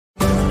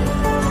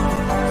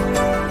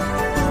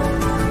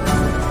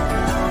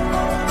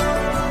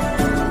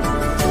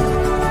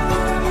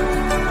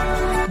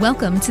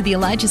Welcome to the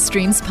Elijah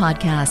Streams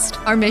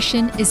podcast. Our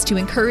mission is to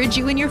encourage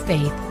you in your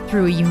faith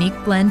through a unique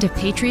blend of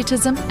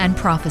patriotism and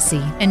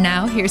prophecy. And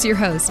now, here's your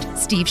host,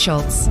 Steve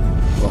Schultz.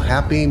 Well,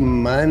 happy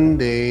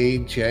Monday,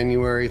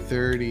 January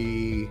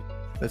 30.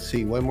 Let's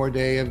see, one more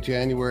day of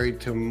January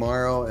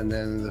tomorrow, and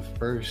then the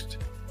first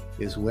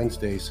is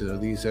Wednesday. So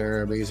these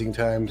are amazing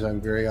times.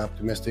 I'm very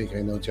optimistic.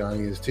 I know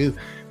Johnny is too.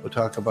 We'll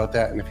talk about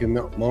that in a few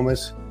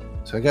moments.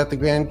 So I got the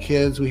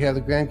grandkids. We have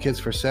the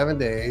grandkids for 7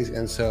 days,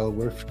 and so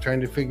we're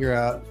trying to figure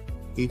out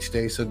each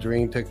day. So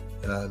Doreen took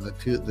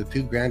the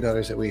two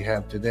granddaughters that we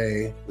have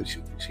today, which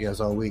she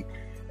has all week,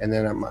 and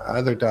then my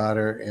other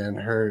daughter and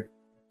her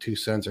two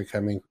sons are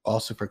coming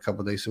also for a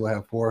couple of days. So we'll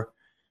have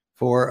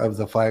four of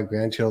the five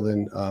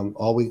grandchildren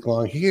all week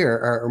long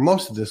here, or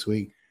most of this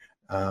week,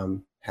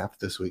 half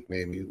this week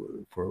maybe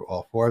for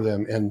all four of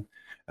them. And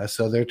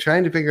so they're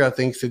trying to figure out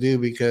things to do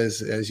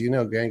because, as you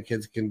know,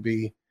 grandkids can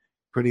be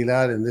pretty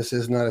loud, and this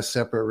is not a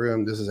separate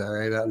room. This is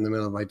right out in the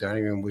middle of my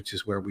dining room, which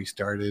is where we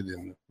started,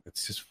 and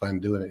it's just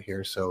fun doing it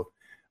here. So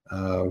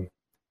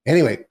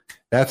anyway,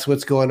 that's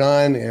what's going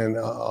on, and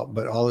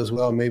but all is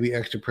well. Maybe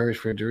extra prayers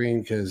for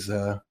Doreen because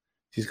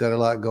she's got a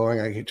lot going.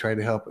 I could try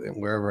to help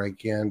wherever I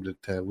can,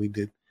 but we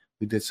did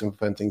some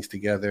fun things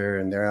together,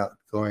 and they're out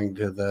going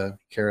to the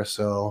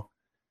carousel,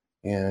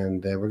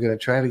 and we're going to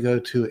try to go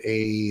to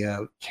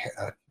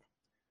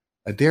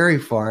a dairy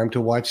farm to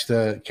watch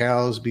the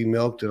cows be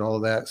milked and all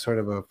of that, sort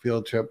of a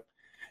field trip.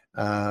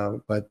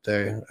 But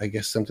I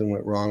guess something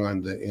went wrong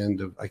on the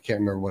end of, I can't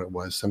remember what it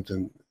was.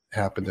 Something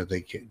happened that they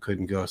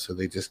couldn't go. So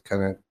they just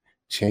kind of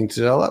changed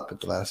it all up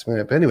at the last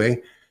minute. But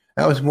anyway,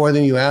 that was more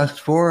than you asked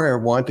for or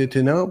wanted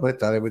to know,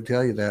 but thought I would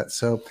tell you that.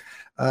 So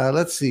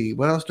let's see.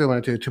 What else do I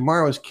want to do?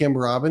 Tomorrow is Kim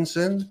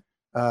Robinson.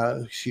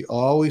 She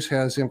always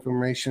has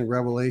information,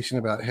 revelation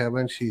about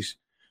heaven. She's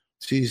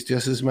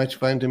just as much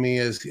fun to me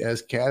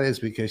as Kat is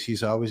because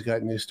she's always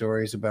got new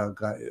stories about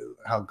God,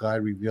 how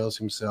God reveals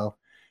himself.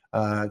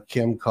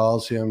 Kim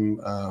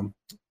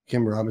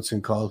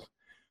Robinson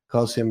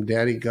calls him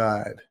Daddy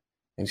God.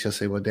 And she'll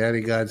say, well,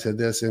 Daddy God said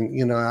this. And,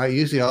 you know,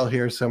 I'll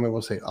hear someone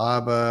will say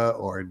Abba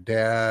or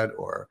Dad,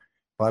 or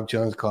Bob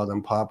Jones called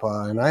him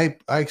Papa. And I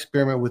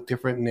experiment with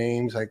different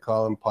names. I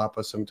call him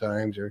Papa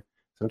sometimes, or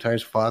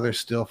sometimes Father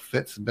still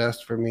fits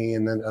best for me.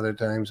 And then other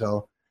times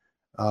I'll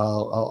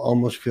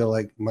almost feel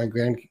like my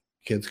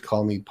grandkids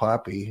call me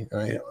Poppy.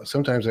 And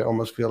sometimes I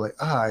almost feel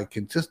like, I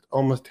could just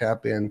almost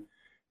tap in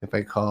if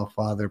I call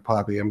Father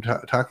Poppy. I'm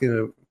talking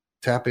to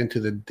tap into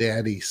the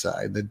daddy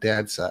side, the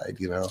dad side,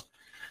 you know.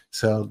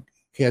 So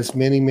he has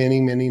many, many,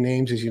 many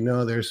names. As you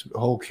know, there's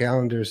whole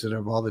calendars that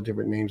have all the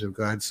different names of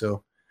God.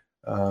 So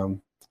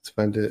it's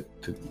fun to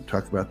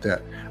talk about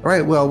that. All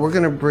right, well, we're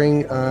going to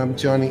bring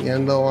Johnny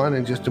Enlow on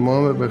in just a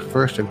moment. But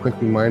first, a quick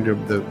reminder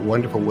of the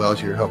wonderful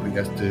wells you're helping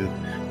us to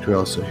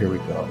drill. So here we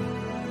go.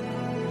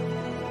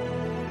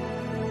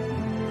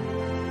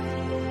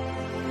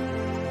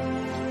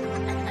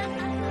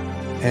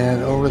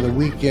 And over the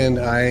weekend,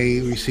 I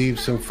received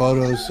some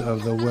photos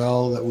of the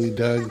well that we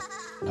dug.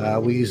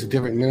 We use a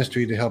different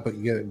ministry to help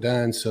it get it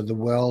done. So the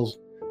wells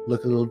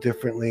look a little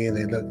differently, and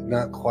they look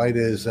not quite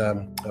as,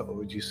 what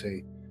would you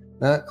say?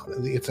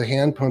 It's a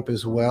hand pump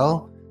as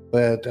well,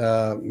 but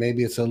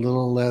maybe it's a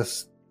little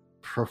less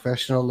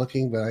professional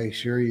looking, but I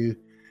assure you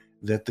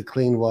that the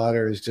clean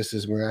water is just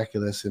as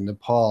miraculous in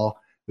Nepal,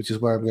 which is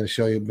where I'm going to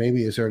show you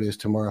maybe as early as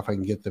tomorrow if I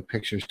can get the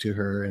pictures to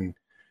her, and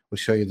we'll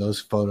show you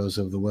those photos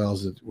of the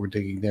wells that we're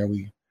digging there.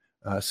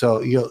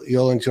 So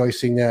you'll enjoy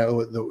seeing that.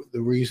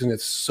 The reason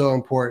it's so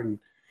important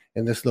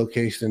in this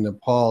location in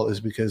Nepal is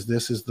because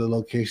this is the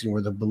location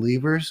where the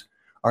believers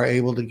are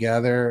able to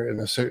gather in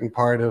a certain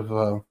part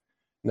of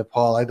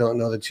Nepal. I don't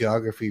know the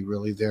geography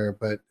really there,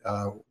 but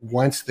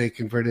once they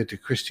converted to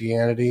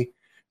Christianity,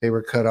 they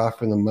were cut off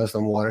from the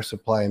Muslim water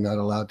supply and not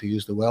allowed to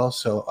use the wells.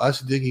 So us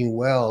digging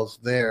wells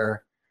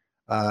there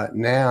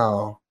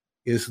now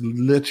is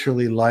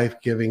literally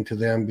life-giving to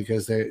them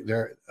because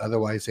they're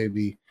otherwise they'd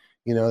be,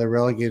 you know, they're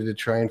relegated to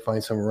try and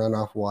find some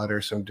runoff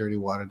water, some dirty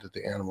water that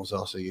the animals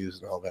also use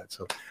and all that.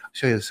 So I'll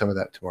show you some of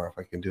that tomorrow if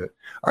I can do it.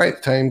 All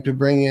right, time to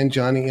bring in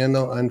Johnny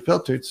Enlow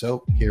Unfiltered.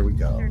 So here we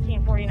go.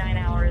 1349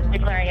 hours,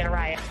 declaring it a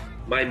riot.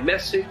 My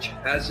message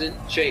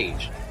hasn't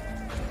changed.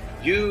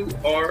 You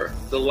are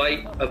the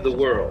light of the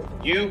world.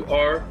 You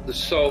are the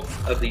salt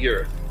of the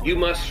earth. You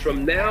must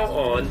from now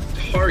on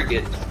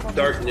target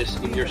darkness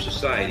in your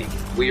society.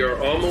 We are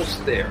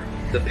almost there.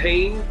 The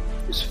pain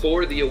is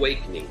for the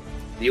awakening.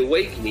 The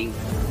awakening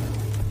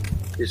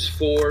is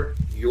for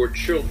your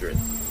children.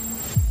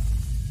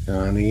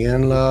 Johnny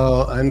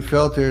Enlow,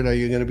 Unfiltered. Are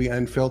you going to be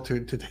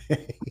unfiltered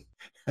today?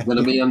 I'm going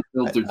to be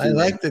unfiltered today. I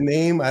like the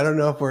name. I don't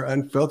know if we're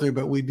unfiltered,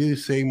 but we do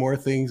say more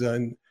things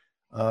on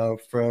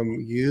from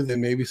you than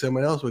maybe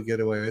someone else would get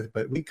away with.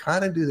 But we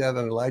kind of do that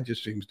on Elijah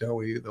Streams, don't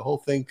we? The whole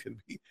thing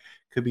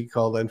could be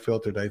called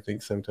Unfiltered, I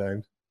think,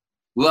 sometimes.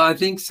 Well, I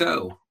think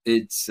so.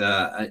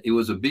 It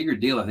was a bigger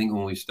deal, I think,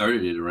 when we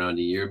started it around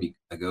a year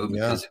ago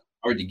because it's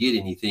hard to get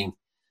anything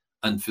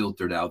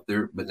unfiltered out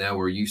there. But now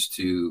we're used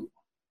to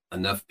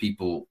enough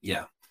people.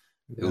 Yeah.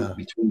 It was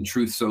between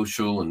Truth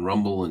Social and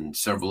Rumble and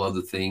several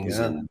other things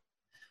and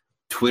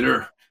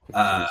Twitter.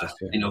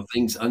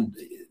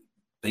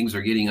 Things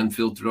are getting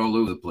unfiltered all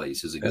over the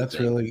place. Is a good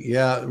thing.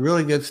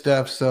 Really good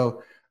stuff.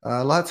 So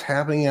lots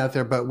happening out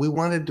there, but we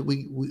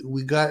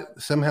got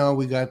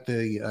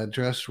the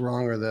address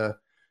wrong, or the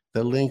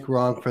link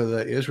wrong for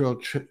the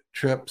Israel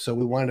trip. So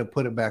we wanted to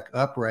put it back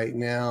up right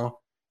now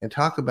and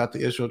talk about the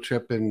Israel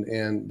trip.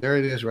 And there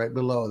it is right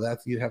below.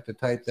 You have to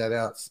type that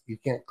out. You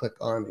can't click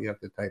on it. You have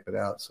to type it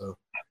out. So.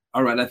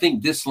 All right. I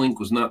think this link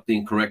was not the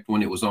incorrect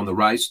one. It was on the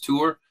Rise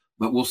tour,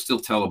 but we'll still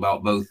tell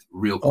about both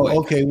real quick. Oh,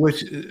 okay.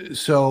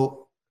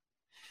 So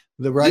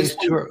the Rise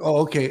tour. Oh,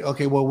 okay.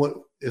 Okay.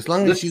 Well, as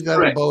long as you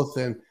got them both,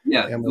 then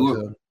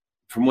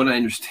from what I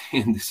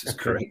understand, this is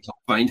correct.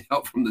 I'll find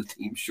out from the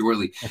team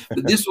shortly.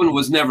 But this one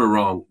was never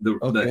wrong.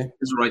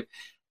 Is right.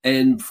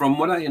 And from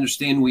what I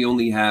understand, we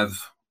only have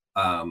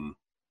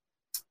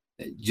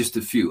just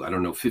a few, I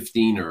don't know,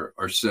 15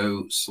 or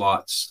so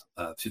slots,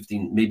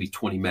 15, maybe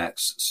 20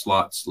 max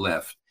slots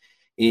left.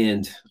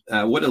 And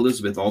what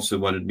Elizabeth also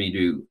wanted me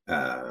to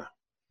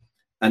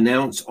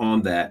announce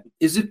on that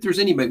is, if there's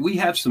anybody, we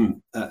have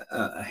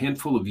a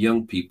handful of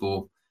young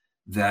people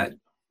that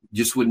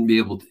just wouldn't be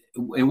able to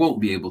and won't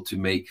be able to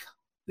make,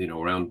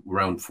 around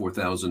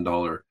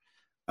 $4,000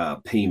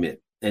 payment.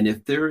 And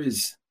if there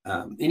is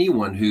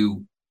anyone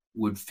who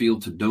would feel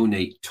to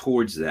donate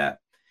towards that,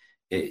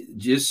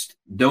 just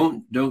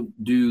don't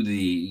do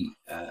the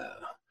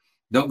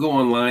don't go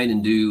online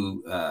and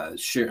do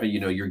share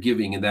your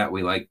giving in that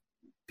way like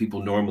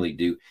people normally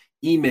do.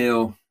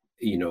 Email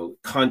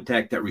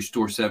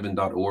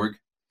contact@restore7.org.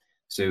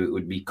 So it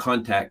would be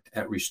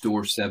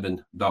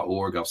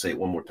contact@restore7.org. I'll say it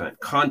one more time: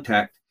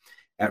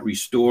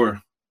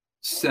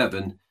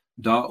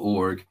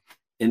 contact@restore7.org.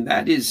 And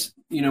that is,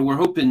 we're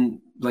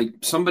hoping, like,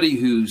 somebody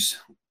who's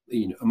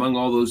among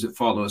all those that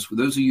follow us, for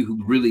those of you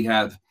who really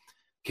have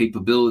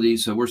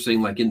capabilities, so we're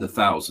saying like in the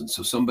thousands.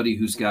 So somebody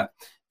who's got,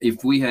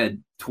 if we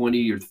had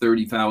 $20,000 or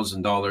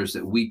 $30,000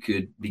 that we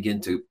could begin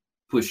to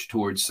push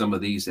towards some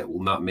of these that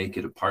will not make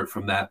it, apart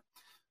from that,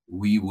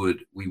 we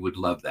would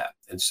love that.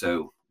 And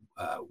so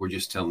we're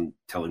just telling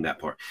that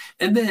part.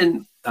 And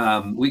then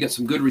we got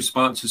some good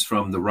responses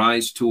from the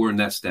Rise tour, and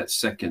that's that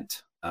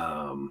second.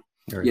 New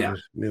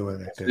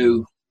one.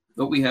 So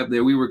what we have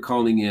there, we were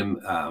calling him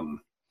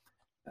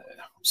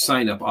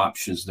sign up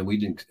options, then we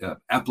didn't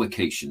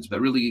applications,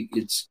 but really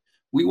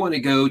we want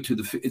to go to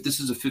this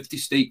is a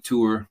 50-state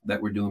tour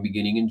that we're doing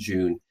beginning in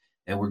June,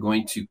 and we're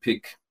going to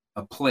pick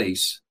a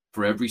place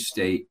for every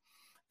state,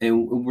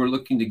 and we're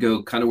looking to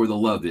go kind of where the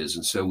love is.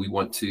 And so we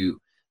want to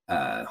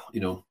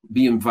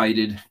be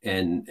invited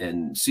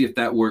and see if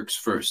that works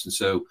first. And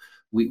so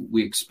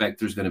we expect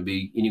there's going to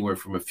be anywhere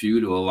from a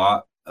few to a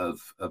lot of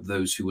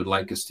those who would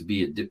like us to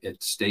be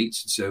at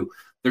states. And so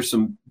there's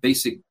some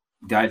basic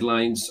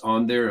guidelines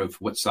on there of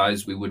what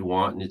size we would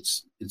want, and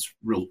it's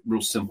real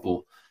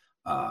simple,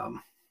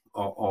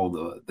 all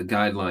the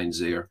guidelines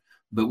there.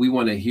 But we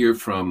want to hear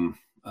from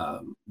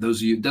those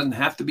of you. It doesn't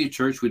have to be a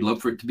church. We'd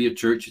love for it to be a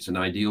church. It's an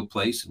ideal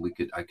place, and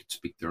I could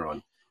speak there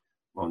on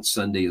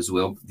Sunday as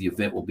well. The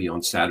event will be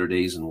on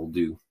Saturdays, and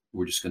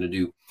we're just going to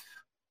do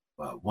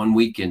one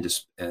weekend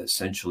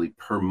essentially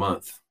per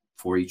month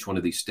for each one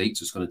of these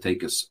states. It's going to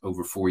take us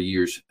over 4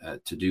 years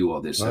to do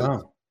all this. Wow.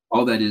 So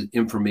all that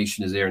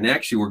information is there. And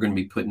actually, we're going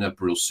to be putting up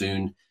real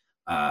soon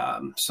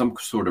some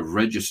sort of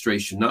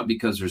registration, not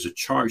because there's a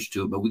charge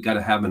to it, but we got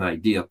to have an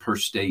idea per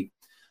state,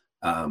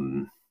 how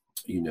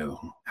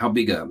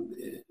big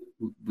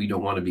we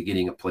don't want to be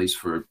getting a place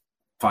for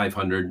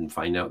 500 and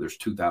find out there's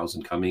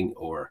 2,000 coming,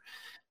 or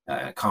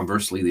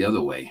conversely the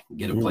other way,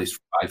 get a place for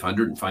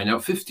 500 and find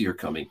out 50 are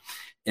coming.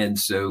 And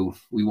so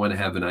we want to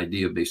have an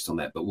idea based on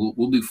that, but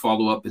we'll do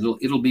follow up.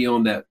 It'll be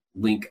on that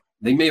link.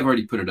 They may have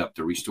already put it up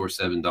to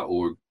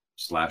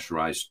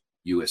restore7.org/Rise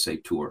USA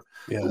tour.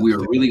 Yeah, we are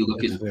really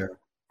looking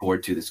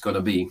forward to it. It's going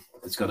to be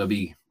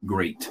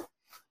great.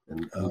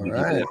 And all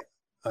right.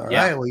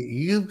 Well,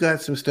 you've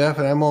got some stuff,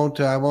 and I won't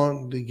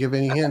give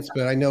any hints,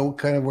 but I know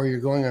kind of where you're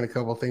going on a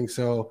couple of things.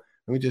 So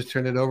let me just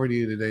turn it over to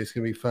you today. It's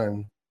going to be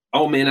fun.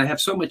 Oh man, I have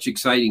so much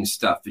exciting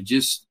stuff. It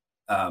just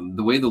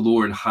the way the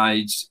Lord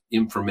hides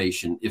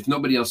information. If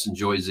nobody else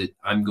enjoys it,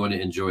 I'm going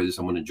to enjoy this.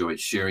 I'm going to enjoy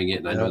sharing it,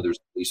 and I know there's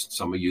at least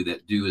some of you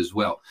that do as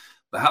well.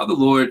 But how the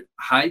Lord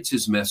hides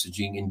his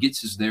messaging and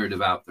gets his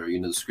narrative out there.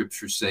 The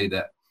scriptures say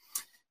that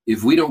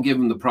if we don't give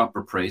him the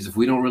proper praise, if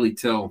we don't really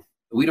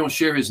we don't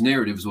share his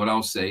narrative, is what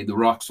I'll say, the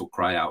rocks will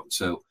cry out.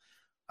 So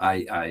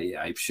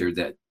I've shared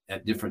that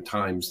at different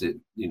times, that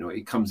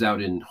it comes out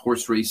in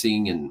horse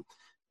racing and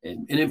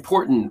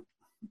important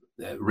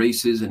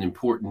races and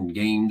important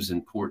games,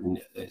 important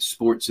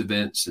sports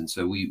events. And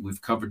so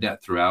we've covered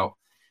that throughout.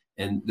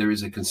 And there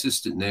is a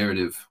consistent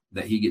narrative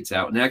that he gets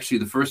out. And actually,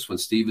 the first one,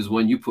 Steve, is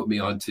one you put me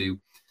on to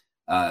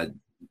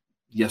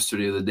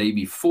yesterday or the day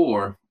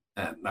before.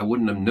 I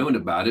wouldn't have known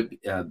about it.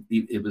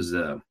 It was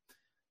a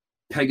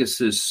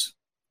Pegasus.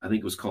 I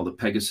think it was called the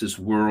Pegasus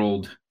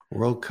World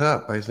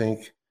Cup. I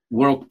think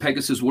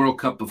Pegasus World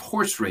Cup of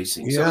horse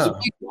racing. So it was a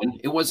big one.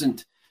 It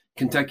wasn't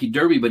Kentucky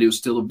Derby, but it was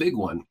still a big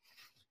one.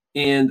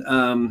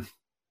 And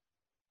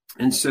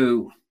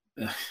so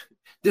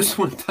this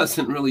one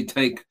doesn't really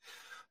take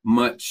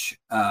much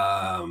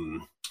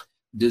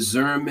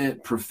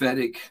discernment,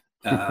 prophetic,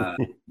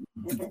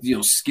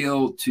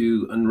 skill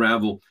to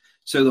unravel.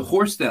 So the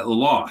horse that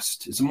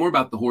lost, it's more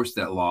about the horse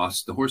that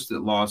lost. The horse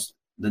that lost,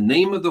 the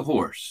name of the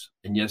horse,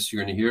 and yes,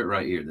 you're going to hear it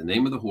right here. The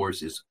name of the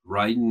horse is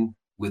Riding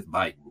with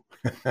Biden.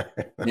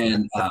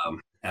 And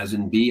as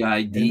in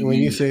B-I-D-E. And when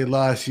you say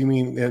lost, you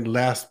mean in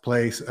last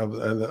place of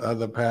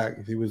the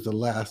pack. He was the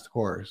last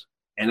horse.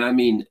 And I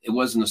mean, it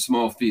wasn't a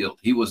small field.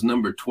 He was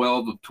number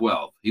 12 of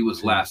 12. He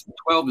was last.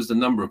 12 is the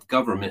number of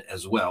government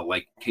as well,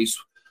 like in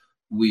case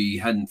we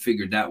hadn't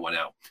figured that one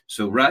out.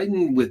 So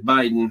Riding with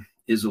Biden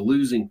is a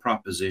losing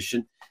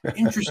proposition.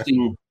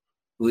 Interestingly,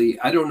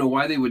 I don't know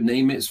why they would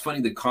name it. It's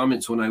funny, the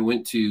comments when I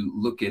went to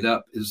look it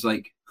up is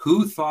like,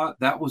 who thought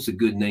that was a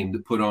good name to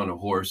put on a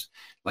horse?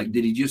 Like,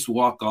 did he just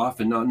walk off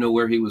and not know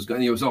where he was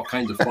going? There was all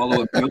kinds of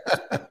follow-up jokes.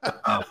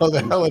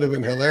 That would have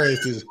been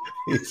hilarious.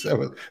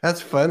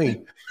 That's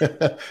funny.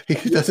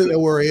 He doesn't know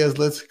where he is.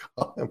 Let's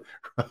call him.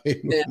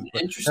 Right?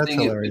 Interesting.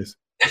 That's hilarious.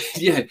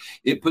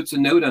 It puts a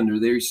note under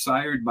there. He's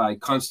sired by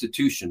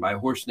Constitution, by a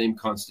horse named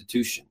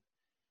Constitution.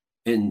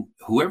 And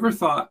whoever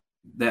thought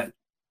that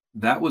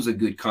was a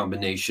good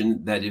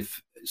combination, that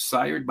if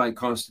sired by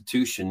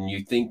Constitution,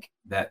 you think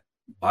that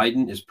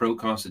Biden is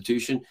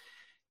pro-Constitution,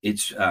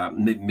 it's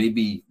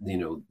maybe,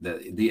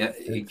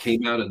 it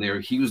came out of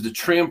there. He was the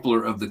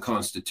trampler of the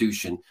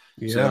Constitution.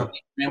 Yeah. So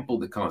he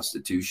trampled the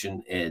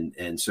Constitution.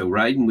 And so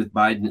Riding with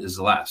Biden is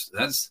the last.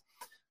 That's,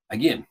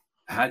 again,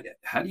 I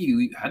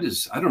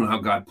don't know how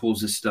God pulls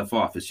this stuff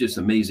off. It's just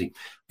amazing.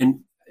 And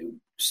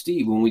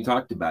Steve, when we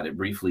talked about it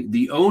briefly,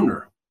 the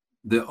owner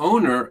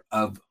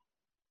of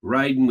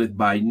Riding with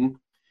Biden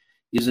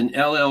is an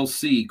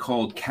LLC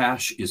called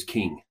Cash is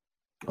King.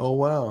 Oh,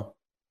 wow.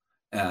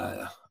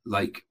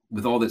 Like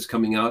with all that's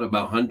coming out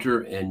about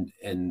Hunter and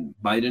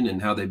Biden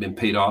and how they've been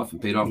paid off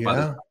by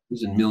the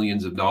and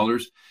millions of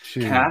dollars.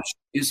 Sure. Cash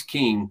is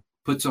King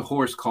puts a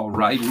horse called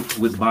Riding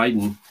with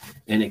Biden,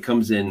 and it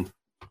comes in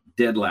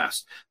dead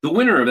last. The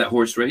winner of that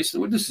horse race,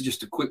 and this is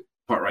just a quick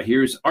part right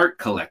here, is Art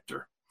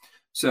Collector.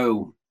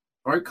 So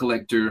Art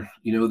Collector,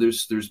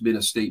 there's been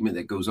a statement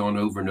that goes on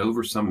over and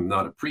over. Some have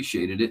not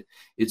appreciated it.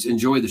 It's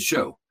enjoy the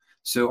show.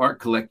 So Art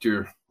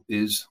Collector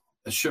is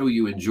a show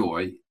you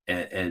enjoy,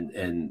 and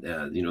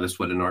that's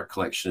what an art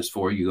collection is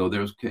for. You go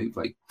there, okay,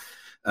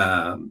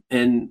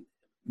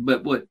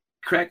 but what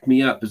cracked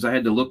me up is I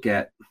had to look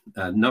at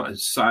not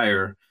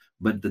sire,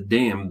 but the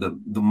dam,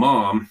 the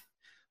mom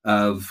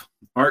of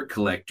Art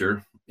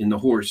Collector in the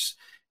horse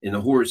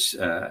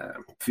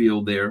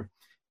field there.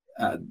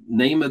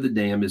 Name of the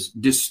dam is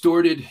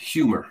Distorted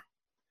Humor.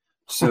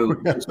 So,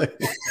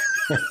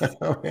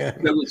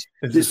 it's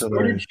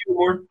Distorted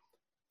Humor.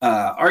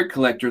 Art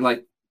Collector,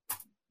 like,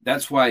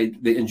 that's why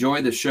they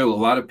enjoy the show. A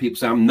lot of people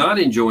say, I'm not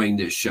enjoying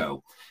this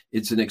show.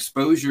 It's an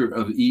exposure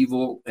of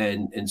evil.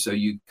 And so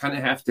you kind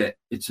of have to,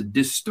 it's a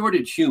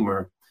distorted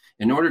humor.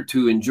 In order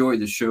to enjoy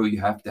the show,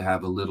 you have to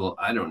have a little,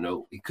 I don't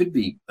know, it could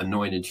be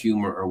anointed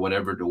humor or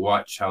whatever to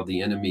watch how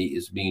the enemy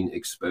is being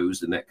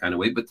exposed in that kind of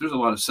way. But there's a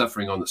lot of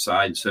suffering on the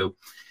side. So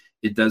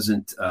it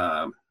doesn't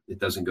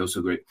go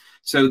so great.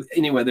 So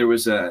anyway, there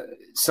was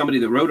somebody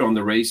that wrote on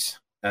the race.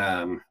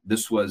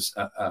 This was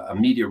a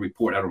media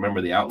report. I don't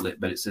remember the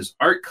outlet, but it says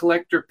Art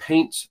Collector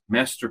paints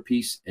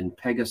masterpiece in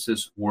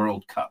Pegasus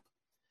World Cup.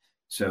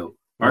 So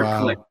Art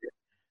Collector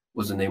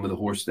was the name of the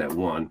horse that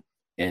won,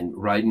 and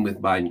Riding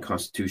with Biden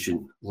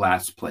Constitution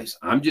last place.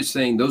 I'm just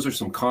saying those are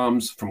some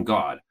comms from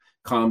God.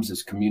 Comms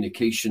is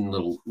communication,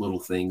 little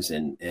things,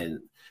 and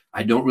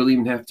I don't really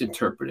even have to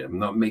interpret it. I'm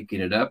not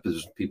making it up.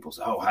 As people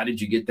say, oh, how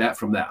did you get that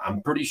from that?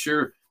 I'm pretty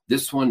sure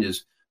this one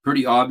is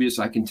pretty obvious.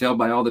 I can tell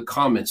by all the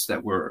comments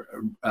that were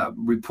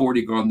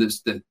reporting on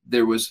this that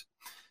there was,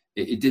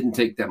 it didn't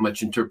take that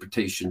much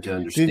interpretation to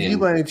understand. Did you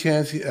by any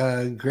chance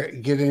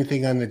get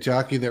anything on the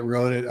jockey that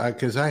wrote it?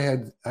 Because I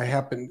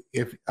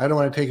don't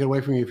want to take it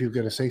away from you if you're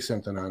going to say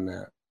something on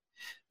that.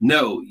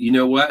 No, you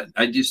know what?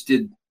 I just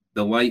did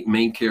the light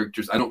main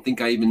characters. I don't think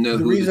I even know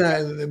the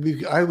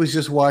reason I was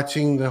just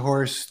watching the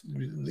horse.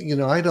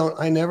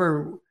 I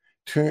never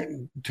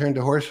turned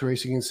to horse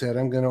racing and said,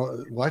 I'm going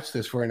to watch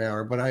this for an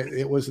hour, but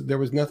there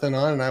was nothing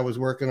on and I was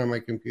working on my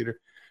computer.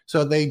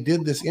 So they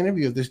did this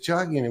interview of this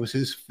jockey and it was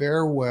his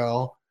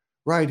farewell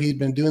ride. He'd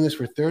been doing this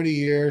for 30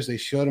 years. They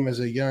showed him as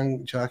a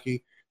young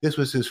jockey. This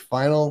was his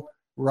final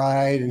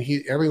ride. And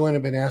everyone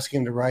had been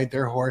asking him to ride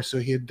their horse. So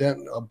he had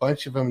done a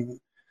bunch of them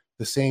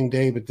the same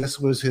day, but this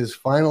was his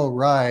final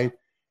ride.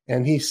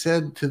 And he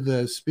said to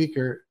the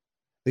speaker,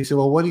 they said,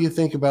 well, what do you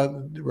think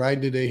about the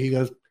ride today? He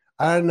goes,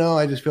 I don't know.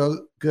 I just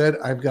feel good.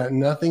 I've got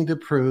nothing to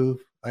prove.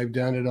 I've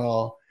done it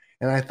all.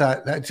 And I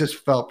thought that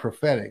just felt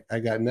prophetic. I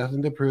got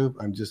nothing to prove.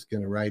 I'm just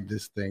going to ride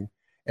this thing.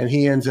 And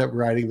he ends up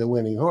riding the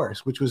winning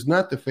horse, which was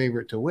not the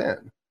favorite to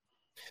win.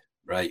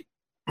 Right.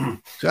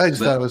 So I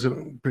just thought it was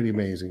pretty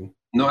amazing.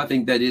 No, I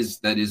think that is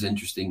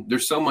interesting.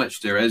 There's so much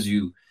there as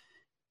you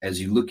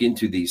look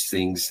into these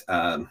things.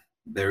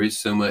 there is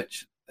so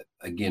much,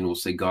 again, we'll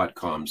say God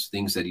comms,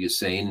 things that he is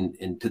saying.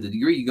 And to the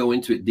degree you go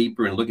into it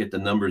deeper and look at the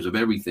numbers of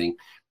everything,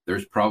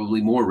 there's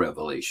probably more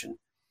revelation.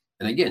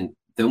 And again,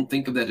 don't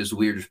think of that as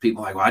weird as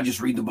people like, well, I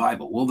just read the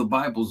Bible. Well, the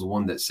Bible's the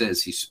one that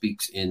says he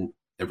speaks in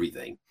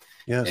everything.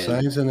 Yeah, and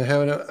signs in the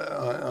heaven,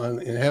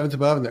 in heavens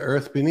above and the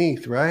earth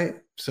beneath, right?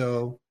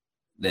 So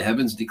the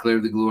heavens declare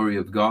the glory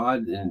of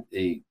God, and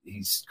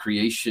his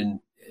creation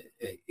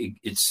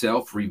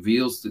itself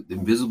reveals that the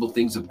invisible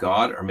things of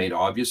God are made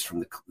obvious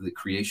from the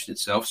creation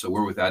itself. So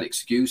we're without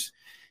excuse.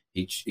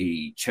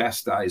 He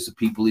chastised the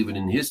people even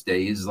in his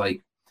day. Is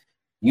like,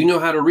 you know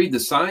how to read the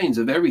signs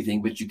of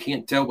everything, but you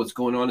can't tell what's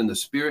going on in the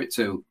spirit.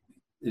 So,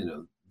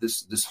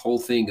 this whole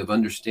thing of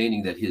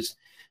understanding that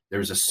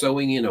there's a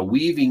sewing in, a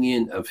weaving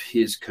in of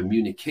his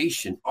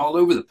communication all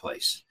over the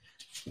place.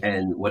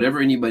 And whatever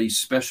anybody's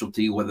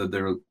specialty, whether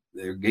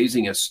they're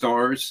gazing at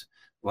stars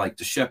like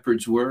the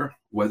shepherds were,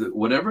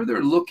 whatever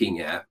they're looking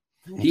at,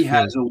 he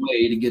has a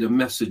way to get a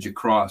message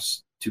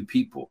across to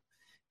people.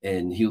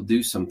 And he'll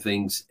do some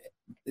things,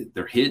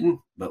 they're hidden,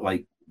 but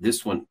like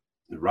this one,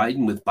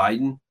 Riding with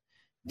Biden,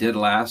 Dead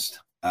Last,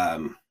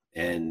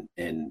 and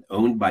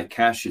Owned by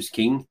Cassius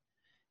King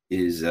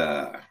is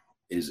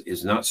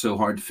not so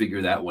hard to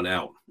figure that one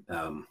out.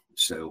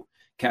 So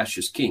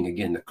Cassius King,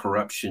 again, the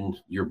corruption,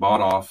 you're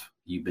bought off,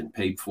 you've been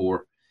paid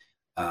for,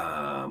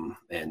 and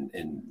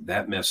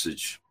that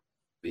message,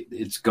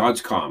 it's God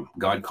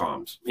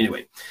comms.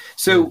 Anyway,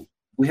 so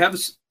we have,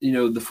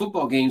 the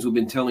football games, we've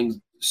been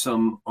telling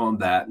some on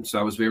that. And so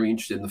I was very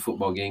interested in the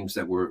football games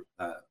that were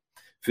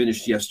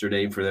finished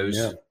yesterday. And for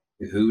those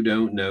who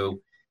don't know,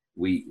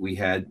 we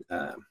had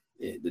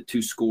the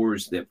two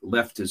scores that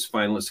left as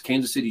finalists.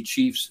 Kansas City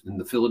Chiefs and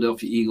the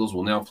Philadelphia Eagles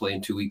will now play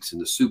in 2 weeks in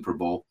the Super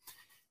Bowl.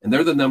 And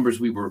they're the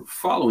numbers we were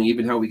following,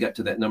 even how we got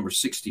to that number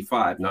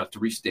 65, not to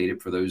restate it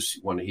for those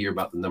who want to hear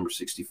about the number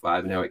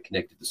 65 and how it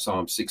connected to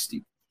Psalm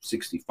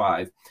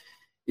 65.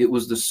 It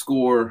was the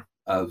score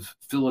of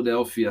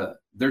Philadelphia,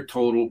 their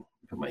total,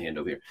 put my hand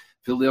over here,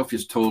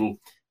 Philadelphia's total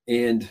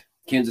and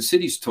Kansas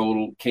City's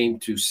total came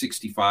to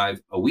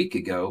 65 a week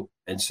ago.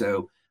 And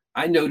so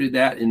I noted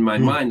that in my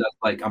mind. I was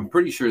like, I'm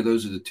pretty sure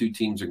those are the two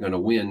teams are going to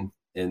win.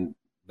 And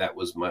that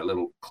was my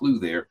little clue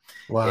there.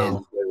 Wow.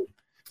 And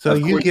so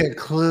you get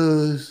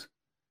clues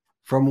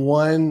from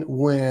one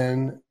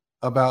win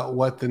about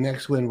what the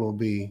next win will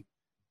be.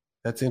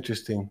 That's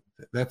interesting.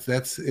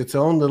 That's its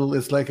own little,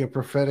 it's like a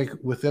prophetic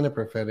within a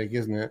prophetic,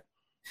 isn't it?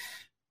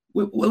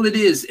 Well, it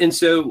is. And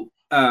so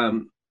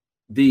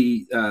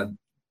the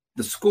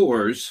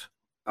scores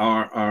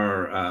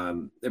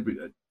are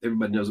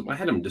everybody knows them. I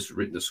had them just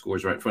written the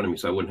scores right in front of me,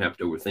 so I wouldn't have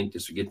to overthink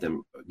this or get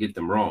them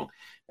wrong.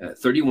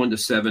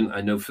 31-7.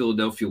 I know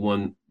Philadelphia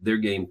won their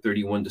game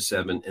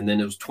 31-7, and then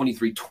it was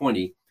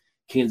 23-20.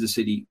 Kansas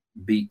City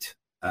beat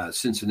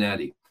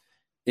Cincinnati,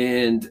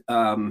 and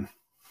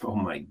oh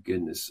my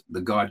goodness,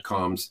 the God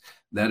comms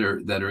that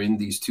are in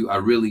these two. I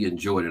really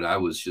enjoyed it. I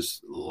was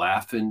just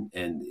laughing,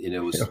 and it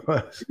was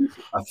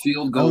a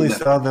field goal.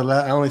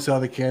 I only saw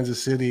the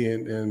Kansas City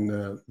and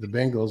the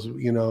Bengals.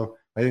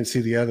 I didn't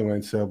see the other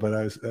one. So, but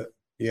I was,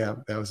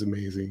 that was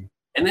amazing.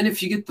 And then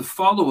if you get the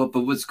follow-up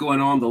of what's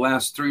going on the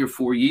last 3 or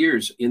 4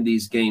 years in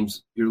these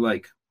games, you're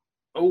like,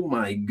 oh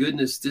my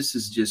goodness, this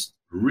is just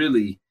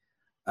really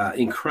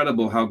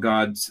incredible how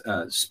God's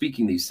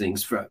speaking these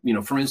things. For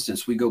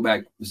instance, we go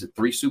back, was it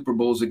 3 Super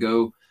Bowls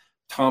ago,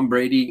 Tom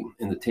Brady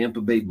and the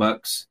Tampa Bay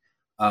Bucks,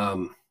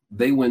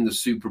 they win the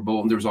Super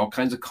Bowl, and there's all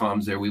kinds of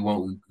comms there. We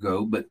won't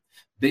go, but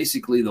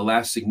basically the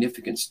last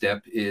significant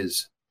step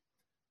is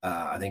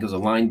I think it was a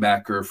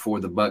linebacker for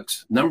the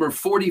Bucks, number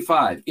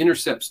 45,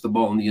 intercepts the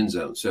ball in the end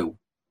zone. So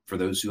for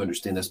those who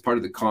understand, that's part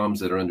of the comms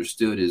that are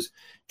understood is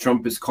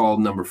Trump is called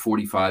number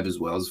 45 as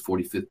well as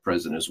 45th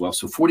president as well.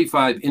 So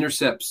 45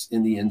 intercepts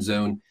in the end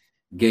zone,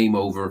 game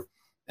over.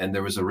 And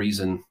there was a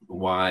reason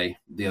why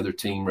the other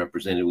team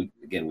represented. We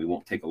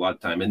won't take a lot of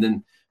time. And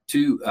then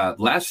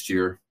last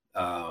year,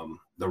 the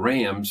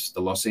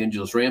Los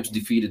Angeles Rams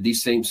defeated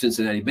these same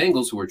Cincinnati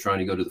Bengals who were trying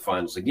to go to the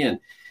finals again.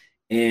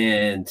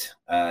 And,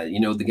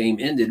 the game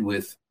ended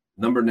with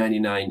number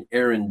 99,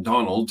 Aaron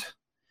Donald,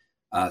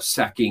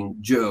 sacking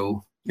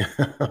Joe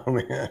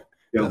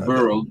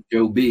Burrow,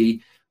 Joe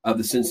B, of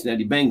the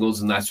Cincinnati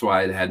Bengals. And that's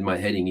why I had my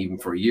heading even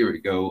for a year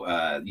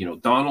ago.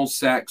 Donald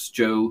sacks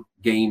Joe,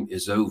 game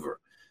is over.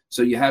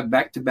 So you have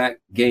back-to-back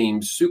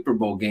games, Super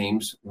Bowl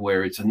games,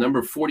 where it's a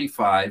number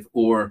 45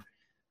 or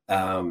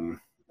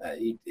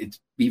it's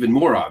even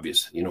more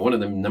obvious. One of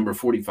them, number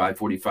 45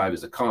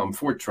 is a comm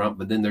for Trump,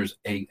 but then there's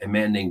a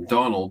man named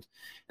Donald.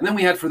 And then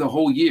we had for the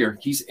whole year,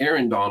 he's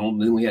Aaron Donald.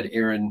 And then we had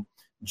Aaron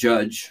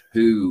Judge,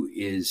 who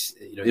is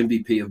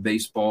MVP of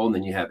baseball. And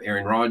then you have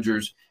Aaron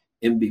Rodgers,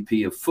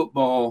 MVP of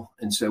football.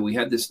 And so we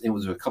had this, it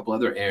was a couple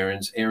other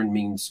Aarons. Aaron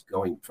means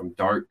going from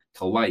dark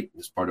to light.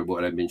 This part of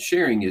what I've been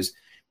sharing is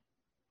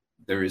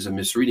there is a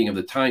misreading of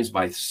the times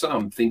by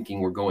some thinking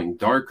we're going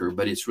darker,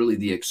 but it's really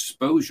the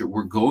exposure.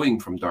 We're going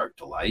from dark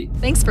to light.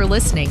 Thanks for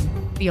listening.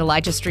 The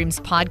Elijah Streams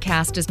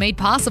podcast is made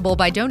possible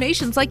by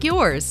donations like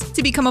yours.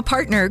 To become a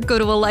partner, go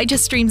to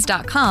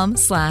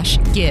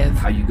ElijahStreams.com/give.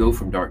 How you go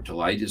from dark to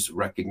light is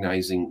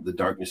recognizing the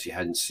darkness you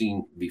hadn't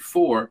seen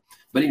before.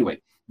 But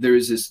anyway, there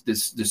is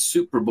this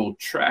Super Bowl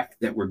track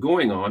that we're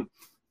going on.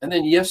 And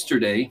then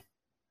yesterday,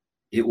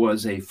 it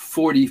was a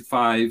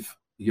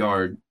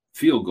 45-yard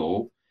field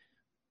goal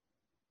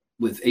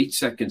with 8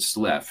 seconds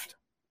left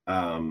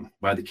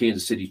by the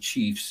Kansas City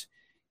Chiefs.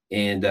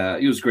 And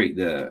it was great.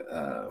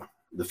 The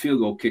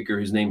field goal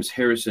kicker, his name is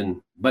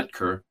Harrison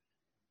Butker,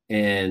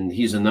 and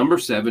he's a number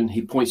 7.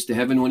 He points to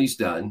heaven when he's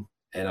done.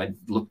 And I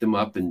looked him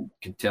up and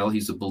could tell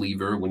he's a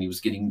believer. When he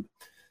was getting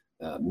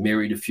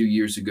married a few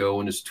years ago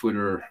on his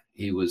Twitter,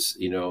 he was,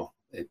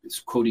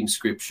 quoting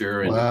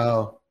scripture and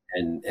wow.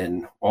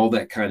 and all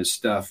that kind of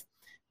stuff.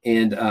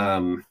 And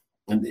on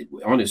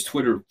his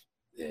Twitter,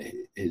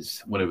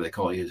 his whatever they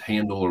call it, his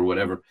handle or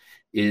whatever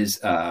is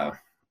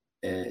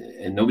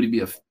and nobody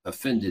be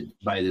offended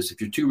by this.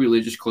 If you're too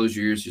religious, close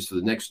your ears just for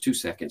the next 2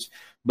 seconds.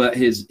 But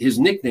his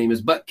nickname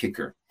is Butt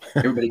Kicker.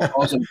 Everybody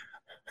calls him.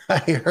 I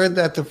heard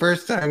that the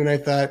first time, and I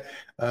thought,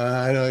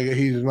 I know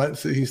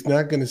he's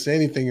not going to say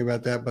anything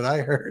about that, but I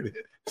heard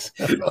it.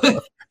 So.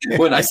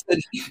 When I said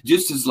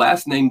just his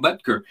last name,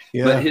 Butker,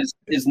 yeah. But his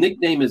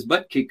nickname is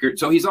Butt Kicker.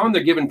 So he's on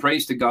there giving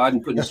praise to God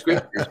and putting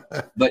scriptures.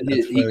 But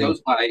he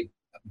goes by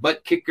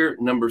Butt Kicker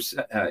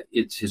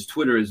it's his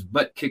Twitter is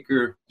Butt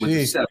Kicker with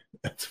a 7.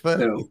 That's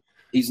funny. So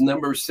he's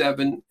number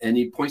 7, and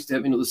he points to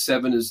heaven. The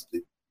 7 is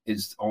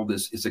all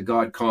this. It's a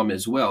God comma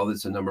as well.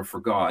 It's a number for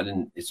God,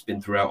 and it's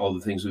been throughout all the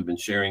things we've been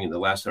sharing in the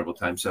last several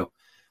times. So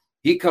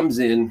he comes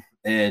in,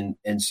 and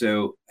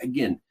so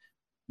again,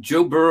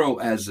 Joe Burrow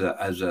as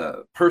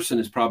a person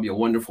is probably a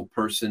wonderful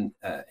person,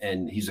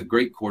 and he's a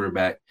great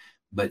quarterback.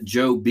 But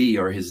Joe B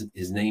are his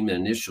name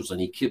and initials, and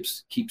he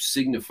keeps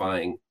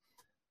signifying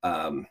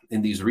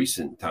in these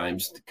recent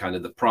times kind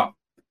of the prop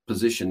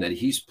position that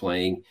he's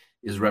playing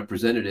is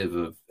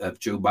representative of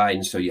Joe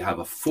Biden. So you have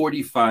a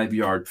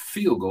 45-yard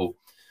field goal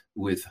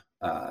with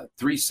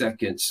 3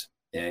 seconds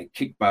and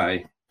kicked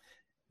by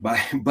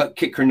butt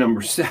kicker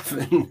number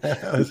 7.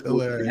 That was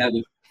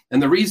hilarious.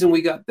 And the reason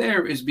we got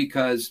there is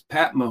because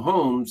Pat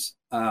Mahomes,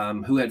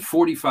 who had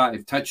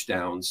 45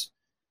 touchdowns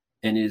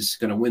and is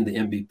going to win the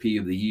MVP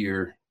of the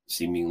year,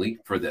 seemingly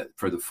for the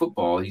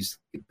football. He's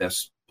the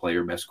best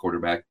player, best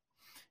quarterback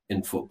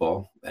in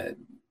football.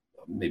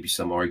 Maybe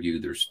some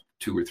argue there's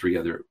 2 or 3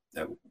 other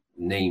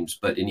names,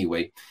 but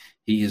anyway,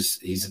 he's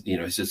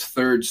it's his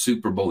 3rd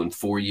Super Bowl in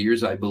 4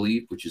 years, I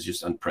believe, which is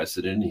just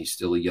unprecedented. He's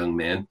still a young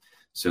man.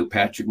 So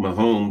Patrick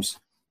Mahomes,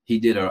 he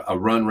did a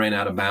run, ran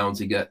out of bounds.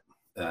 He got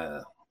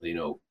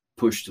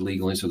pushed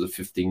illegally, so the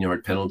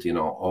 15-yard penalty and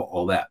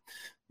all that.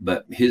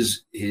 But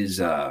his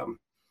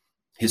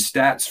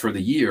stats for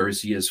the year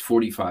is he has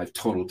 45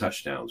 total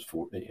touchdowns.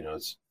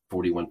 It's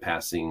 41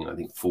 passing, I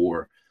think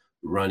 4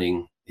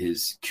 running.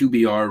 His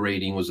QBR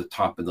rating was the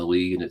top in the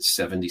league, and it's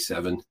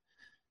 77.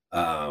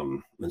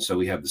 And so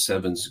we have the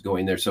 7s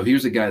going there. So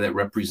here's a guy that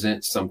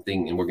represents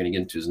something, and we're going to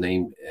get into his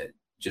name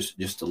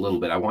just a little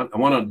bit. I want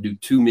to do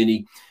too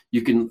many.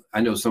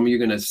 I know some of you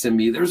are going to send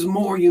me, there's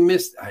more you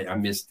missed. I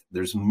missed,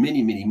 there's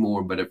many, many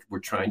more, but if we're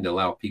trying to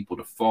allow people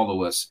to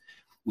follow us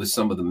with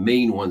some of the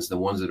main ones, the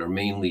ones that are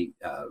mainly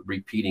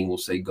repeating, we'll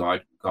say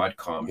God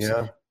comes.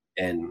 Yeah.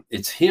 And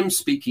it's him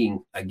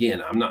speaking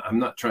again. I'm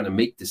not trying to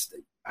make this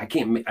thing. I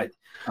can't make I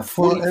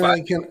want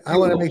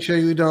to make sure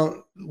you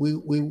don't. We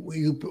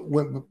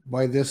went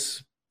by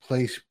this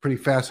place pretty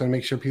fast. I want to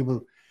make sure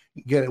people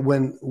get it.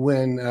 When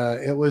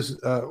it was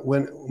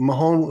when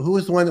Mahomes, who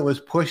was the one that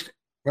was pushed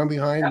from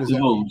behind? Was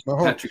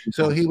Mahomes.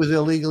 So he was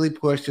illegally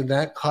pushed, and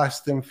that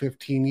cost them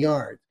 15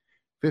 yards.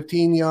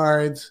 15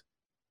 yards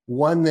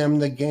won them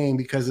the game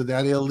because of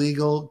that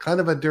illegal, kind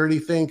of a dirty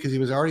thing, because he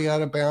was already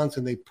out of bounds,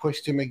 and they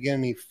pushed him again,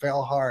 and he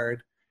fell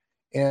hard.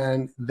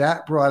 And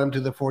that brought him to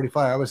the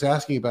 45. I was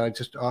asking about it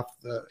just off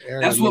the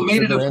air. That's what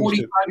made it a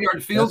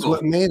 45-yard field goal.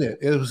 That's what made it.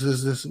 It was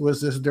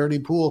this dirty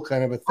pool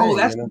kind of a thing. Oh,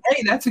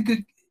 that's a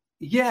good –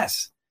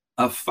 yes.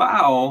 A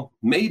foul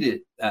made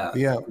it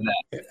it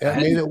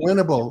made it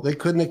winnable. They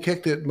couldn't have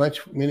kicked it much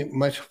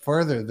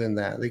further than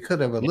that. They could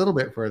have a little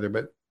bit further,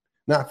 but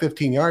not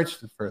 15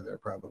 yards further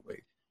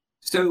probably.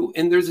 So,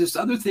 and there's this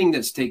other thing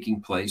that's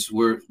taking place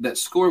where that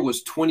score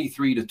was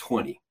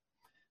 23-20,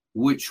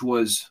 which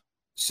was –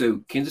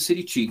 so Kansas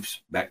City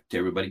Chiefs, back to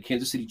everybody,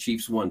 Kansas City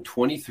Chiefs won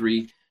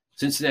 23,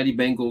 Cincinnati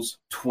Bengals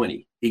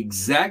 20.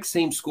 Exact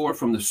same score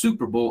from the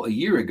Super Bowl a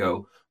year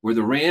ago where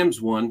the Rams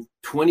won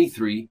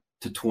 23-20.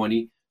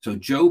 So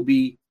Joe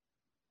B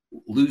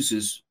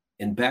loses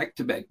in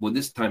back-to-back. Well,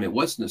 this time it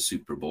wasn't a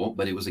Super Bowl,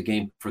 but it was a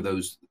game for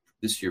those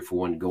this year for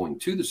one going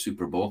to the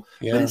Super Bowl.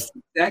 Yeah. But it's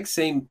the exact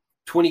same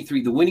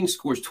 23. The winning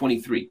score is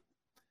 23.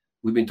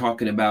 We've been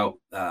talking about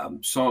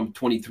Psalm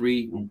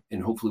 23,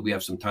 and hopefully we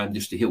have some time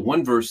just to hit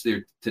one verse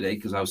there today,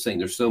 because I was saying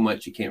there's so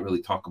much you can't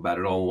really talk about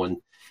it all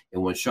in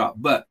one shot.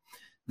 But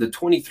the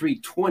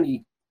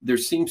 23-20 there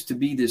seems to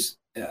be this,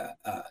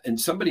 and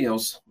somebody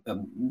else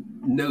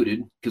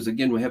noted, because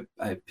again,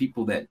 I have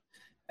people that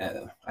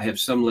I have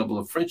some level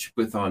of friendship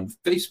with on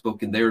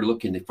Facebook, and they're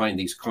looking to find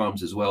these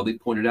comms as well. They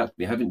pointed out to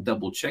me, I haven't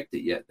double checked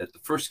it yet, that the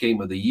first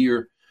game of the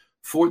year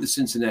for the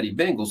Cincinnati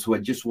Bengals, who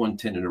had just won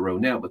 10 in a row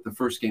now, but the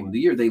first game of the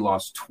year, they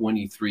lost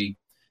 23-20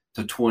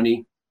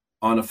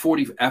 on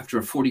after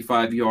a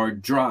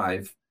 45-yard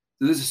drive.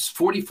 So this is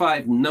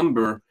 45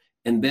 number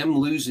and them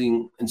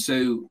losing. And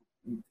so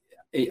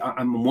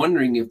I'm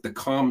wondering if the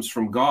comms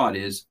from God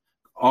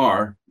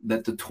are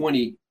that the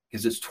 20,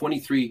 because it's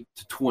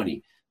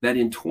 23-20, that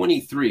in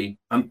 23,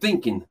 I'm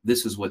thinking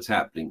this is what's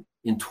happening.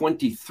 In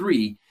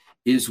 23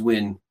 is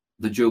when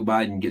the Joe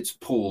Biden gets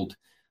pulled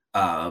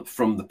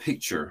from the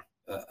picture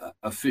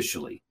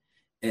officially.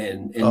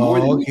 And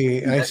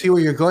okay, I see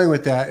where you're going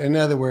with that. In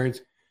other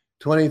words,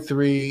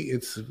 23,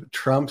 it's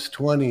Trump's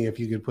 20, if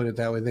you could put it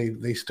that way.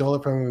 They stole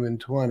it from him in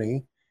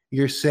 20.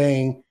 You're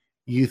saying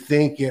you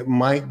think it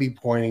might be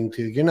pointing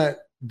to, you're not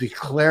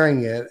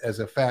declaring it as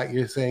a fact.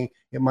 You're saying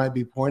it might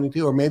be pointing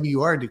to, or maybe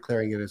you are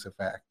declaring it as a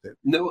fact.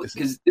 No,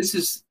 because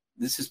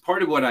this is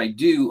part of what I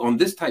do on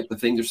this type of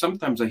thing. There's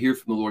sometimes I hear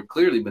from the Lord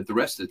clearly, but the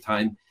rest of the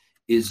time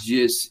is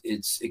just,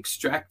 it's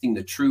extracting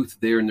the truth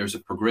there, and there's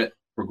a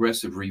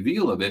progressive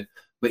reveal of it.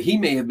 But he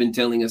may have been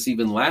telling us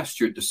even last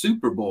year at the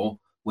Super Bowl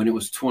when it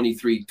was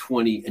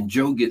 23-20 and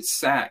Joe gets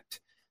sacked,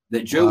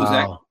 that Joe was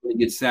actually going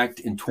to get sacked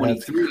in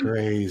 23. That's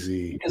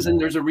crazy. Because then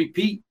there's a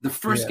repeat, the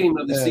first game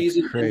of the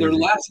season and their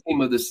last game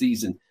of the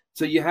season.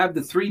 So you have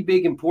the three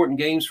big important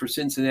games for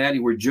Cincinnati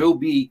where Joe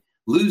B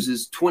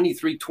loses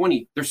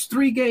 23-20. There's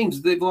three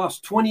games they've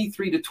lost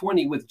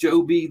 23-20 with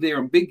Joe B there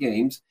in big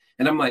games.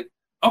 And I'm like,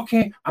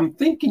 okay, I'm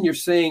thinking you're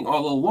saying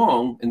all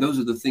along, and those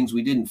are the things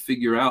we didn't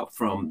figure out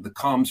from the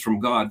comms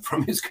from God,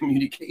 from his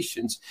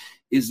communications,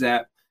 is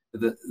that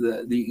the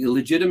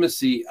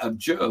legitimacy of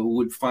Joe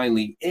would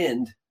finally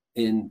end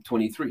in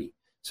 23.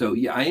 So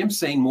yeah, I am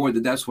saying more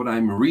that that's what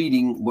I'm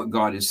reading, what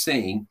God is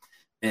saying,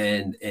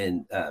 and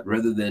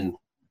rather than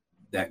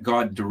that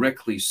God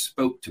directly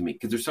spoke to me,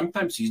 because there's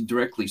sometimes he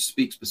directly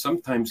speaks, but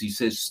sometimes he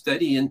says,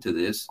 study into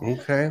this.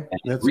 Okay,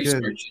 that's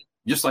research good. It.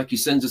 Just like he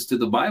sends us to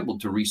the Bible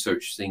to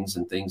research things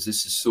and things.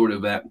 This is sort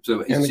of that.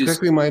 So it's and a just,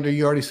 quick reminder,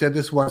 you already said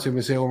this once, I'm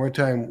going to say it one more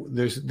time.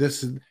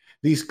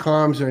 These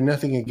comms are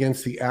nothing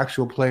against the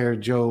actual player,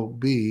 Joe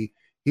B.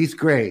 He's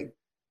great.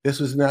 This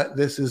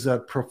is a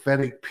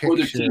prophetic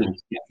picture.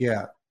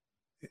 Yeah.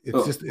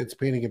 It's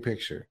painting a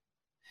picture.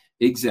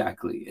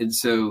 Exactly. And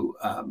so,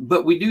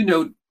 but we do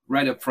know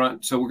right up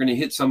front, so we're going to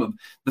hit some of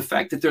the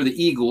fact that they're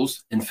the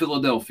Eagles in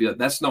Philadelphia.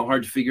 That's not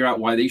hard to figure out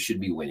why they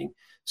should be winning.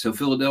 So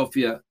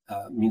Philadelphia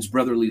means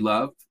brotherly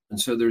love. And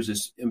so there's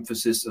this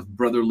emphasis of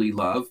brotherly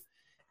love.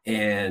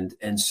 And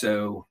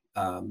so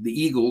the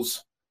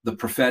Eagles, the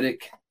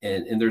prophetic,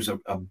 and there's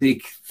a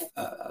big,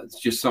 it's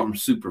just something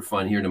super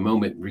fun here in a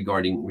moment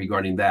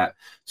regarding that.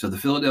 So the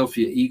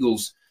Philadelphia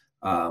Eagles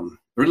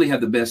really had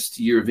the best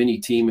year of any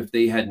team if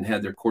they hadn't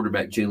had their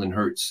quarterback, Jalen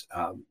Hurts,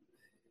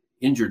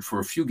 injured for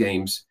a few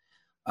games.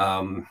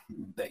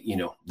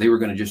 They were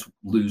going to just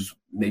lose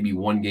maybe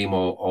one game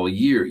all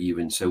year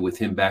even. So with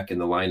him back in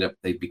the lineup,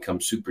 they've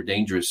become super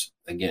dangerous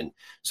again.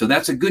 So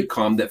that's a good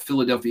comm that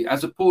Philadelphia,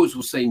 as opposed,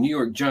 we'll say New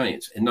York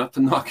Giants, and not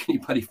to knock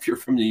anybody. If you're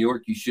from New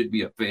York, you should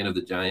be a fan of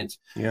the Giants.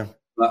 Yeah.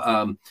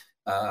 But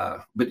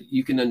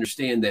you can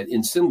understand that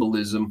in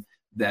symbolism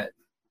that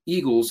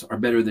Eagles are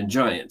better than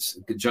Giants.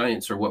 The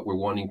Giants are what we're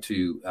wanting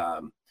to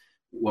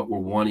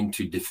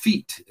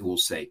defeat, we'll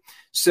say.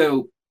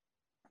 So,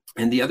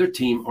 and the other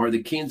team are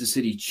the Kansas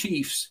City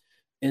Chiefs.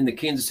 And the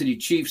Kansas City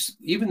Chiefs,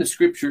 even the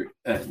scripture,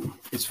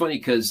 it's funny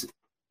because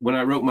when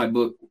I wrote my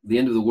book, The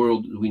End of the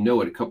World, we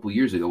know it a couple of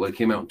years ago, when it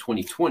came out in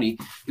 2020,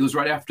 it was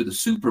right after the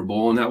Super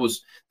Bowl. And that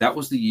was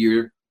the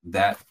year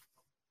that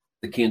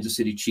the Kansas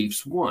City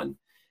Chiefs won.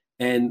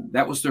 And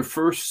that was their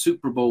first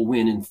Super Bowl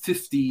win in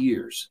 50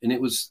 years. And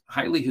it was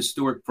highly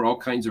historic for all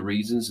kinds of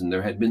reasons. And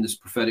there had been this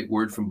prophetic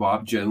word from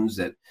Bob Jones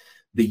that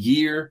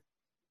the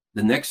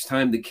next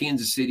time the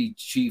Kansas City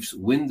Chiefs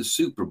win the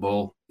Super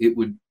Bowl, it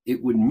would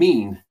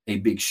mean a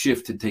big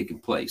shift had taken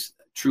place.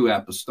 True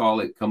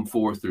apostolic come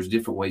forth. There's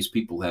different ways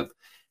people have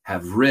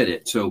read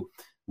it. So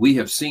we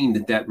have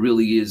seen that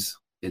really is.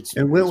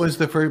 And when was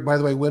the first? By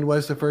the way, when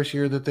was the first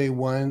year that they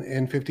won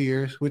in 50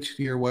 years? Which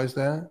year was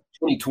that?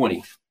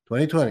 2020.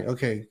 2020.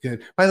 Okay,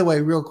 good. By the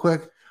way, real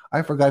quick,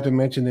 I forgot to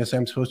mention this.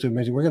 I'm supposed to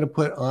mention. We're going to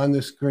put on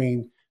the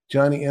screen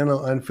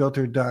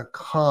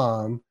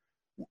JohnnyEnlow.unfiltered.com.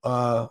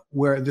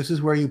 Where this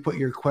is where you put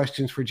your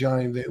questions for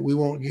Johnny. That we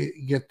won't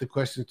get the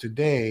questions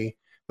today,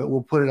 but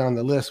we'll put it on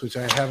the list, which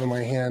I have in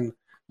my hand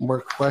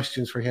more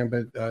questions for him,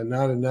 but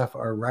not enough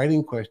are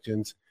writing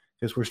questions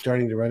because we're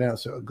starting to run out.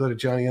 So go to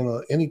Johnny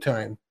Enlow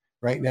anytime,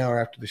 right now or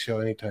after the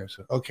show, anytime.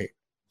 So okay.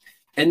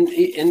 And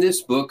in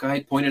this book,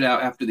 I pointed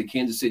out after the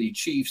Kansas City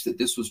Chiefs that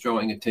this was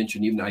drawing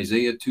attention. Even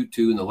Isaiah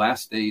 2:2 in the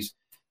last days.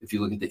 If you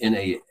look at the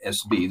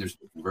NASB, there's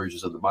different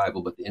versions of the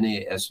Bible, but the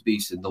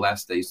NASB said, in the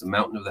last days, the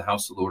mountain of the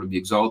house of the Lord will be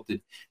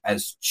exalted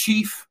as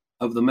chief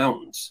of the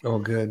mountains. Oh,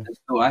 good. And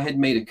so I had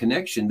made a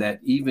connection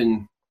that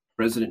even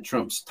President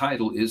Trump's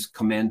title is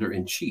Commander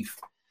in Chief.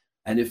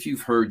 And if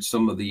you've heard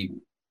some of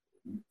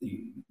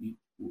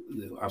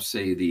I'll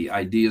say the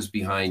ideas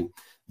behind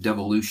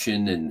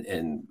devolution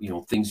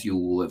and things you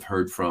will have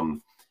heard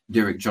from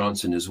Derek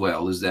Johnson as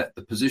well, is that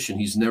the position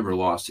he's never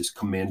lost is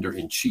Commander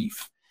in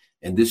Chief.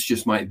 And this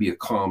just might be a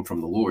calm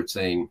from the Lord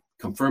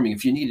confirming,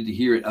 if you needed to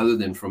hear it other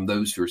than from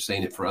those who are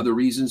saying it for other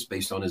reasons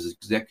based on his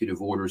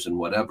executive orders and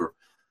whatever,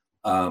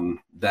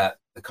 that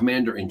the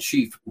Commander in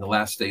Chief in the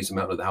last days of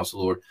the mountain of the house of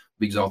the Lord will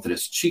be exalted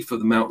as Chief of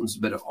the mountains,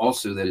 but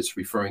also that it's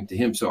referring to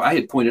him. So I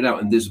had pointed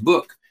out in this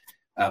book,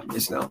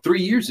 it's now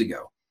 3 years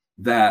ago,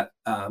 that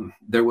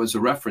there was a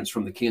reference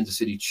from the Kansas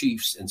City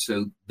Chiefs. And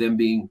so them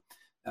being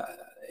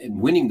and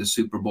winning the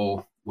Super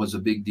Bowl was a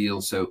big deal.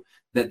 So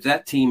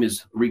that team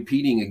is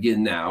repeating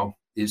again now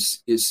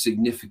is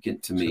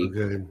significant to me. So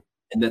good.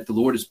 And that the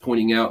Lord is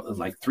pointing out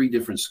like 3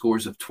 different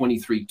scores of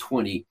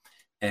 23-20.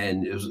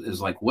 And it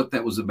was like what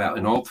that was about.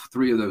 And all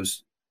 3 of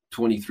those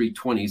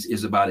 23-20s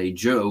is about a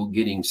Joe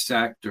getting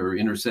sacked or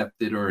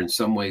intercepted or in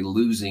some way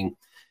losing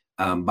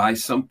by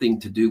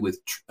something to do with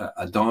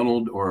a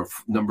Donald or a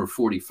number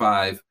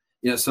 45.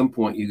 At some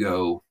point you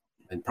go,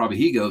 and probably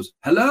he goes,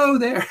 hello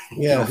there.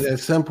 Yeah, at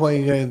some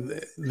point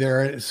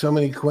there are so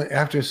many,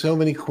 after so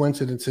many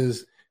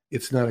coincidences,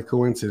 it's not a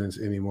coincidence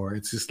anymore.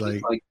 It's just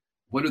like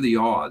what are the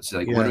odds?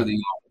 What are the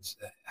odds?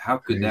 How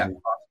could that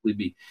possibly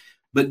be?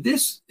 But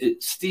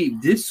Steve,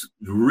 this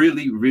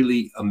really,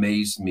 really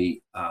amazed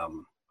me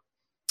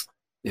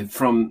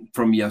from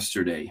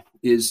yesterday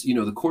is,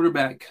 the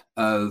quarterback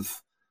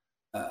of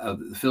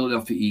the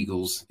Philadelphia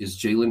Eagles is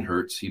Jalen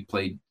Hurts. He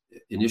played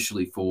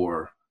initially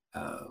for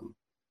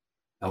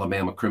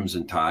Alabama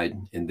Crimson Tide.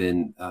 And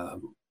then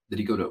did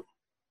he go to,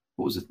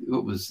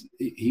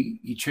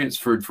 he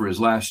transferred for his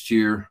last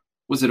year.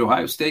 Was it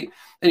Ohio State?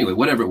 Anyway,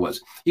 whatever it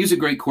was. He was a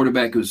great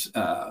quarterback. It was,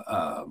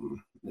 but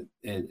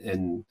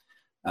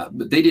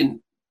they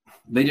didn't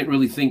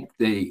really think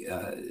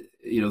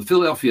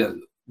Philadelphia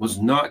was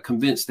not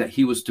convinced that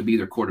he was to be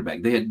their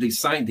quarterback. They had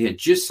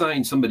just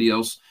signed somebody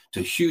else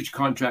to a huge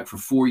contract for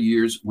 4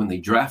 years when they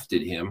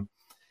drafted him.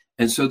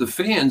 And so the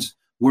fans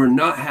were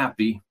not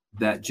happy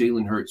that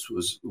Jalen Hurts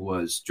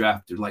was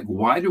drafted. Like,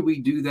 why do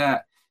we do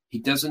that? He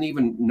doesn't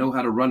even know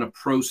how to run a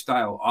pro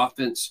style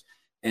offense.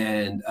 But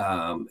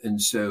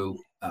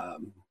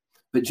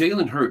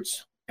Jalen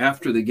Hurts,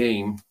 after the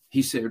game,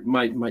 he said,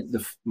 my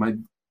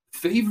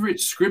favorite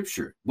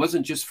scripture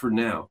wasn't just for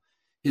now.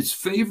 His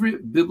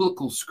favorite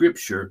biblical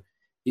scripture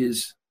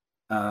is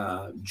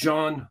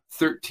John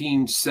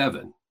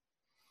 13:7.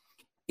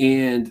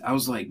 And I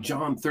was like,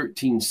 John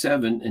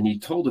 13:7, and he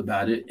told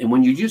about it. And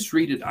when you just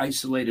read it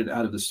isolated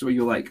out of the story,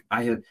 you're like,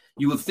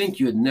 you would think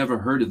you had never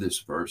heard of this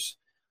verse.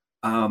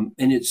 And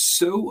it's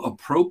so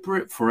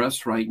appropriate for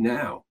us right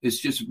now. It's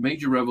just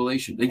major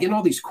revelation. Again,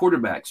 all these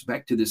quarterbacks,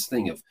 back to this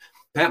thing of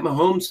Pat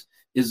Mahomes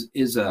is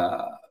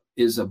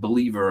a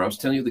believer. I was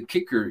telling you, the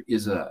kicker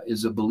is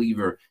a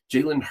believer.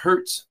 Jalen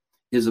Hurts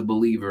is a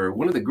believer.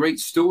 One of the great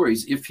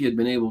stories, if he had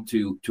been able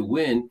to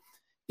win,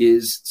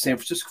 is San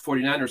Francisco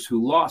 49ers,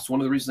 who lost. One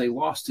of the reasons they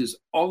lost is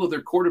all of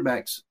their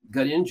quarterbacks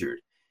got injured.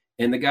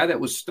 And the guy that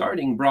was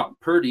starting, Brock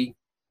Purdy,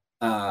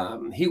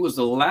 he was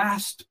the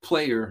last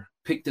player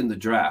picked in the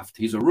draft.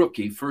 He's a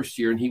rookie, first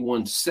year, and he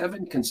won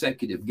 7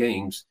 consecutive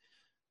games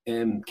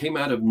and came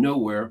out of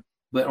nowhere.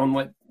 But on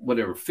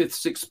 5th,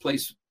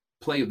 6th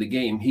play of the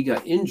game, he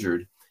got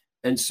injured.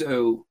 And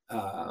so,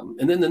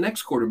 and then the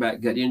next quarterback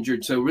got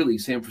injured. So really,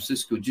 San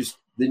Francisco just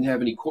didn't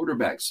have any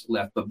quarterbacks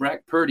left. But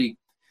Brock Purdy,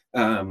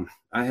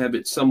 I have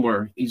it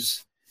somewhere.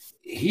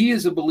 He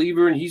is a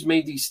believer, and he's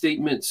made these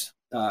statements.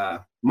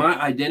 My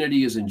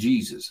identity is in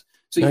Jesus.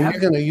 So you're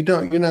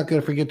not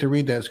going to forget to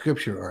read that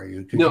scripture, are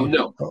you?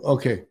 No.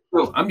 Okay.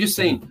 No, I'm just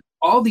saying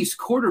all these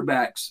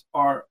quarterbacks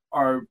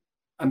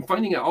I'm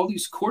finding out all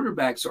these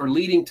quarterbacks are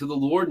leading to the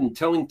Lord and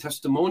telling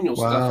testimonial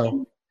stuff.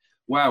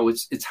 Wow,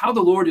 it's how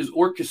the Lord is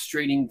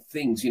orchestrating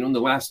things. In the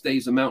last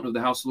days, the mountain of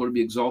the house of the Lord will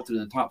be exalted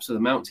in the tops of the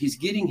mountains. He's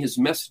getting his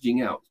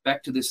messaging out.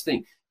 Back to this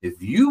thing.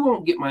 If you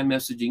won't get my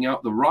messaging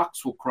out, the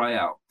rocks will cry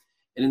out.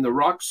 And in the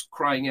rocks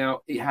crying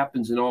out, it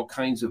happens in all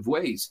kinds of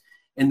ways.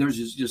 And there's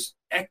just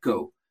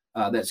echo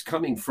that's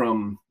coming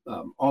from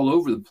all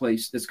over the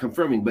place that's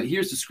confirming. But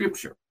here's the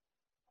scripture.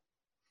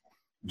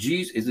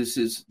 This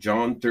is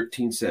John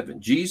 13:7.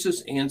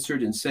 Jesus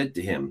answered and said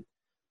to him,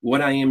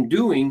 what I am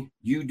doing,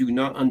 you do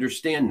not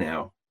understand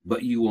now,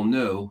 but you will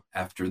know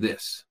after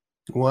this.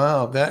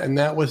 Wow.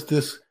 That was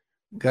this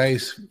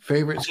guy's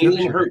favorite scripture.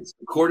 Jalen Hurts,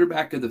 the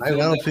quarterback of the I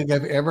don't think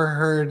I've ever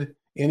heard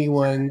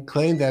anyone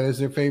claim that as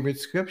their favorite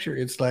scripture.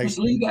 It's like, just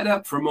leave that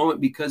up for a moment,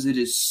 because it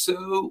is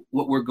so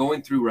what we're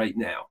going through right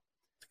now.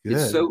 Good.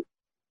 It's so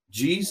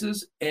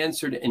Jesus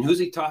answered, and who's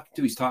he talking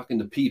to? He's talking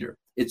to Peter.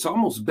 It's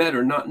almost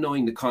better not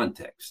knowing the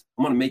context.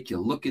 I'm going to make you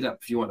look it up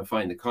if you want to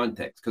find the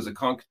context, because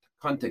the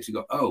context, you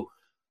go, oh,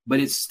 but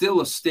it's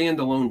still a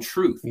standalone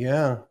truth.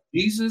 Yeah.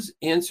 Jesus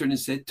answered and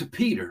said to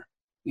Peter,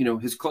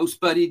 his close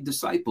buddy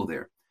disciple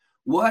there,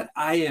 what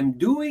I am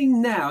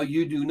doing now,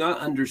 you do not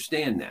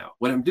understand now.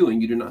 What I'm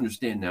doing, you do not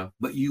understand now,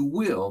 but you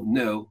will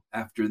know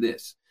after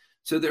this.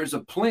 So there's a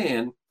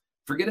plan.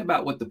 Forget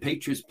about what the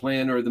Patriots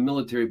plan or the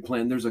military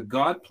plan. There's a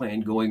God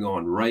plan going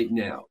on right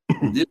now.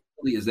 This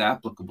really is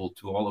applicable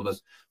to all of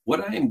us.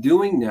 What I am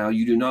doing now,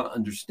 you do not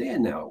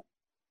understand now,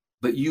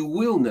 but you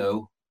will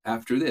know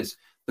after this.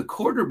 The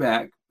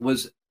quarterback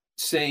was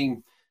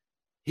saying,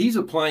 he's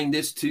applying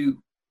this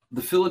to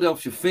the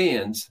Philadelphia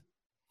fans.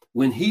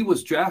 When he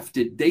was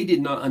drafted, they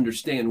did not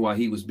understand why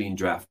he was being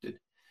drafted,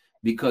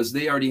 because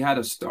they already had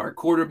a star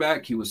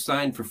quarterback. He was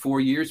signed for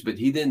 4 years, but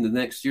the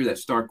next year, that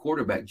star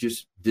quarterback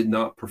just did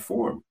not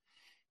perform.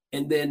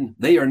 And then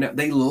they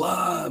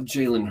love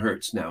Jalen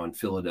Hurts now in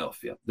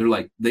Philadelphia. They're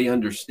like, they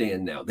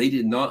understand now. They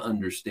did not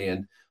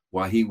understand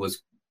why he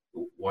was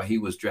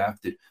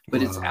drafted,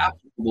 but It's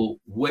applicable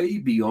way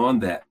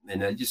beyond that.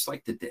 And I just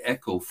like that to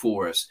echo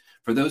for us,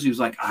 for those who's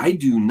like, I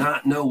do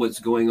not know what's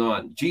going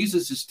on.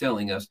 Jesus is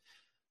telling us,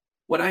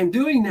 what I'm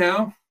doing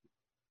now,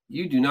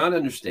 you do not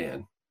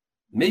understand.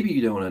 Maybe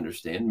you don't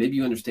understand. Maybe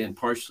you understand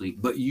partially,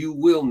 but you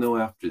will know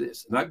after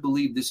this. And I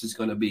believe this is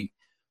going to be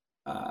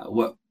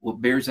what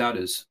bears out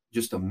as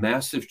just a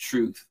massive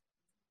truth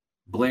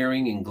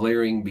blaring and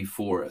glaring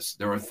before us.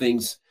 There are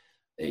things,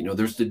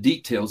 there's the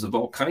details of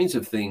all kinds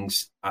of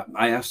things.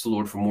 I asked the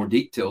Lord for more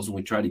details, and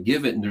we try to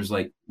give it, and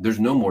there's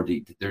no more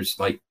detail.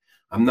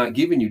 I'm not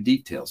giving you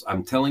details.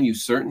 I'm telling you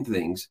certain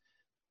things.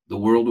 The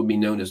world will be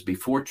known as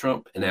before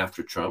Trump and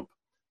after Trump.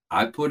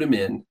 I put him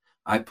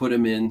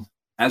in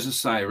as a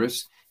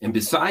Cyrus. And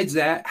besides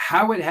that,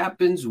 how it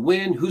happens,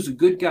 when, who's a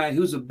good guy,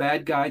 who's a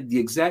bad guy, the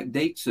exact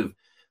dates of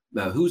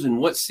who's in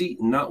what seat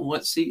and not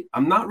what seat,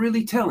 I'm not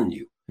really telling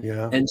you.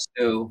 Yeah. And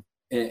so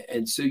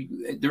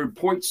there are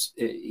points,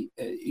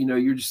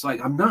 you're just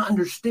like, I'm not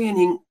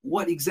understanding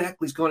what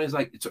exactly is going on. It's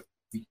like,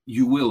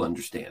 you will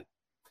understand.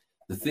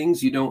 The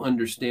things you don't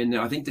understand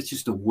now, I think that's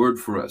just a word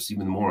for us.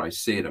 Even the more I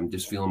say it, I'm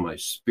just feeling my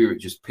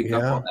spirit just pick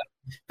up on that.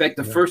 In fact,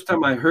 the first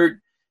time when I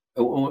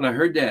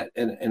heard that,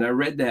 and I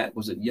read that,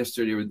 was it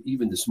yesterday or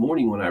even this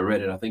morning when I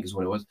read it, I think is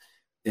when it was,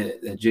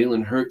 that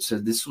Jalen Hurts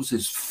said this was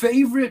his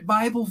favorite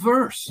Bible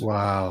verse.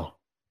 Wow.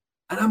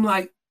 And I'm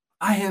like,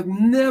 I have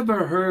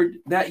never heard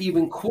that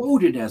even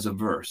quoted as a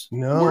verse.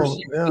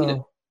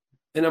 No.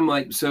 And I'm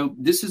like, so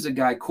this is a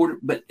guy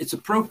but it's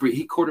appropriate.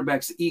 He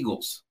quarterbacks the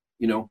Eagles,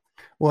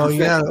 Well, prophetic.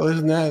 Yeah,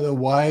 isn't that the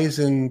wise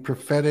and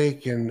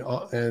prophetic and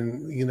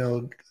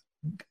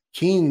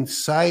keen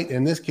sight,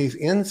 in this case,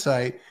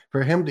 insight,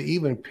 for him to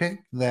even pick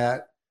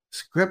that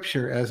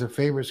scripture as a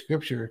favorite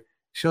scripture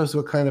shows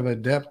what kind of a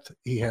depth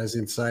he has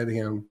inside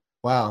him.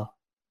 Wow.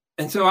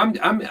 And so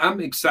I'm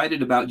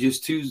excited about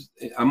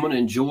I'm going to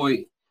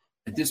enjoy,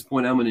 at this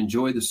point, I'm going to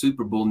enjoy the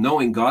Super Bowl,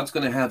 knowing God's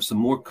going to have some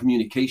more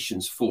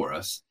communications for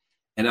us.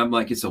 And I'm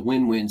like, it's a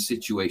win-win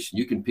situation.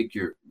 You can pick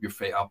your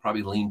fate. I'll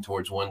probably lean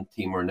towards one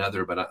team or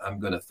another, but I'm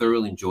going to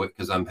thoroughly enjoy it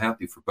because I'm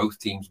happy for both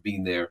teams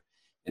being there.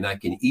 And I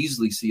can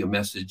easily see a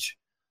message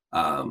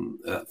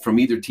from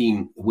either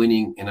team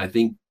winning. And I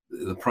think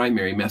the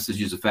primary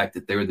message is the fact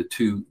that they're the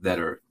two that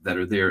are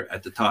there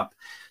at the top.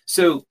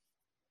 So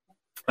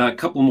a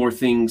couple more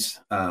things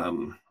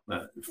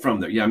from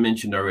there. Yeah, I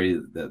mentioned already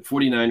the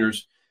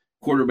 49ers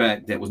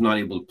quarterback that was not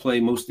able to play,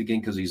 mostly again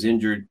because he's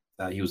injured.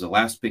 He was the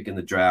last pick in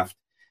the draft.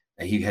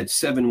 He had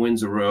 7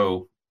 wins a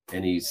row,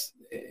 and he's,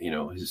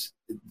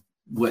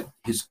 what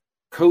his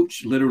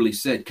coach literally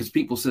said, because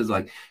people says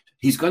like,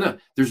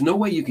 there's no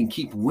way you can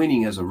keep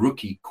winning as a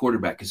rookie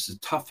quarterback. It's the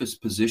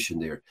toughest position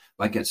there.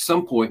 Like at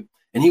some point,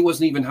 and he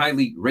wasn't even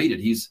highly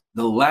rated. He's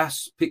the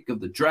last pick of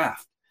the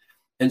draft.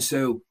 And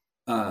so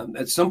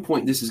at some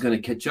point, this is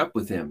going to catch up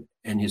with him.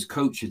 And his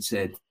coach had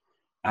said,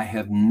 I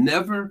have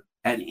never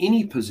at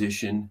any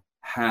position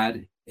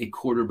had a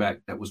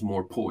quarterback that was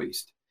more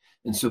poised.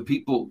 And so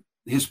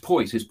his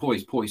poise. Are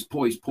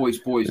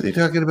they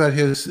talking about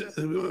his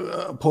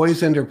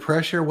poise under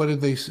pressure? What do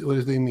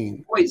they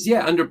mean? Poise,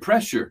 yeah, under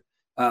pressure.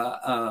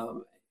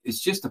 It's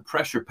just a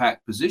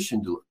pressure-packed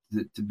position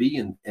to be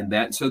in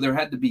that. And so there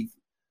had to be.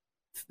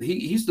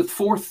 He's the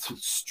 4th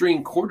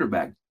string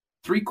quarterback.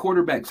 3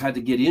 quarterbacks had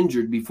to get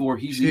injured before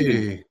he's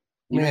even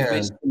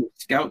basically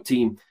scout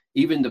team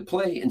even to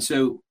play. And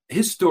so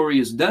his story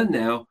is done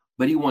now.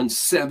 But he won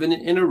 7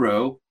 in a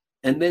row.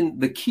 And then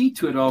the key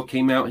to it all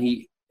came out.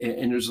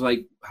 And there's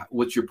like,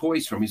 what's your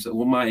poise from? He said,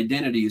 well, my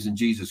identity is in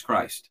Jesus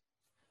Christ.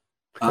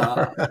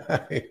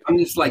 I'm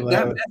just like,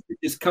 that message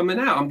is coming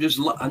out. I'm just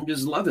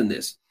loving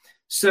this.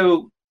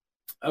 So,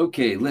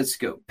 okay, let's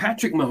go.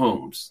 Patrick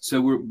Mahomes.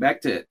 So we're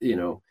back to,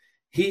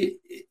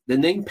 the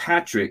name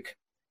Patrick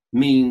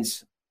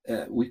means,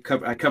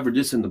 I covered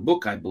this in the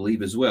book, I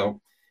believe as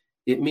well.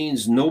 It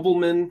means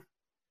nobleman.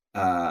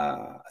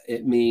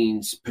 It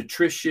means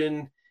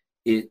patrician.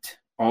 It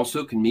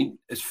also can mean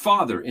as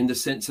father in the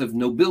sense of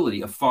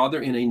nobility, a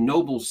father in a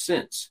noble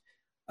sense.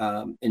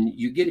 And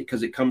you get it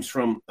because it comes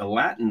from a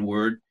Latin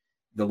word.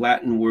 The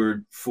Latin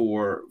word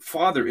for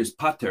father is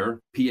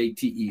pater,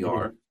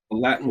 P-A-T-E-R. The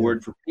Latin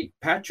word for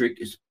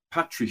Patrick is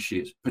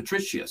patricius.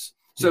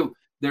 So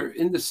They're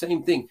in the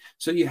same thing.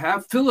 So you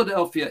have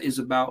Philadelphia is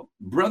about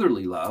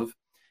brotherly love,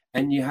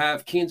 and you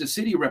have Kansas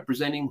City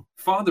representing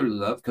fatherly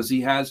love, because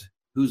he has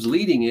who's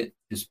leading it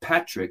is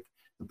Patrick,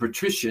 the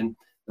patrician,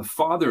 the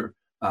father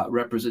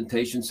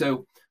representation.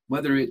 So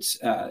whether it's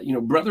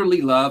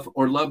brotherly love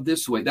or love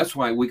this way, that's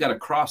why we got a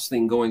cross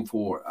thing going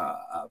for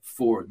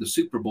the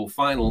Super Bowl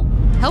final.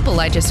 Help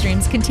Elijah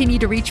Streams continue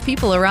to reach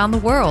people around the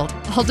world.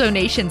 All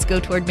donations go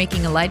toward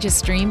making Elijah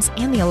Streams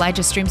and the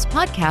Elijah Streams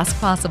podcast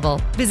possible.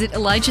 Visit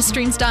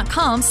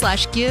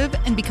ElijahStreams.com/give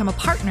and become a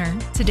partner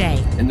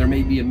today. And there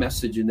may be a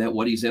message in that,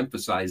 what he's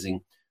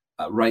emphasizing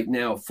right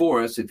now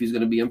for us, if he's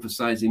going to be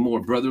emphasizing more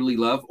brotherly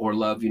love or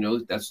love,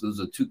 those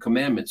are 2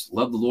 commandments.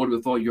 Love the Lord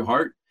with all your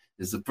heart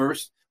is the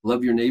first.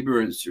 Love your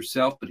neighbor as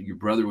yourself, but your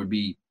brother would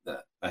be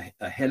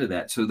ahead of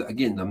that. So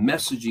again, the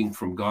messaging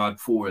from God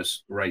for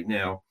us right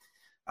now,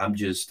 I'm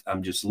just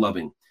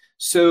loving.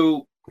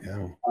 So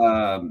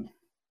let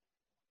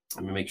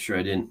me make sure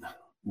I didn't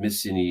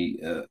miss any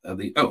of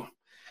the. Oh,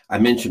 I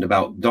mentioned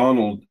about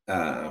Donald,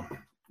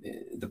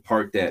 the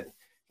part that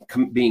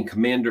being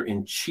commander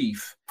in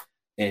chief.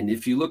 And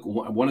if you look,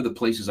 one of the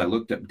places I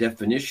looked up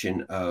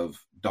definition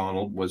of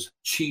Donald was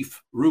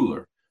chief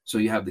ruler. So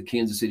you have the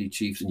Kansas City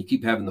Chiefs, and you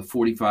keep having the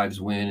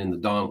 45s win, and the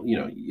Donald,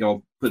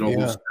 y'all put all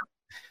this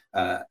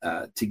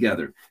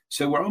together.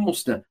 So we're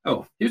almost done.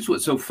 Oh, here's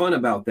what's so fun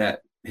about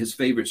that. His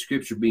favorite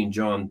scripture being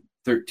John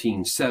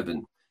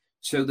 13:7.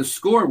 So the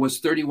score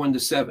was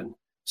 31-7.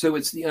 So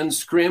it's the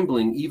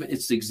unscrambling. Even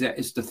it's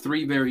the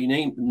 3 very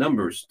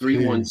numbers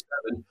 3-1-7,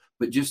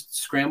 but just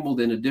scrambled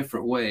in a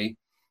different way.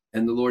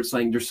 And the Lord's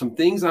saying, there's some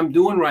things I'm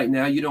doing right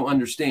now you don't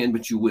understand,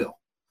 but you will.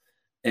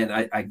 And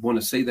I want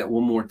to say that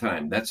one more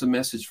time. That's a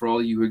message for all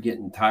of you who are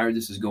getting tired.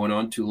 This is going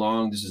on too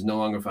long. This is no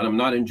longer fun. I'm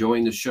not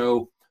enjoying the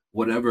show,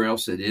 whatever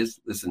else it is.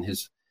 Listen,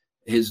 his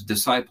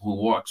disciple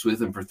who walks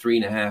with him for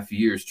 3.5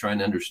 years trying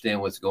to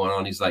understand what's going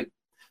on. He's like,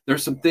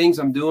 there's some things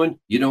I'm doing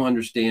you don't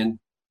understand.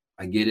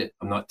 I get it.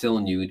 I'm not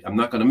telling you. I'm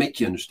not going to make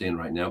you understand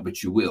right now,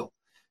 but you will.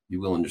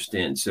 You will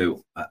understand.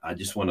 So I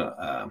just want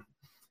to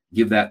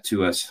give that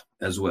to us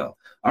as well.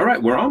 All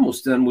right. We're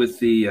almost done with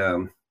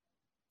the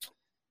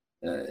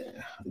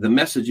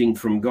messaging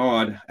from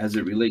God as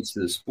it relates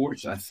to the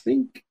sports. I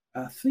think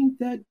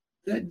that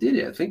did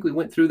it. I think we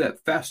went through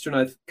that faster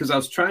than because I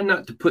was trying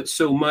not to put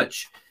so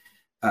much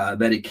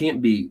that it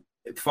can't be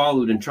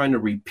followed, and trying to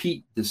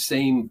repeat the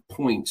same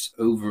points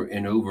over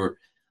and over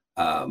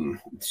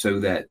so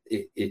that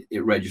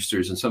it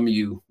registers. And some of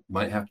you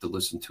might have to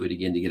listen to it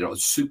again to get it.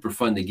 It's super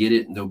fun to get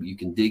it, and you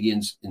can dig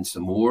in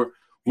some more.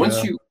 Once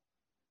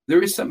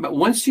there is something, but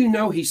once you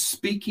know he's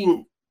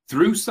speaking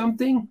through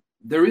something,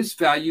 there is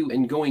value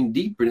in going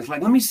deeper. And it's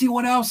like, let me see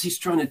what else he's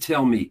trying to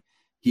tell me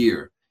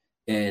here.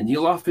 And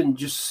he'll often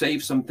just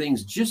save some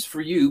things just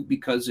for you,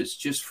 because it's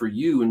just for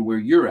you and where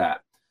you're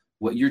at,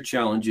 what your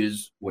challenge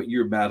is, what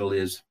your battle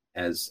is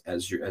as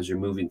you're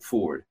moving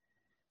forward.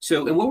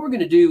 So, and what we're going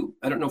to do,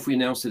 I don't know if we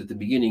announced it at the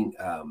beginning,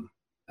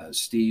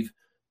 Steve,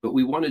 but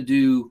we want to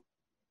do,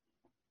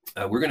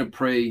 we're going to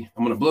pray.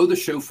 I'm going to blow the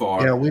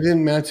shofar. Yeah, we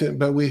didn't mention it,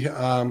 but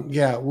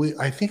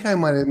I think I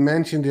might have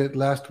mentioned it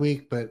last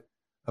week, but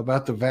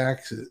about the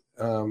vax,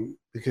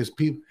 because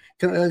people,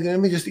 let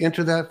me just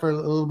enter that for a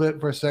little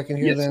bit for a second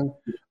here, then,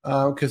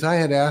 because I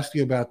had asked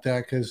you about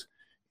that, because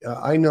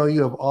I know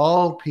you of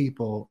all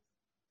people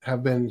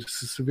have been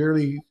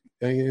severely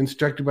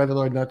instructed by the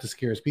Lord not to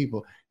scare his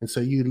people, and so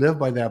you live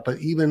by that. But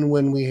even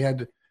when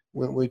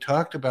we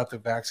talked about the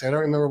vax, I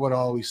don't remember what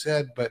all we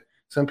said, but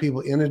some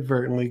people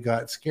inadvertently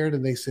got scared,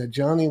 and they said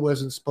Johnny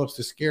wasn't supposed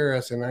to scare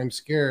us, and I'm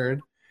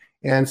scared.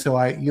 And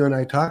so you and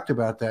I talked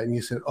about that, and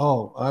you said,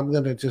 "Oh, I'm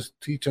going to just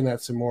teach on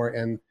that some more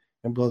and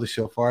blow the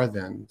shofar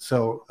then."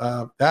 So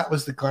that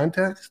was the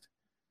context.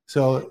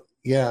 So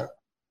yeah.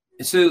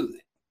 So,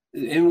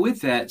 and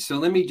with that, so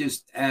let me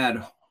just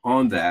add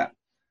on that.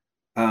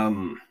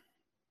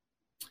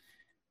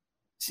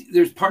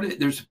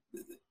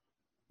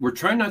 We're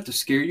trying not to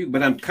scare you,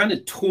 but I'm kind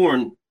of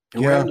torn,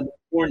 and we're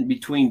torn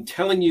between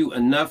telling you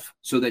enough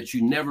so that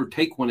you never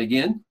take one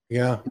again.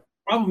 Yeah.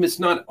 Problem, it's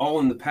not all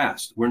in the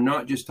past. We're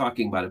not just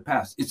talking about a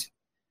past. It's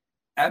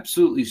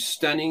absolutely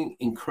stunning,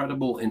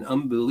 incredible, and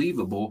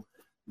unbelievable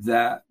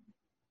that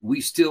we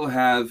still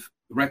have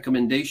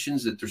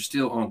recommendations, that they're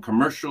still on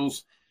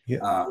commercials,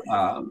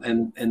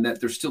 and that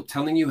they're still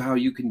telling you how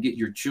you can get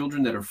your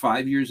children that are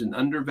 5 years and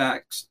under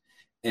vaxxed,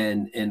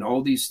 and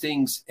all these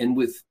things. And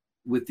with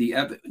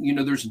the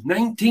there's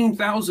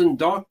 19,000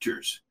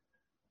 doctors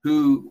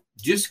who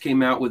just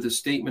came out with a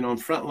statement on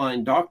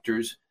Frontline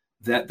Doctors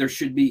that there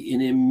should be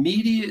an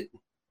immediate,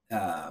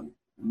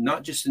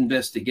 not just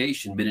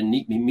investigation, but an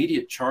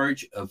immediate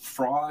charge of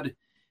fraud,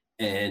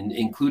 and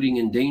including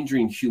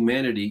endangering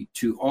humanity,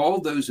 to all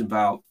those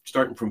involved,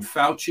 starting from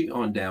Fauci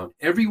on down,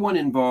 everyone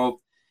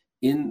involved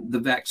in the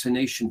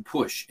vaccination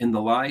push, in the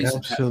lies.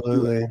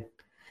 Absolutely.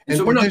 And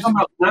so we're not talking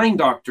about 9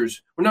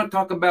 doctors. We're not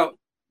talking about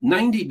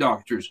 90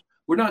 doctors.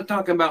 We're not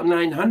talking about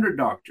 900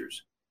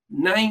 doctors.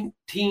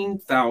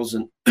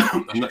 19,000,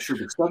 I'm not sure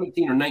if it's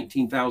 17 or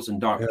 19,000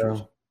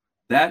 doctors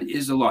That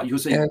is a lot. You'll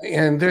say,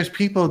 and there's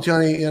people,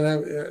 Johnny,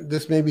 and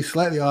this may be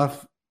slightly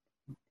off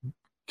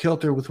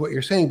kilter with what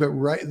you're saying, but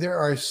there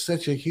are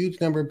such a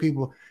huge number of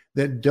people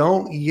that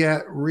don't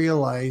yet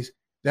realize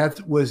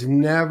that was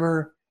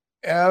never,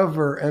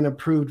 ever an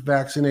approved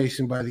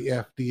vaccination by the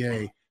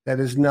FDA. That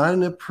is not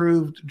an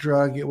approved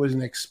drug. It was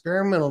an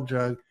experimental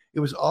drug. It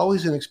was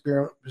always an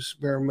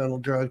experimental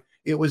drug.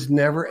 It was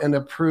never an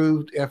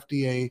approved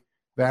FDA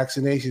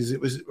vaccinations. It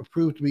was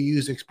approved to be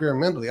used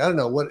experimentally. I don't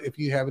know if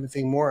you have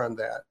anything more on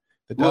that.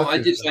 Well,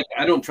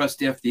 I don't trust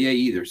the FDA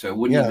either, so I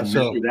wouldn't even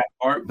measure that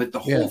part. But the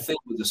whole thing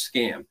was a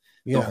scam.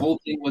 The whole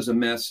thing was a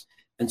mess.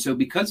 And so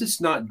because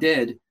it's not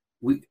dead,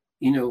 I'm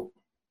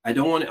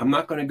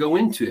not going to go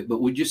into it,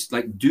 but we just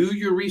do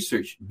your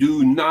research.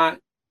 Do not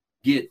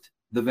get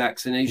the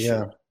vaccination.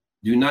 Yeah.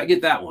 Do not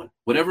get that one.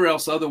 Whatever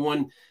else, other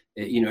one,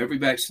 every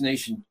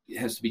vaccination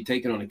has to be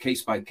taken on a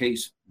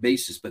case-by-case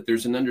basis, but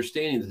there's an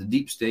understanding that the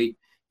deep state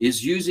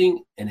is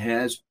using and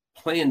has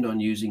planned on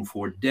using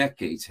for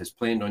decades, has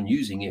planned on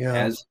using it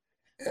as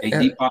a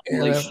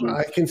depopulation. And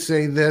I can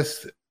say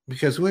this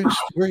because we're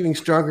getting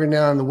stronger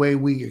now in the way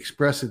we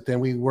express it than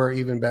we were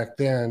even back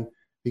then,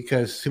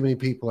 because too many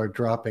people are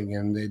dropping,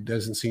 and it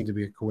doesn't seem to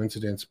be a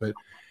coincidence. But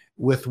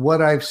with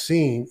what I've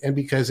seen, and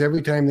because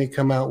every time they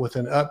come out with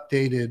an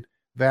updated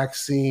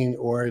vaccine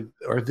or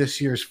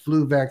this year's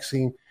flu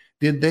vaccine,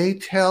 did they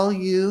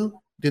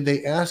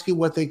ask you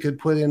what they could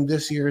put in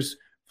this year's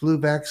flu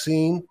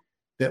vaccine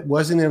that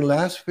wasn't in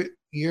last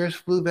year's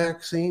flu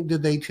vaccine?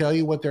 Did they tell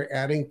you what they're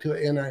adding to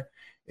it?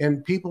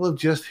 And people have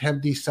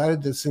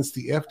decided that since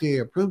the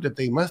FDA approved it,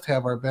 they must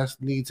have our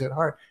best needs at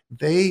heart.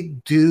 They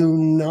do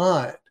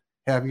not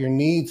have your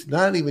needs,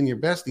 not even your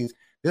best needs.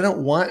 They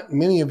don't want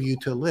many of you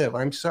to live.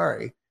 I'm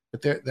sorry,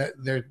 but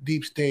they're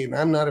deep state, and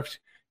I'm not.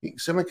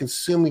 Someone can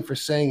sue me for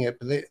saying it,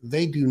 but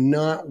they do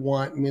not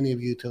want many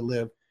of you to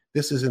live.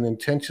 This is an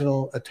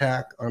intentional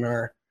attack on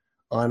our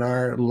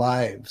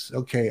lives.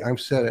 Okay,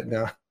 I've said it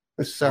now.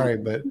 Sorry,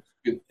 but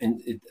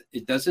and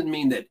it doesn't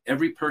mean that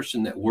every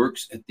person that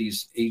works at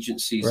these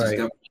agencies, these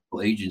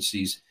governmental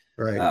agencies,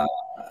 are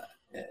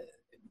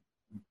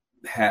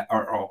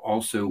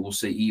also, we'll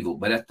say, evil.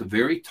 But at the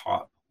very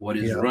top, what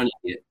is running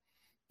it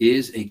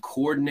is a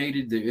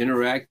coordinated, they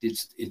interact.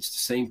 It's the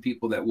same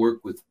people that work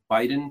with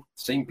Biden,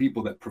 same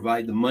people that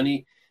provide the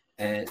money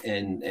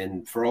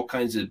and for all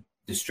kinds of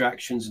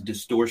distractions and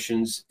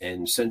distortions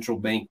and central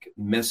bank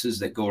messes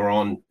that go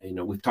on.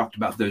 We've talked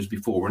about those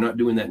before. We're not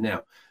doing that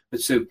now. But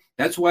so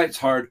that's why it's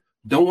hard.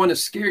 Don't want to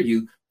scare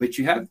you, but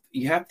you have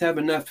to have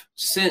enough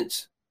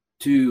sense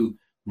to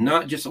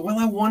not just, well,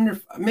 I wonder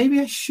if maybe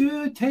I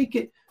should take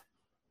it.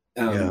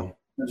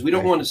 Because we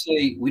don't want to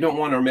say, we don't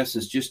want our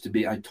message just to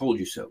be, I told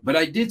you so. But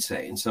I did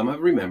say, and some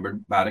have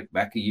remembered about it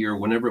back a year,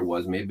 whenever it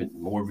was, maybe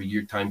more of a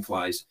year, time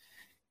flies,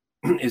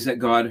 is that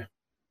God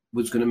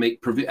was going to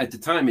make at the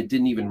time, it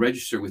didn't even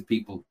register with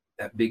people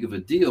that big of a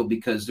deal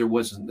because there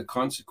wasn't the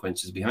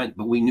consequences behind it.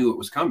 But we knew it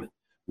was coming.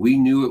 We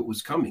knew it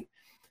was coming.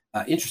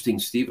 Interesting,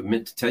 Steve, I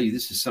meant to tell you,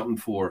 this is something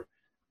for,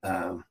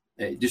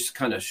 it just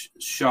kind of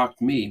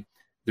shocked me.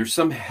 There's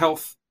some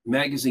health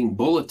magazine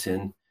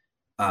bulletin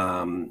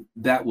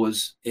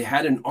it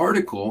had an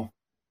article,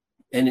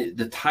 and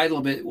the title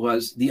of it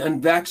was "The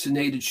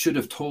Unvaccinated Should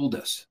Have Told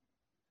Us."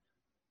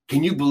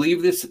 Can you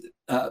believe this,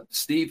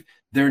 Steve?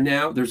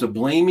 There's a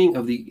blaming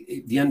of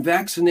the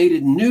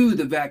unvaccinated knew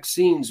the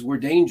vaccines were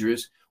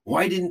dangerous.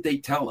 Why didn't they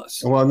tell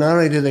us? Well, not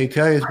only did they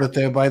tell us, but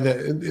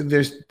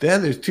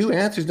there's two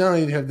answers. Not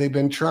only have they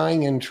been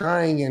trying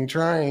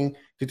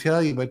to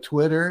tell you, but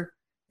Twitter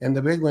and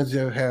the big ones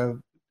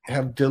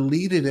have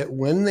deleted it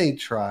when they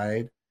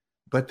tried.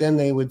 But then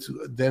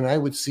I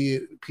would see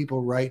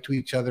people write to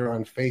each other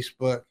on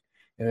Facebook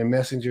and in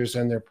messengers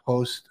on their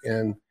posts,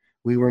 and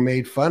we were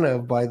made fun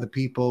of by the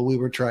people we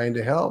were trying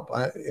to help.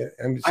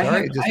 I'm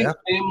sorry.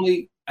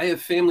 I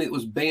have family that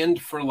was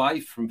banned for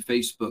life from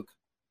Facebook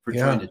for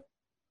trying to.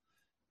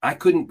 I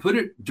couldn't put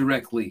it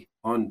directly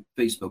on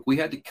Facebook. We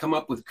had to come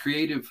up with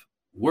creative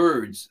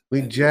words.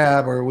 We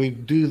jab, or we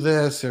do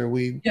this, or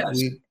we.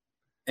 Yes.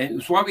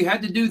 And it's why we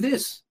had to do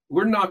this.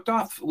 We're knocked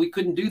off. We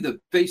couldn't do the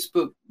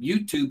Facebook,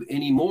 YouTube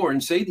anymore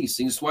and say these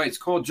things. That's why it's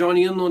called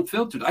Johnny Enlow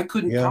Unfiltered. I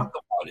couldn't talk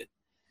about it.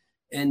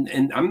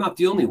 And I'm not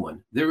the only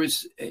one.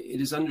 It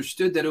is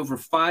understood that over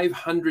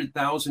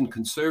 500,000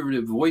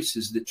 conservative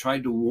voices that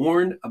tried to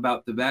warn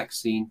about the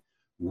vaccine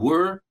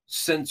were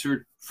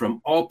censored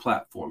from all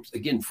platforms.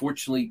 Again,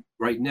 fortunately,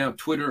 right now,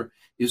 Twitter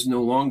is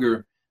no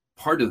longer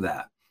part of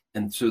that.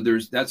 And so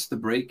that's the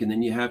break. And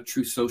then you have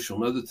Truth Social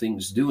and other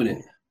things doing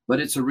it. But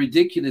it's a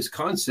ridiculous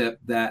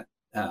concept that,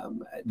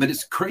 but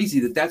it's crazy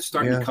that that's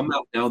starting to come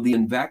out now. The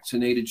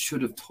unvaccinated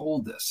should have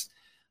told us.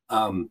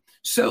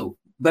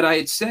 But I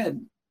had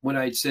said, when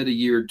I had said a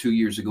year or 2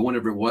 years ago,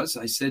 whenever it was,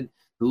 I said,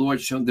 the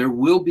Lord showed there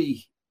will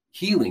be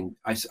healing.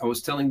 I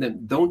was telling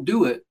them, don't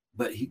do it,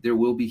 but there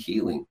will be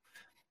healing.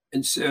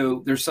 And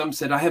so there's some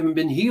said, I haven't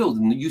been healed.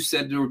 And you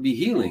said there would be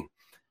healing.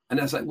 And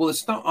I was like, well,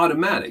 it's not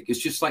automatic.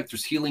 It's just like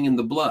there's healing in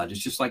the blood.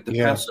 It's just like the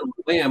Yeah. Passover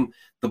lamb,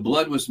 the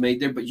blood was made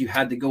there, but you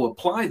had to go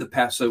apply the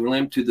Passover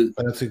lamb to the.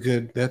 That's a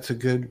good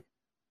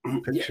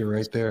picture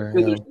right there. So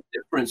Yeah. there's a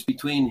difference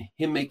between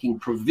him making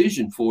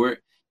provision for it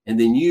and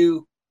then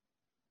you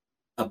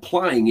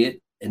applying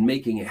it and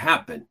making it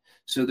happen.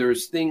 So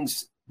there's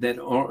things that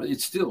are,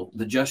 it's still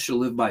the just shall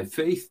live by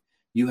faith.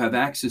 You have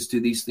access to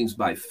these things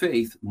by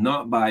faith,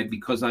 not by,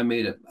 because I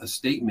made a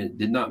statement,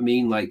 did not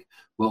mean like,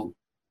 well,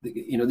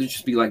 there'd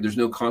just be like, there's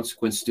no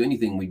consequence to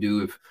anything we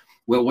do. If,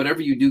 well,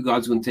 whatever you do,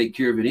 God's going to take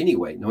care of it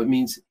anyway. No, it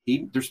means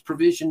there's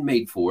provision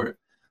made for it.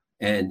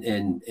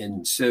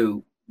 And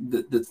so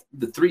the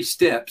 3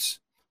 steps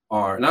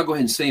are, and I'll go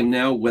ahead and say them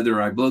now,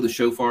 whether I blow the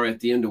shofar at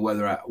the end or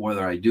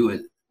whether I do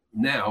it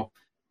now,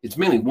 it's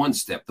mainly 1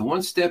 step. The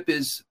 1 step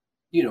is,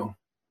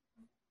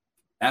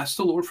 ask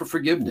the Lord for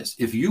forgiveness.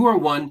 If you are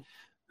one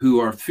who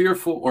are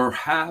fearful or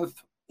have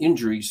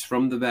injuries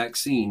from the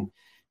vaccine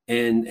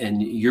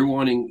and you're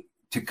wanting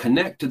to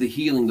connect to the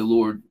healing the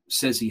Lord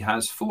says he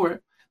has for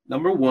it,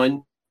 number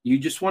 1, you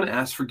just want to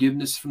ask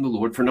forgiveness from the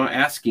Lord for not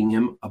asking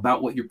him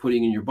about what you're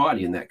putting in your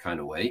body in that kind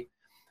of way.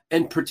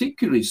 And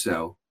particularly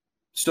so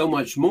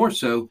much more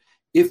so,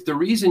 if the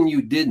reason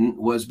you didn't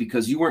was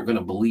because you weren't going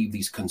to believe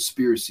these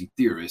conspiracy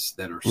theorists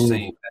that are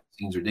saying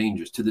vaccines are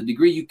dangerous. To the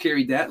degree you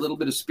carried that little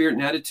bit of spirit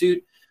and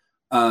attitude,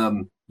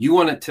 you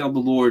want to tell the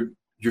Lord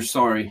you're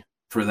sorry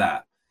for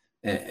that.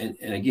 And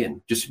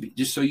again,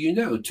 just so you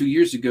know, 2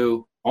 years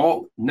ago,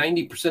 all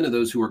 90% of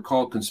those who were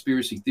called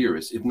conspiracy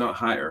theorists, if not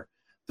higher,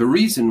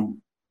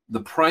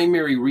 the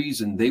primary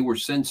reason they were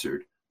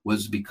censored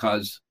was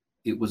because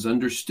it was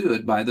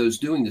understood by those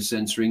doing the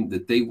censoring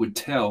that they would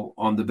tell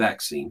on the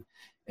vaccine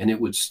and it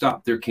would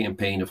stop their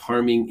campaign of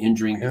harming,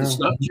 injuring. Yeah. It's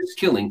not just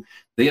killing.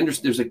 They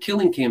understand there's a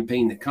killing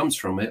campaign that comes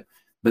from it,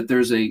 but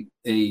there's a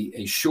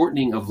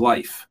shortening of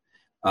life,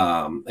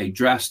 a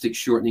drastic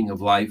shortening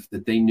of life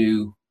that they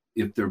knew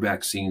if their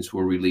vaccines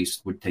were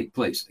released would take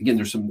place. Again,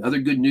 there's some other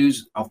good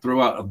news. I'll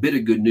throw out a bit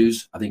of good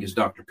news. I think as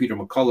Dr. Peter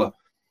McCullough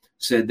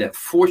said that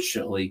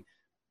fortunately,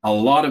 a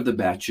lot of the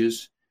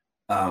batches,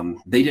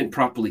 they didn't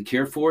properly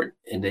care for it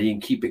and they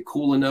didn't keep it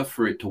cool enough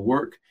for it to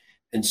work.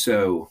 And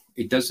so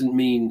it doesn't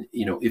mean,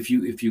 if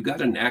you got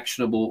an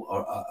actionable,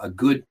 a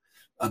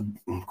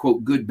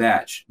quote, good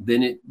batch,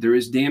 then there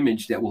is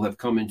damage that will have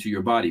come into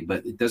your body,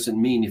 but it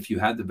doesn't mean if you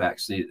had the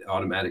vaccine, it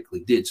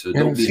automatically did. So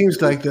and it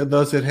seems like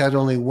those that had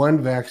only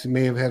one vaccine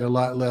may have had a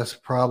lot less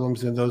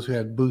problems than those who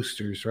had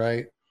boosters,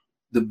 right?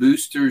 The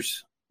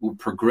boosters will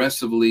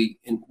progressively,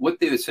 and what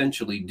they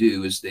essentially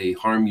do is they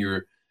harm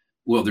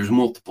there's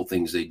multiple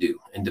things they do.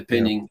 And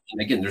depending,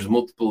 and again, there's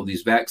multiple of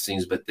these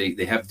vaccines, but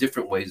they have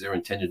different ways they're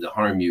intended to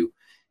harm you.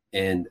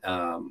 And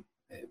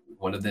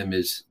one of them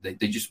is they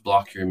just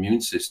block your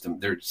immune system.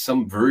 There's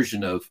some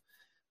version of,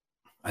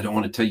 I don't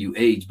want to tell you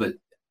age, but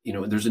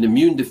there's an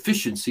immune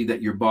deficiency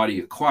that your body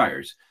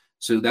acquires.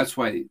 So that's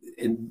why,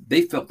 and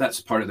they felt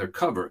that's part of their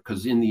cover,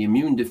 because in the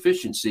immune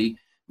deficiency,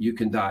 you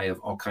can die of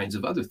all kinds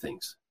of other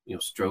things,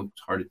 strokes,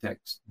 heart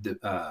attacks,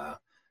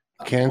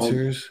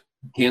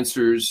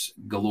 cancers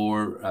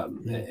galore,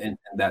 and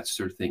that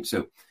sort of thing.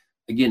 So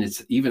again,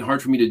 it's even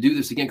hard for me to do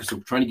this again because we're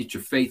trying to get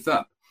your faith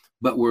up,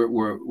 but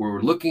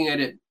we're looking at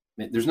it.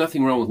 There's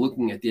nothing wrong with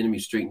looking at the enemy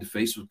straight in the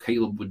face.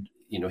 Caleb would,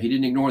 he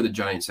didn't ignore the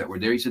giants that were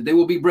there. He said, they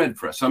will be bread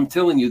for us. So I'm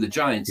telling you, the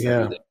giants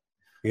that were there.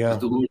 Yeah. But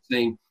the Lord's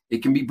saying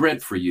it can be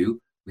bread for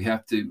you. We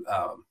have to,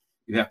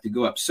 you have to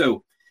go up.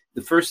 So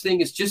the first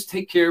thing is just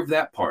take care of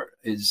that part,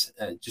 is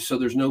just so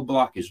there's no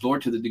blockage.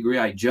 Lord, to the degree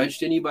I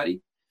judged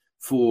anybody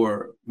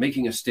for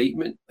making a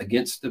statement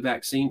against the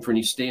vaccine for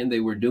any stand they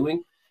were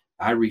doing,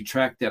 I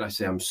retract that. I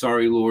say, I'm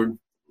sorry, Lord.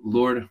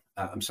 Lord,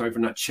 I'm sorry for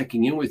not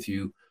checking in with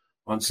you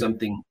on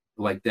something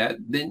like that.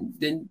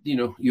 Then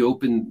you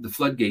open the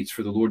floodgates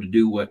for the Lord to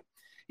do what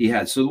he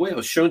had. So the way it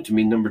was shown to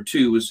me, number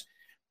 2, was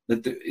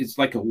that it's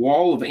like a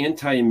wall of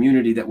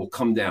anti-immunity that will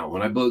come down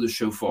when I blow the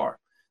shofar.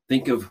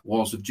 Think of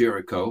walls of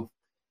Jericho.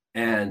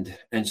 And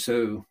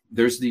so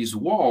there's these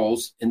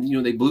walls,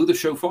 and they blew the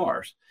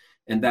shofars,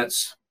 and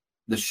that's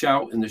the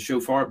shout and the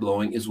shofar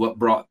blowing is what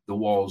brought the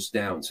walls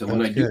down. So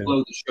when I do blow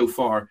the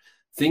shofar,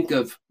 think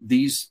of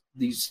there's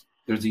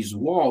these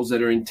walls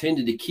that are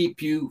intended to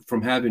keep you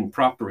from having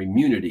proper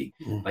immunity.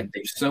 Like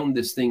they've sewn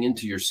this thing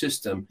into your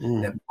system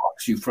that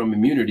blocks you from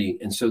immunity.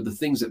 And so the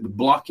things that would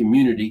block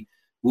immunity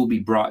will be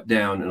brought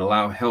down and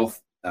allow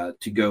health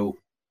to go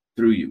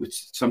through you.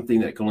 It's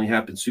something that can only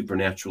happen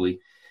supernaturally.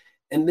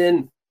 And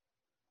then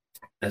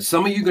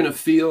some of you are going to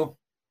feel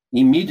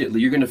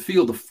immediately, you're going to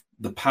feel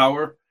the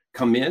power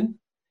come in,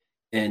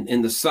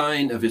 and the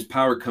sign of his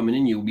power coming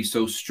in you will be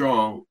so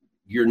strong,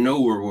 your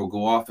knower will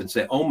go off and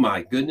say, oh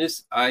my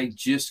goodness, I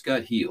just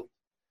got healed.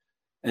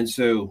 And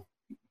so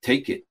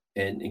take it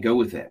and go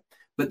with that.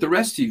 But the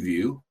rest of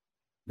you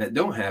that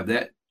don't have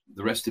that,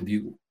 the rest of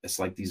you, it's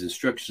like these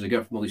instructions I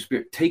got from the Holy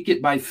Spirit, take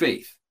it by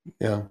faith.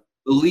 Yeah.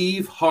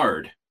 Believe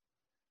hard.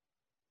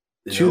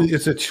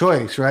 It's a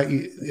choice, right?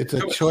 It's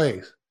a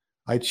choice.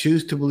 I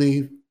choose to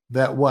believe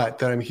that what?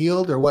 That I'm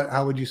healed, or what?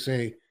 How would you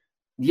say?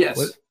 Yes.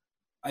 What?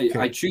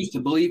 I choose to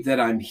believe that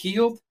I'm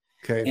healed.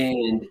 Okay.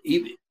 And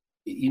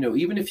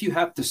even if you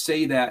have to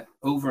say that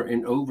over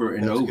and over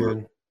and That's over,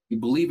 good. you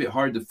believe it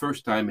hard the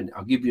first time. And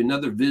I'll give you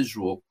another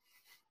visual,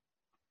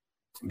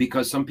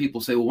 because some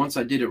people say, well, once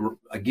I did it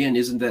again,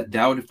 isn't that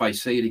doubt if I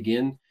say it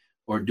again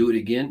or do it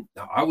again?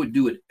 Now, I would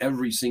do it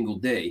every single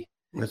day.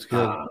 That's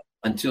good.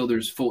 Until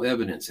there's full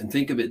evidence. And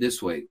think of it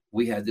this way.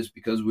 We had this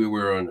because we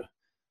were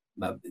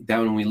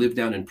when we lived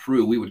down in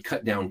Peru, we would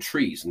cut down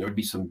trees, and there would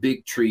be some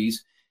big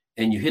trees,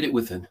 and you hit it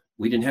with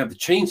we didn't have the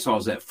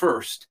chainsaws at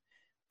first.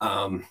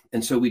 And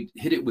so we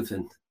hit it with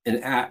an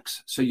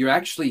axe. So you're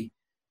actually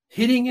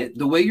hitting it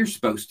the way you're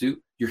supposed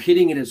to. You're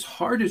hitting it as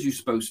hard as you're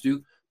supposed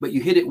to, but you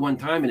hit it one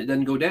time and it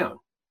doesn't go down.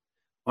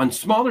 On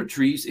smaller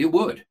trees, it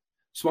would.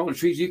 Smaller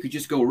trees, you could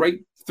just go right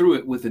through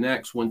it with an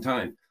axe one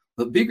time.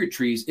 But bigger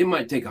trees, it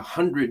might take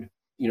 100,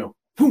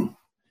 boom,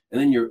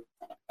 and then you're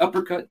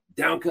uppercut,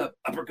 downcut,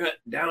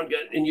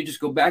 and you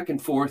just go back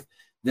and forth.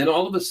 Then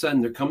all of a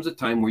sudden, there comes a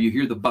time where you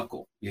hear the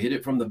buckle. You hit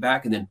it from the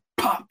back, and then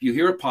pop. You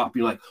hear a pop.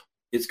 You're like,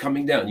 it's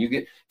coming down. You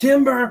get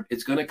timber.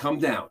 It's going to come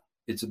down.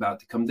 It's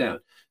about to come down.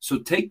 So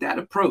take that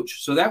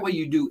approach. So that way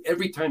you do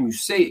every time you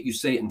say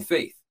it in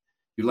faith.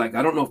 You're like,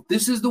 I don't know if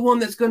this is the one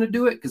that's going to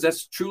do it, because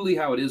that's truly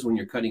how it is when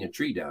you're cutting a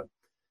tree down.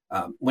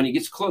 When it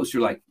gets close,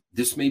 you're like,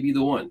 this may be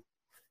the one.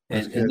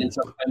 And then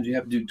sometimes you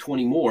have to do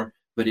 20 more,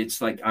 but it's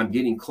like, I'm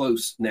getting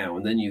close now.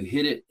 And then you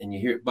hit it and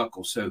you hear it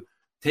buckle. So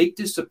take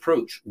this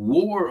approach,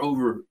 war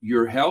over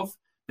your health,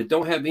 but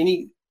don't have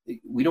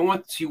we don't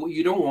want to see. What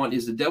you don't want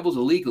is the devil's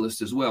a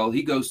legalist as well.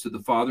 He goes to the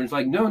Father and it's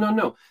like,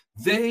 no.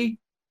 They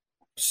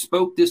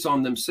spoke this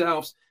on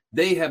themselves.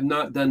 They have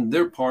not done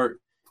their part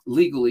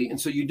legally.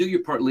 And so you do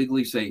your part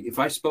legally. Say, if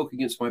I spoke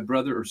against my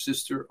brother or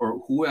sister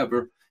or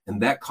whoever,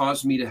 and that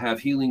caused me to have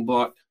healing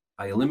block,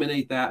 I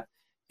eliminate that.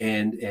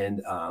 And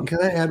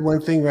can I add one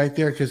thing right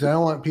there? Because I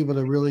want people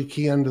to really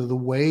key under the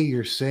way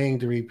you're saying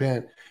to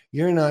repent.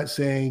 You're not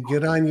saying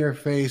get on your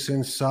face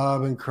and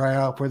sob and cry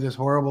out for this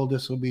horrible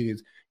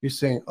disobedience. You're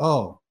saying,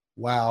 oh,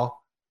 wow,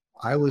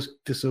 I was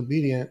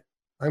disobedient.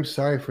 I'm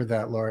sorry for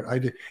that,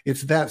 Lord.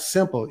 It's that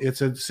simple. It's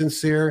a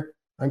sincere,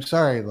 I'm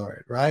sorry,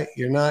 Lord, right?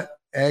 You're not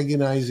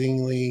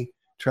agonizingly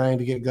trying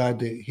to get God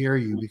to hear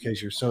you because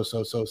you're so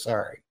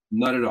sorry.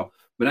 Not at all.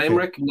 But I am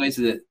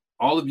recognizing that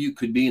all of you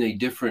could be in a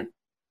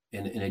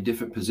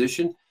different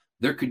position.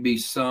 There could be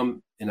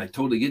some, and I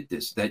totally get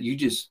this, that you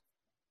just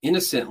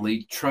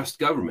innocently trust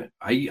government.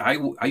 I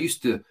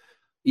used to,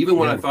 even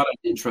when I thought I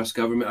didn't trust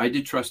government, I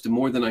did trust it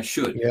more than I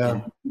should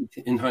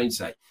in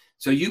hindsight.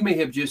 So you may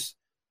have just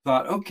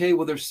thought, okay,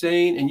 well, they're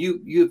saying, and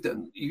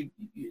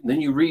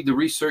then you read the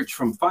research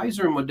from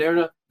Pfizer and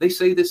Moderna, they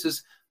say this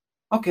is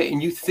okay,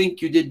 and you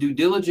think you did due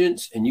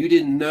diligence and you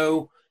didn't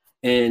know.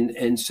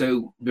 And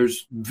so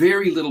there's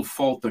very little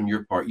fault on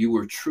your part. You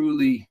were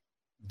truly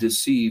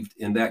deceived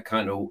in that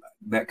kind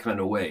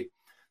of way.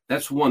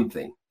 That's one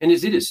thing. And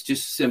it is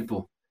just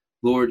simple,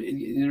 Lord,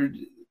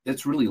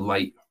 that's really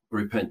light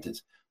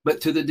repentance. But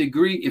to the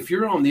degree, if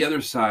you're on the other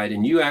side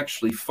and you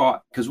actually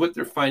fought, because what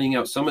they're finding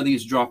out, some of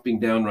these dropping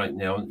down right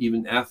now,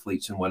 even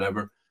athletes and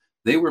whatever,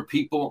 they were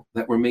people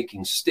that were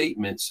making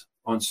statements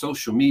on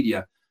social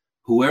media.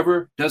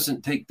 Whoever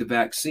doesn't take the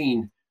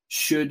vaccine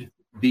should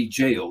be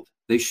jailed.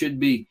 They should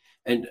be,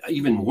 and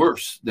even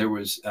worse, there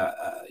was,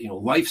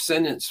 life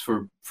sentence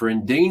for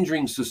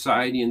endangering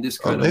society in this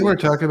kind of way. They were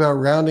talking about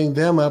rounding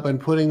them up and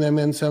putting them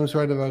in some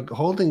sort of a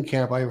holding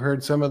camp. I've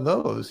heard some of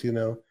those,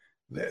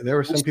 there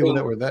were some people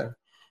that were that.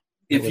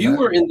 If you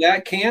were in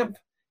that camp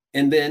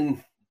and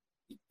then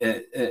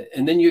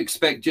you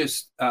expect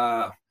just,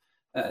 well,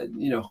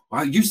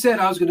 you said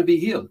I was going to be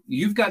healed.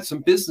 You've got some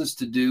business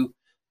to do.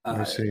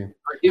 I see.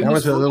 That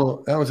was a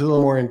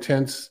little more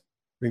intense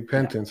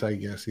repentance, I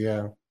guess.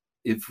 Yeah.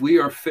 If we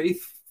are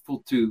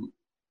faithful to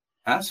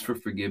ask for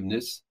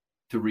forgiveness,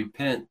 to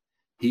repent,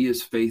 he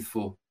is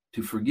faithful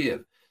to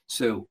forgive.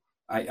 So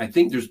I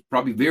think there's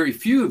probably very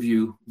few of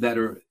you that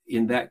are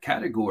in that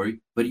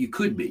category, but you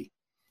could be,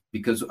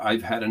 because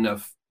I've had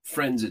enough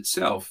friends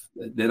itself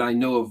that I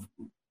know of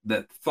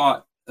that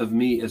thought of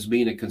me as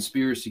being a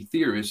conspiracy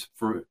theorist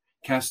for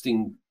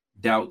casting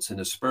doubts and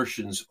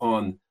aspersions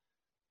on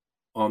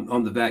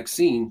the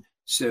vaccine.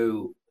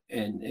 So,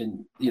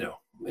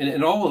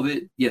 and all of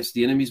it, yes,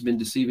 the enemy's been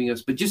deceiving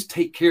us, but just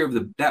take care of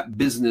that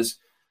business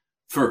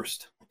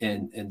first.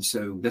 And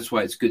so that's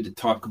why it's good to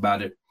talk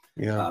about it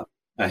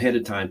ahead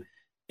of time.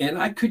 And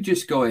I could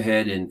just go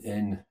ahead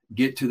and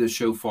get to the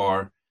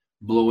shofar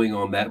blowing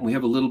on that. And we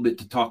have a little bit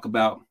to talk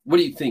about. What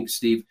do you think,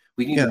 Steve?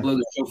 We can blow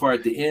the shofar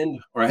at the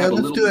end, or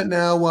let's do it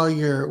now while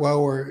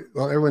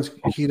everyone's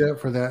keyed up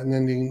for that, and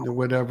then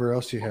whatever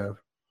else you have.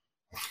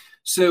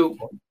 So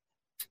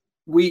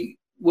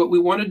what we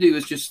want to do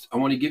is I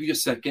want to give you a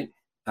second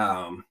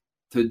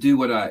to do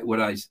what I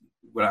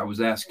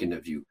was asking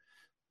of you.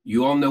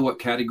 You all know what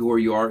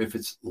category you are. If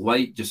it's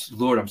light, just,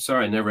 Lord, I'm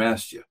sorry, I never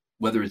asked you.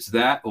 Whether it's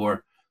that,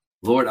 or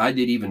Lord, I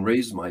did even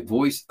raise my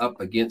voice up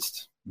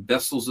against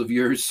vessels of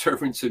yours,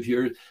 servants of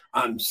yours.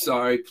 I'm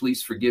sorry,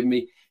 please forgive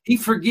me. He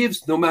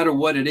forgives no matter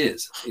what it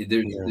is.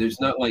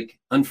 There's not like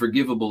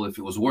unforgivable if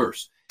it was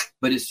worse,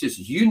 but it's just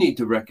you need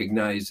to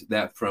recognize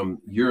that from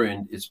your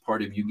end. It's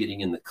part of you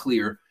getting in the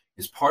clear.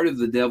 It's part of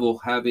the devil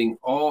having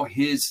all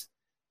his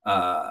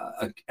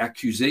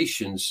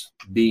accusations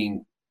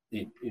being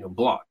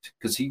blocked,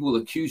 because he will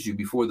accuse you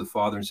before the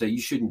Father and say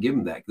you shouldn't give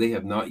him that. They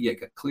have not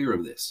yet got clear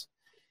of this,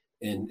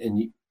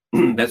 and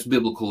that's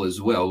biblical as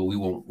well. We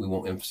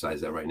won't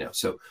emphasize that right now.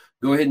 So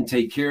go ahead and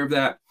take care of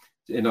that.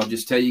 And I'll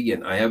just tell you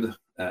again, I have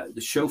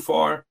the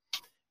shofar,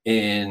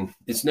 and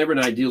it's never an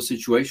ideal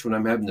situation when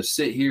I'm having to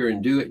sit here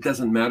and do it. It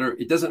doesn't matter.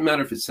 It doesn't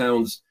matter if it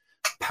sounds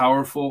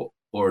powerful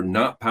or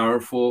not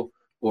powerful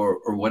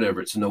or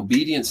whatever. It's an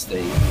obedience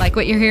thing. Like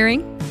what you're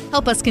hearing?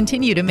 Help us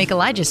continue to make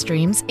Elijah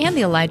Streams and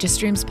the Elijah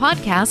Streams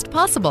podcast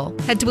possible.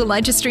 Head to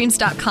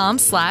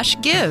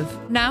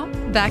ElijahStreams.com/give. Now,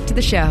 back to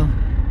the show.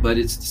 But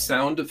it's the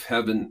sound of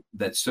heaven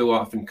that so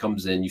often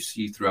comes in. You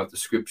see throughout the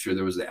scripture,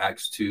 there was the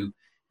Acts 2,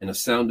 and a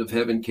sound of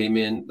heaven came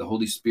in. The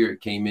Holy Spirit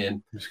came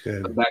in.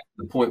 But back to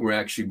the point we're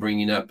actually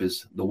bringing up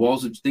is the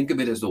walls of, think of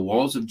it as the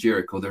walls of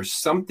Jericho. There's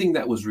something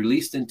that was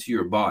released into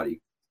your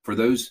body for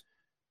those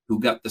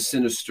who got the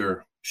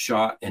sinister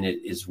shot, and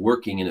it is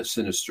working in a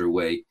sinister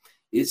way.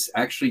 It's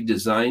actually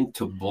designed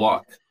to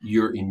block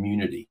your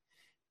immunity.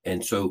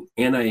 And so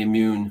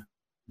anti-immune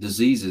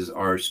diseases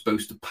are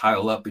supposed to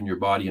pile up in your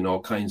body in all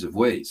kinds of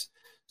ways.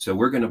 So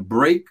we're going to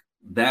break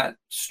that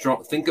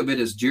strong. Think of it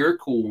as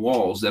Jericho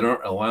walls that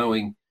aren't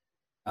allowing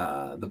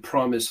the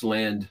promised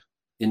land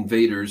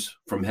invaders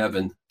from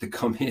heaven to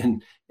come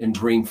in and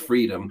bring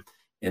freedom.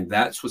 And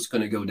that's what's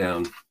going to go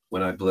down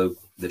when I blow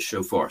the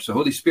shofar. So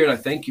Holy Spirit, I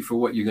thank you for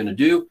what you're going to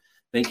do.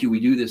 Thank you. We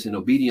do this in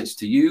obedience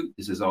to you.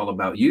 This is all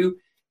about you.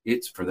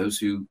 It's for those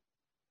who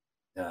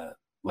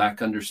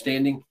lack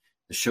understanding.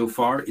 The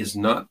shofar is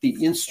not the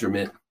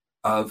instrument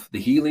of the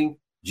healing.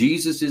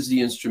 Jesus is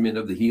the instrument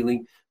of the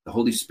healing. The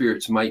Holy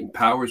Spirit's might and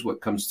power is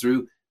what comes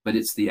through, but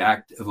it's the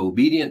act of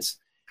obedience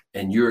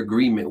and your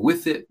agreement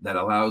with it that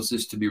allows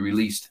this to be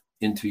released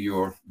into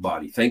your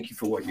body. Thank you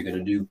for what you're going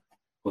to do,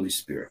 Holy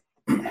Spirit.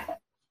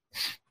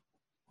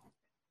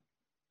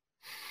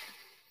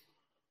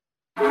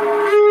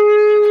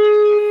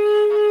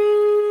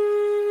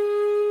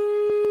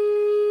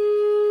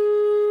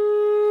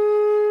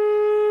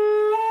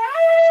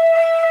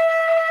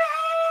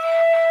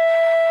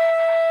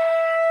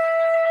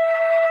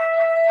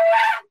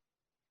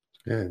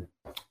 Good.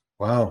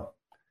 Wow.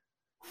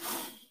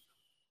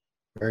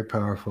 Very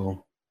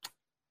powerful.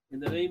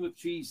 In the name of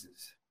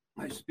Jesus,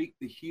 I speak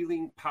the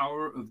healing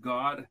power of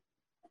God,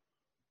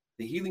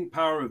 the healing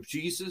power of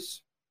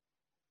Jesus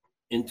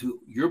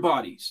into your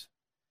bodies.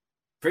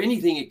 For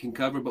anything it can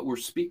cover, but we're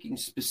speaking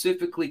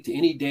specifically to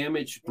any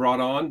damage brought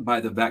on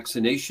by the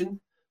vaccination,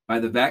 by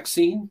the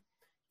vaccine.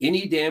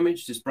 Any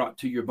damage that's brought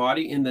to your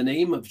body, in the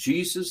name of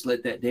Jesus,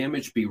 let that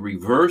damage be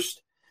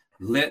reversed.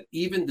 Let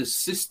even the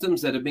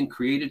systems that have been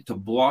created to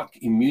block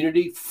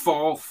immunity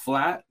fall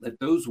flat. Let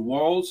those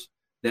walls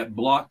that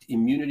blocked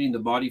immunity in the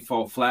body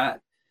fall flat.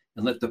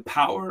 And let the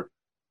power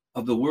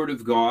of the Word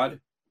of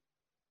God,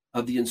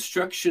 of the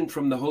instruction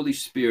from the Holy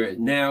Spirit,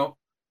 now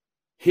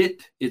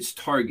hit its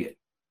target.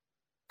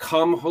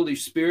 Come, Holy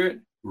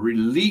Spirit,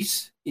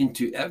 release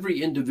into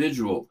every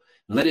individual.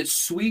 Let it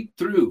sweep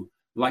through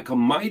like a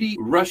mighty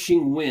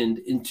rushing wind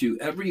into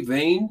every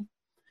vein,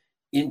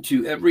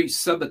 into every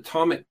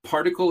subatomic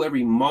particle,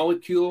 every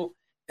molecule,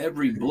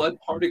 every blood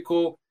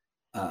particle.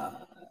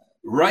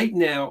 Right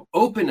now,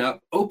 open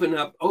up, open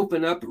up,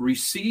 open up,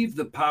 receive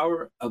the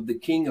power of the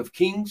King of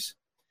Kings,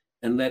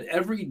 and let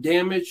every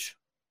damage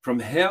from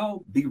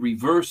hell be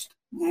reversed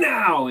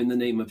now in the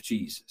name of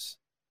Jesus.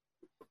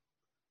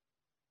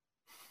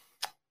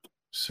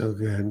 So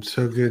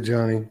good,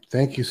 Johnny.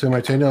 Thank you so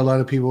much. I know a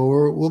lot of people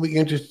will be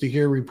interested to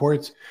hear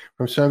reports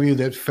from some of you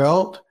that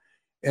felt,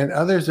 and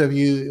others of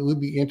you would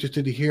be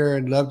interested to hear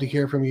and love to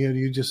hear from you.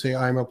 You just say,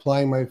 I'm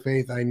applying my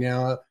faith. I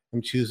now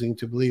am choosing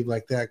to believe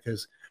like that,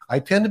 because I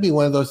tend to be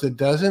one of those that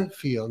doesn't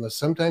feel. Now,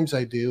 sometimes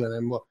I do, and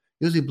I'm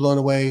usually blown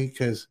away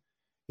because,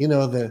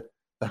 the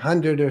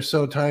 100 or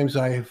so times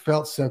I have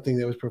felt something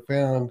that was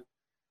profound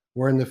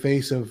were in the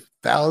face of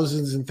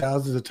thousands and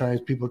thousands of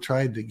times people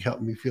tried to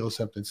help me feel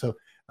something. So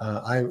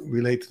I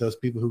relate to those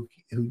people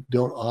who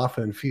don't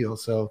often feel.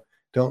 So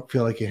don't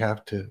feel like you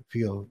have to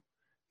feel,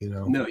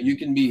 No, you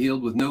can be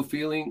healed with no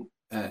feeling,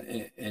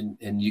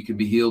 and you can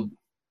be healed.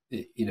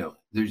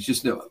 There's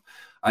just no.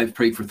 I've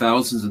prayed for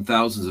thousands and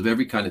thousands of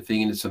every kind of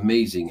thing, and it's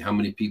amazing how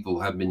many people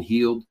have been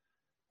healed.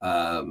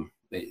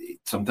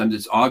 Sometimes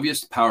it's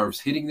obvious, power is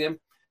hitting them,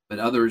 but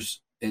others,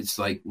 it's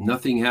like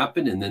nothing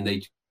happened, and then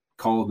they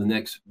call the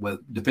next, well,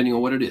 depending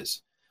on what it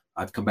is.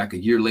 I've come back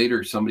a year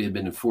later, somebody had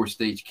been in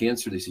 4-stage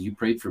cancer. They said, you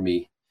prayed for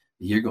me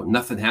a year ago.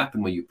 Nothing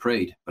happened when you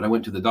prayed, but I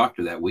went to the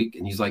doctor that week,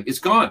 and he's like, it's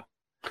gone.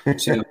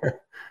 So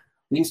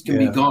things can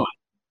be gone.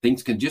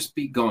 Things can just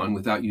be gone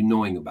without you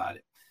knowing about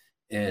it.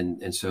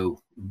 And so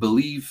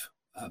believe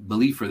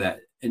for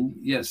that. And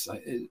yes,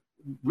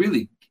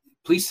 really,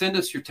 please send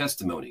us your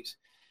testimonies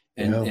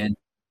and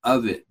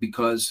of it,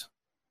 because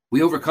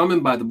we overcome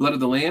him by the blood of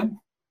the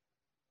Lamb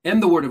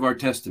and the word of our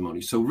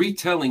testimony. So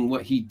retelling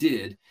what he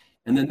did,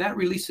 and then that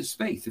releases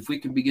faith. If we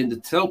can begin to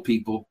tell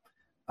people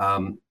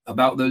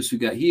about those who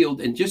got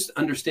healed, and just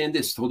understand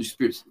this, the Holy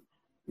Spirit's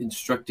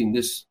instructing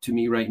this to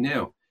me right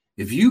now.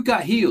 If you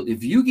got healed,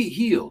 if you get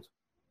healed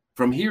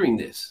from hearing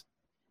this,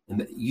 and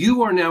that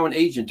you are now an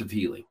agent of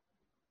healing,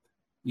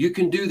 you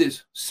can do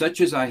this. Such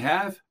as I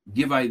have,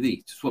 give I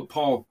thee. It's what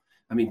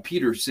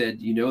Peter said,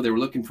 they were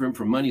looking for him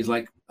for money. He's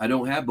like, I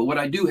don't have, but what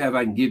I do have,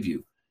 I can give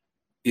you.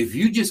 If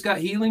you just got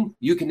healing,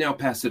 you can now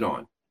pass it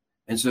on.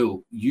 And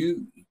so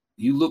you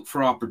look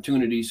for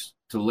opportunities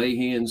to lay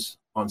hands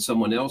on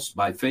someone else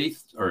by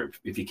faith, or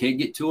if you can't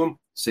get to them,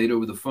 say it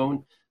over the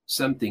phone,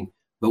 something.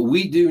 But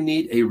we do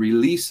need a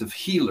release of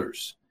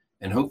healers.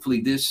 And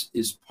hopefully this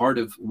is part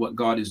of what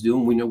God is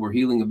doing. We know I'm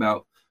hearing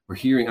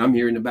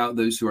about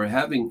those who are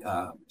having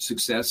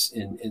success,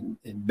 and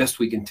best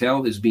we can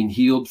tell is being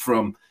healed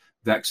from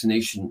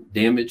vaccination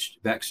damage,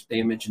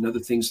 and other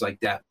things like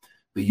that.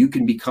 But you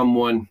can become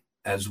one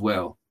as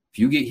well. If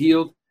you get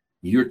healed,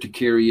 you're to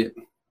carry it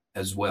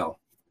as well.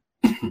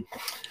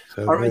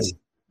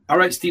 All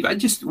right, Steve, I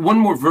just one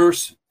more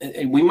verse,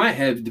 and we might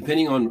have,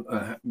 depending on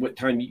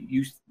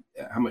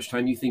how much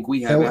time you think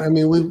we have. I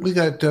mean, we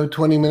got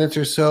 20 minutes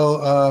or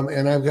so,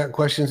 and I've got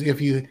questions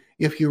if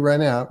you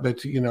run out,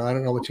 but I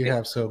don't know what you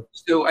have. So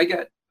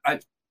I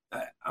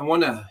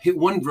want to hit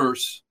one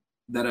verse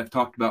that I've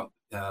talked about,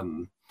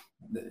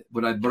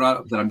 what I brought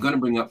up, that I'm going to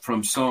bring up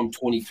from Psalm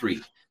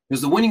 23,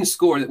 because the winning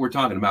score that we're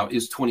talking about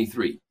is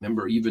 23.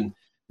 Remember, even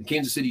the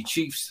Kansas City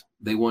Chiefs,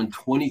 they won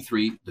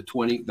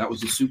 23-20. That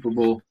was the Super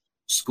Bowl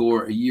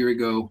score a year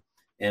ago,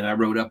 and I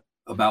wrote up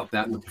about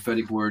that in the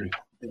prophetic word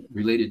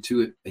related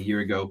to it a year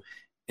ago.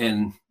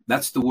 And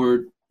that's the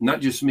word,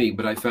 not just me,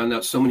 but I found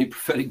out so many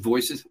prophetic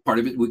voices. Part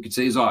of it we could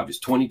say is obvious.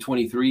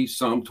 2023,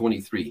 Psalm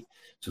 23.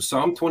 So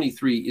Psalm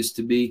 23 is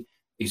to be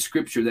a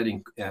scripture that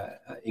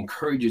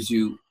encourages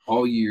you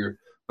all year.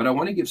 But I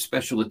want to give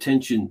special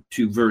attention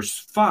to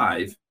verse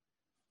 5.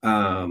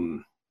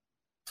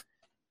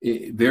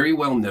 Very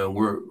well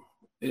known.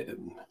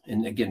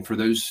 And again, for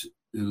those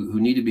who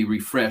need to be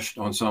refreshed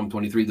on Psalm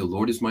 23, the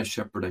Lord is my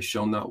shepherd, I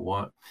shall not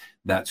want,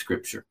 that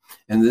scripture.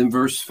 And then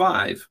verse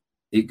 5,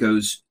 it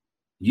goes,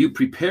 you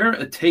prepare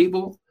a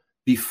table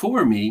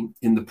before me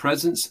in the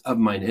presence of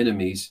mine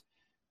enemies.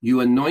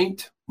 You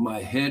anoint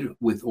my head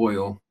with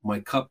oil,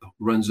 my cup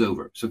runs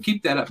over. So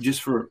keep that up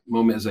just for a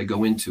moment as I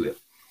go into it.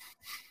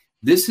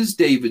 This is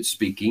David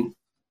speaking.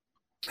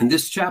 And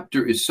this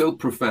chapter is so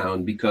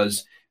profound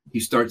because he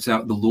starts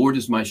out, the Lord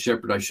is my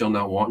shepherd, I shall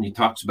not want. And he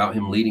talks about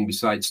him leading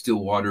beside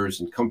still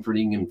waters and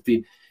comforting him.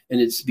 And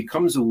it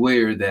becomes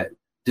aware that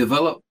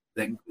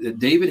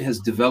David has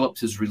developed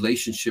his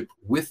relationship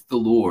with the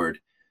Lord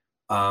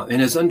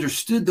and has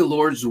understood the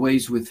Lord's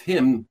ways with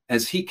him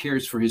as he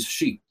cares for his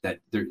sheep,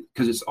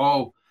 because it's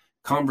all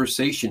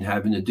conversation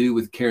having to do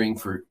with caring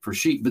for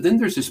sheep. But then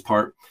there's this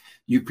part,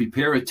 you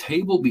prepare a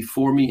table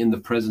before me in the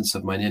presence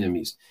of mine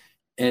enemies.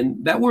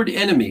 And that word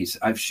enemies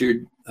I've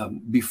shared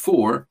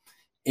before.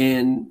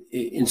 And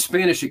in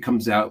Spanish, it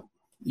comes out,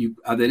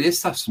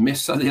 aderezas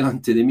mesa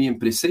delante de mí en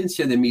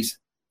presencia de mis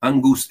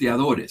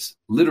angustiadores,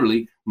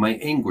 literally my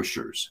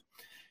anguishers.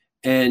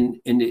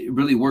 And it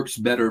really works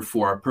better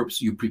for our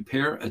purpose. You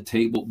prepare a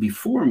table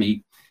before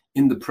me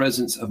in the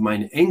presence of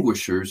mine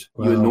anguishers.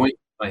 Wow. You anoint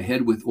my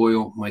head with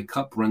oil, my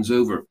cup runs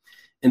over.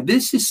 And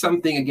this is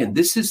something, again,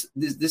 this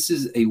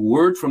is a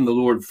word from the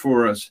Lord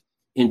for us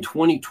in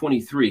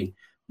 2023.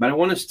 But I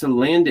want us to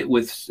land it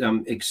with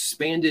some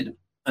expanded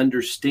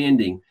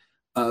understanding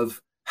of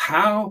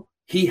how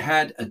he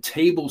had a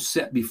table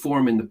set before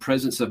him in the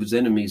presence of his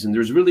enemies. And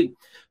there's really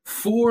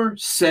 4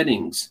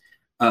 settings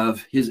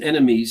of his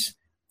enemies,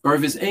 or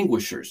of his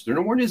anguishers. They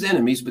weren't his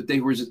enemies, but they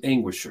were his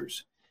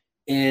anguishers.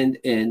 And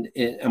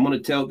I'm going to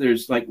tell,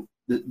 there's like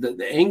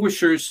the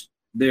anguishers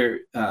there.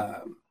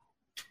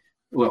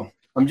 Well,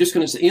 I'm just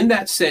going to say, in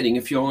that setting,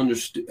 if y'all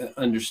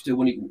understood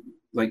when he,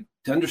 like,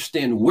 to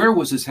understand where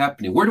was this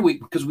happening,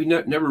 because we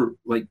never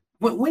like,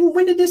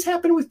 when did this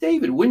happen with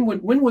David?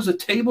 When was a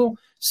table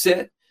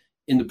set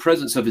in the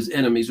presence of his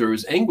enemies or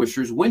his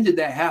anguishers? When did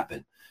that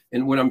happen?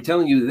 And what I'm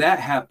telling you, that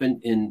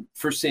happened in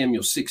 1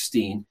 Samuel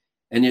 16.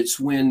 And it's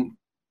when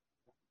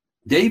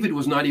David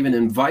was not even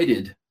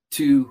invited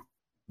to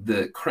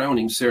the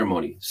crowning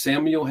ceremony.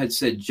 Samuel had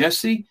said,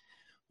 Jesse,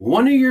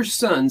 one of your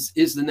sons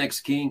is the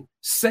next king.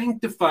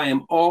 Sanctify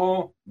them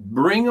all,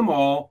 bring them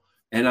all,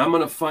 and I'm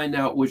going to find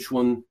out which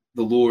one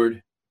the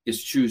Lord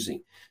is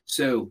choosing.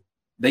 So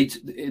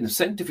in the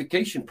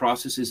sanctification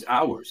process is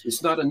ours.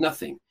 It's not a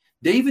nothing.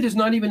 David is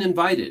not even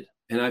invited.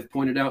 And I've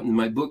pointed out in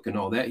my book and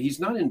all that, he's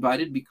not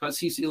invited because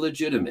he's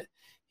illegitimate.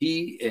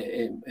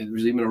 And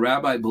there's even a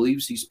rabbi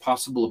believes he's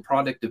possible a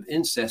product of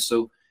incest.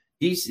 So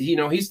he's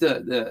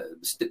the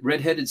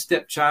redheaded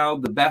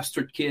stepchild, the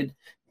bastard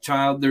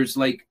child.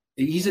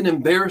 He's an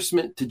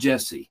embarrassment to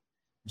Jesse.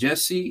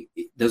 Jesse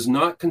does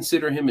not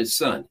consider him his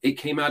son. It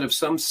came out of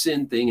some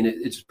sin thing, and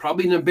it's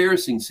probably an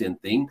embarrassing sin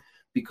thing,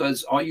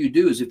 because all you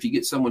do is, if you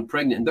get someone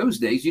pregnant in those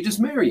days, you just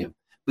marry him.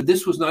 But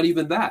this was not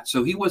even that.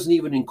 So he wasn't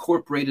even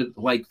incorporated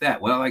like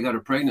that. Well, I got her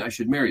pregnant, I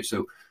should marry her.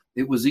 So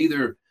it was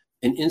either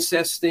an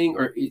incest thing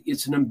or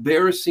it's an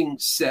embarrassing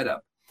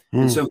setup.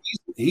 And so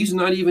he's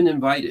not even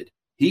invited.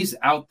 He's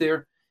out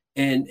there.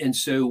 And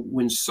so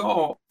when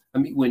Samuel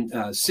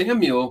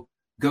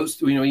goes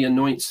through, he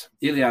anoints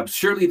Eliab.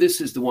 Surely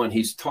this is the one.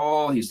 He's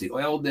tall. He's the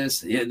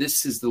eldest. Yeah,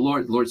 this is the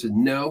Lord. The Lord said,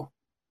 no,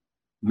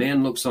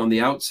 man looks on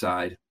the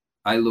outside.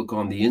 I look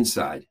on the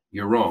inside.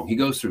 You're wrong. He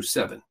goes through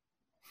 7.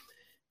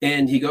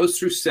 And he goes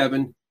through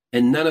 7,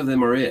 and none of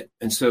them are it.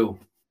 And so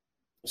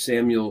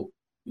Samuel,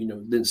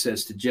 then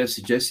says to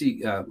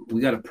Jesse,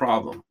 we got a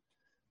problem.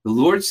 The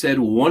Lord said,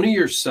 one of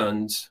your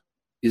sons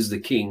is the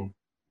king.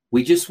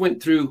 We just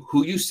went through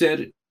who you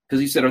said, because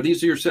he said, are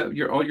these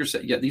all your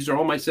yeah, these are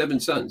all my 7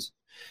 sons.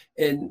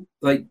 And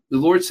like the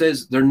Lord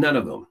says, they're none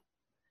of them.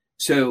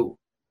 So,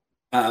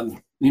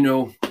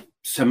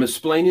 some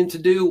explaining to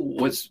do.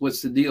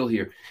 What's the deal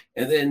here?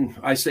 And then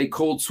I say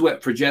cold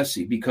sweat for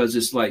Jesse, because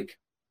it's like,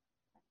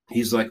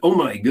 he's like, oh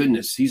my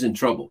goodness, he's in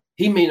trouble.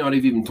 He may not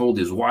have even told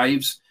his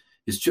wives,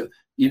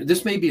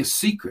 this may be a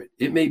secret.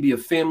 It may be a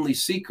family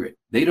secret.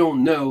 They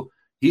don't know.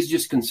 He's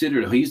just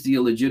considered, he's the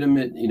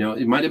illegitimate,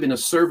 it might have been a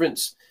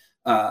servant's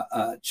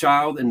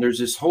child. And there's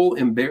this whole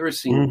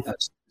embarrassing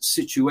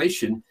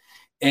situation.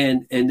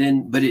 And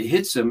then, but it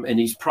hits him, and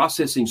he's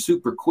processing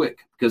super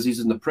quick because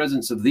he's in the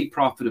presence of the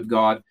prophet of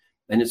God.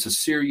 And it's a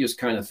serious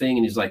kind of thing.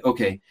 And he's like,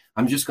 okay,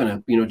 I'm just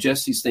going to,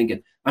 Jesse's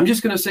thinking, I'm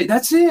just going to say,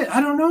 that's it. I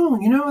don't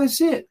know,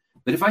 that's it.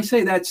 But if I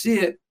say that's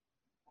it,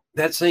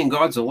 that's saying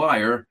God's a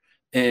liar,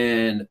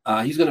 and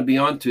he's going to be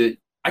onto it.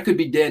 I could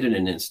be dead in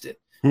an instant.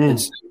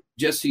 And so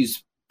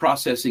Jesse's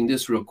processing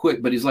this real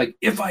quick, but he's like,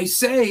 if I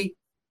say,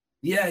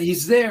 yeah,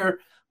 he's there,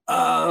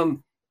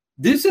 I'm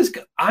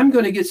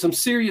going to get some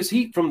serious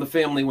heat from the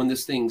family when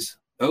this thing's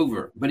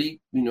over. But he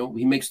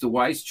makes the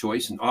wise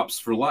choice and opts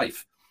for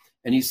life.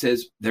 And he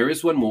says, there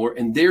is one more.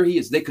 And there he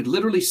is. They could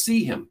literally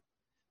see him.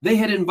 They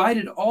had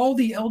invited all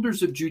the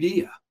elders of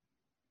Judea.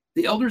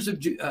 The elders of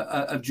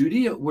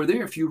Judea were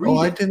there. If you read,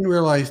 I didn't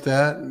realize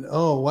that.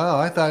 Oh, wow.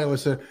 I thought it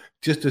was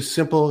just a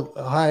simple,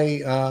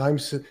 hi, I'm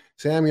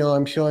Samuel.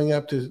 I'm showing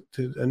up to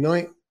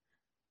anoint.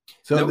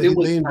 So no, it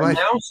was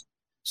announce,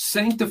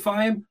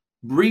 sanctify him,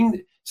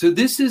 bring. So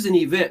this is an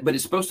event, but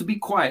it's supposed to be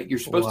quiet. You're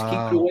supposed to keep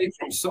it away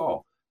from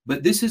Saul.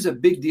 But this is a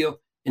big deal.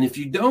 And if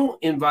you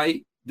don't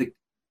invite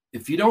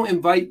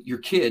your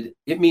kid,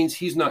 it means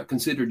he's not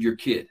considered your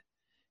kid.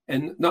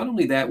 And not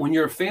only that, when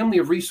you're a family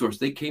of resource,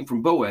 they came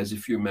from Boaz,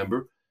 if you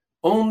remember,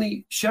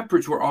 only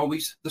shepherds were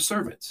always the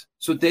servants.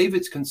 So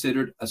David's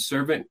considered a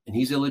servant, and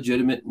he's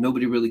illegitimate.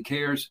 Nobody really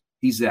cares.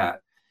 He's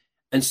that.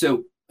 And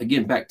so,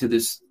 again, back to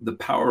the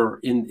power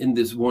in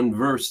this one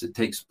verse that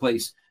takes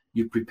place.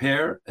 You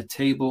prepare a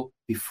table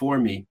before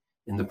me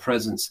in the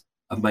presence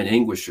of mine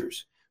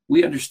anguishers.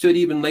 We understood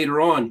even later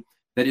on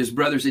that his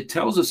brothers, it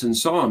tells us in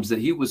Psalms that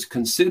he was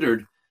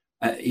considered,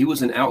 he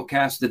was an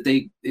outcast, that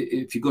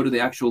if you go to the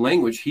actual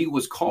language, he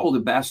was called a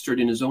bastard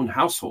in his own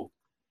household.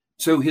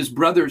 So his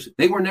brothers,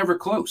 they were never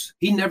close.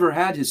 He never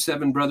had his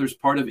 7 brothers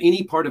part of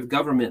any part of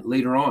government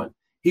later on.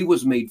 He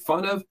was made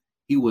fun of.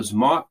 He was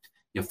mocked.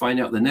 You'll find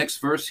out in the next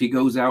verse, he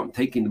goes out and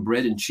taking the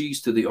bread and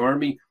cheese to the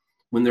army.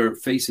 When they're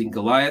facing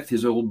Goliath,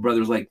 his old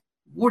brother's like,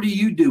 what are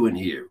you doing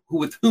here?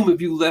 With whom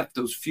have you left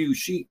those few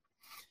sheep?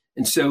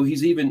 And so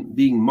he's even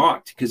being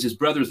mocked because his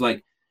brother's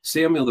like,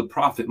 Samuel the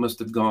prophet must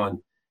have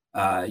gone,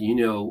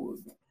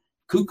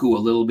 cuckoo a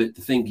little bit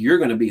to think you're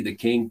going to be the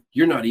king.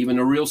 You're not even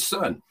a real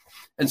son.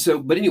 And so,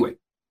 but anyway,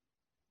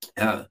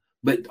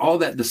 but all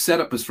that, the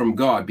setup is from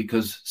God,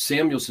 because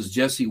Samuel says,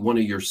 Jesse, one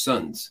of your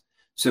sons.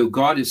 So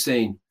God is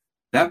saying,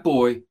 that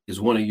boy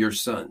is one of your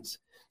sons.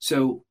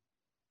 So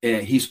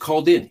he's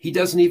called in. He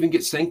doesn't even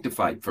get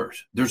sanctified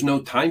first. There's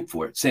no time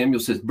for it. Samuel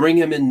says, bring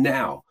him in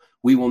now.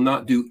 We will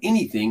not do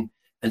anything.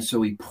 And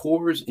so he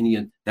pours,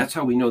 and that's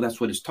how we know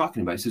that's what it's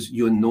talking about. He says,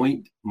 you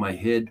anoint my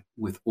head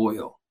with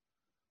oil.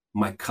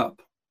 My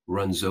cup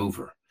runs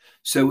over.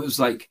 So it was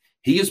like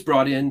he is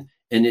brought in,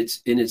 and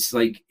it's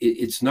like,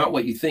 it's not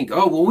what you think.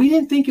 Oh, well, we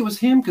didn't think it was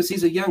him because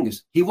he's the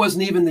youngest. He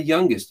wasn't even the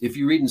youngest. If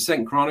you read in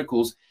 2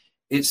 Chronicles,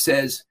 it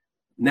says,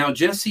 now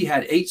Jesse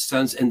had 8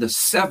 sons, and the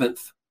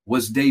 7th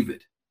was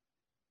David.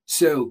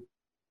 So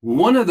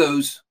one of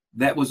those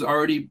that was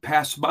already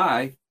passed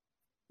by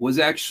was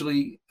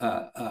actually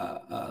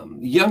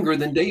younger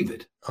than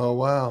David. Oh,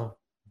 wow.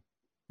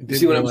 I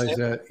didn't realize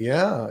that.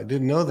 Yeah, I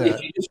didn't know that.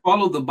 If you just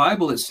follow the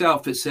Bible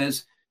itself, it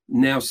says,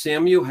 now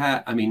Jesse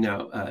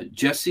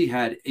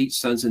had 8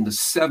 sons, and the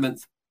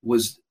 7th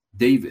was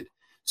David.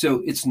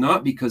 So it's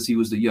not because he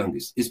was the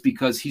youngest. It's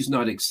because he's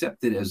not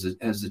accepted as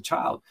the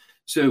child.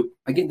 So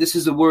again, this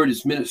is a word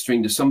that's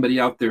ministering to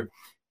somebody out there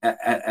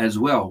as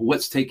well.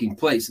 What's taking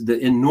place, the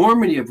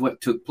enormity of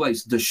what took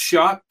place, the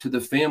shock to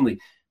the family,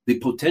 the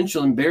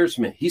potential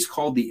embarrassment. He's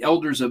called the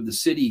elders of the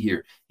city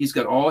here. He's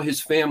got all his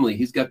family.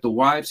 He's got the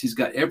wives. He's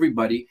got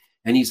everybody.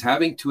 And he's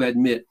having to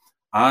admit,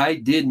 I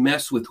did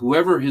mess with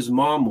whoever his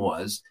mom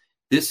was.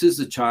 This is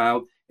the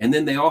child. And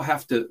then they all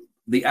have to,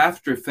 the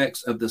after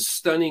effects of the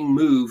stunning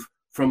move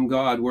from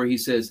God where he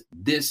says,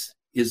 this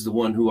is the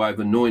one who I've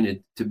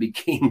anointed to be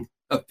king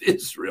of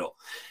Israel.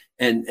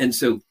 And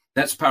so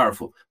that's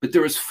powerful. But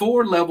there is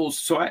 4 levels.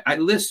 So I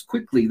list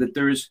quickly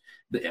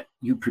that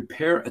you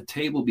prepare a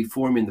table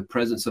before me in the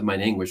presence of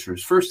mine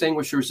anguishers. First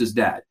anguisher is his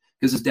dad,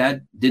 because his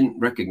dad didn't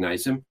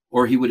recognize him,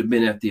 or he would have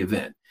been at the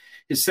event.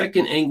 His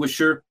second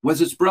anguisher was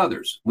his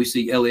brothers. We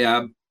see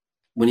Eliab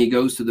when he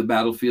goes to the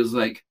battlefield, is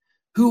like,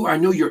 who, I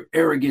know your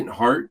arrogant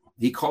heart.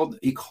 He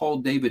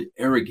called David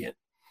arrogant.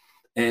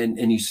 And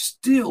he's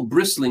still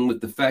bristling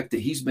with the fact that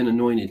he's been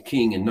anointed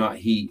king and not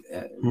he,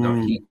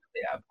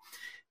 Eliab.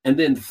 And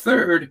then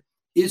third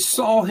is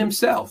Saul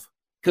himself.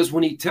 Because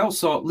when he tells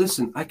Saul,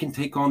 listen, I can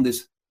take on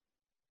this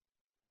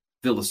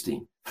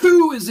Philistine.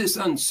 Who is this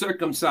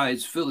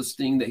uncircumcised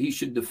Philistine that he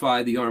should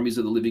defy the armies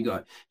of the living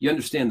God? You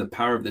understand the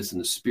power of this in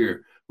the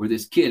spirit, where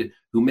this kid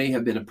who may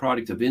have been a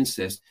product of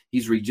incest,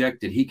 he's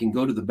rejected. He can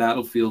go to the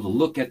battlefield and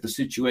look at the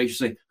situation,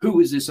 say, who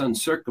is this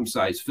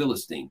uncircumcised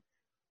Philistine?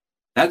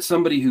 That's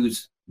somebody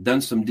who's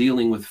done some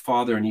dealing with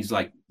Father, and he's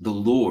like, the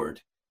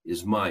Lord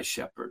is my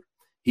shepherd.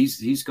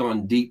 He's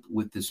gone deep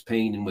with this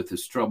pain and with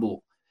this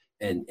trouble,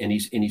 and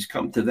he's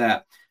come to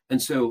that.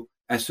 And so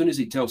as soon as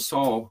he tells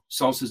Saul,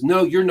 Saul says,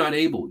 no, you're not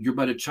able. You're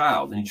but a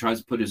child. And he tries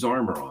to put his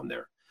armor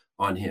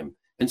on him.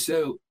 And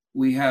so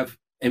we have,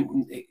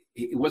 and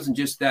it wasn't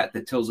just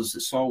that tells us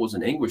that Saul was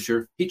an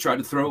anguisher. He tried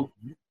to throw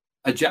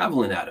a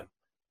javelin at him.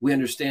 We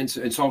understand,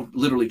 and Saul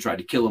literally tried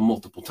to kill him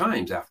multiple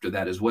times after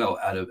that as well,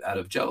 out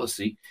of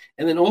jealousy.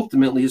 And then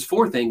ultimately his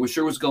fourth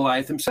anguisher was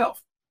Goliath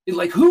himself. He's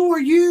like, who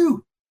are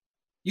you?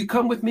 You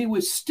come with me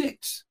with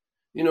sticks.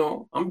 You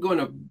know, I'm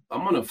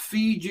gonna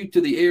feed you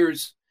to the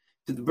airs,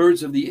 to the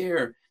birds of the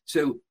air.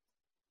 So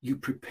you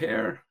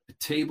prepare a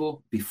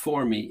table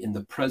before me in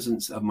the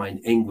presence of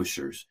mine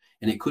anguishers.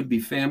 And it could be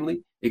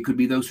family. It could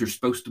be those who are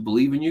supposed to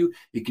believe in you.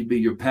 It could be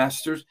your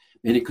pastors,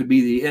 and it could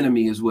be the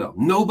enemy as well.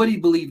 Nobody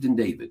believed in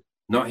David,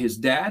 not his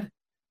dad,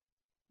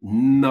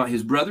 not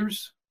his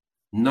brothers,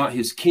 not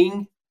his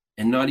king,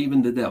 and not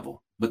even the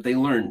devil, but they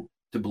learned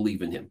to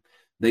believe in him.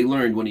 They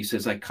learned when he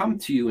says, I come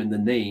to you in the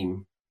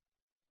name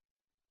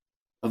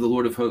of the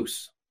Lord of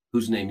hosts,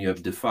 whose name you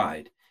have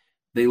defied.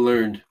 They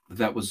learned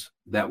that was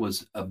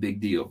a big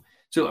deal.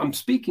 So I'm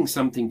speaking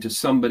something to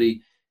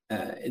somebody.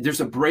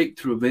 There's a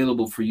breakthrough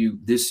available for you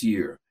this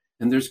year.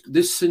 And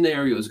this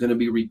scenario is going to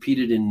be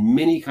repeated in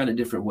many kind of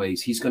different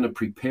ways. He's going to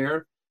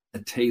prepare a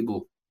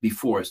table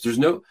before us. There's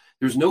no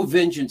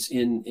vengeance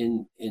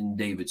in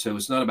David. So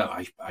it's not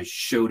about, I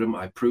showed him,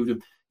 I proved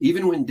him.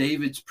 Even when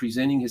David's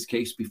presenting his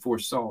case before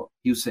Saul,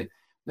 he would say,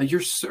 now your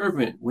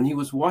servant, when he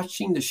was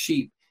watching the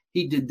sheep,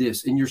 he did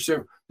this. And your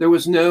servant, there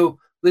was no,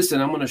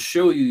 listen, I'm going to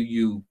show you,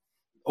 you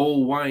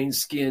old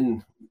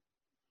wineskin,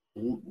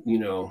 you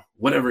know,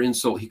 whatever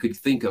insult he could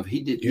think of.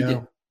 He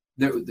didn't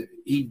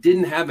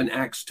have an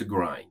axe to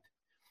grind,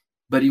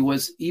 but he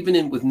was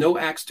with no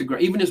axe to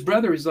grind. Even his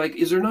brother is like,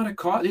 is there not a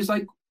cause? He's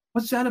like,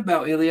 what's that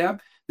about,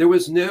 Eliab? There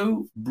was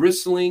no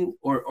bristling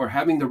or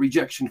having the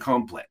rejection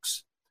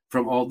complex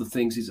from all the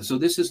things he said. So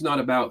this is not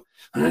about,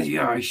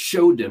 yeah, I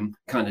showed him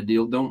kind of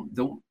deal.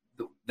 Don't,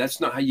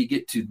 that's not how you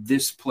get to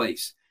this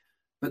place.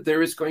 But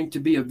there is going to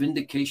be a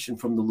vindication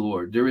from the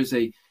Lord. There is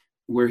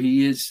where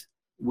he is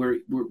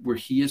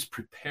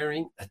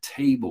preparing a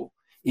table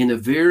in a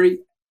very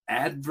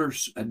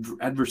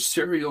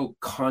adversarial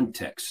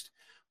context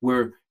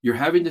where you're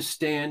having to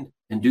stand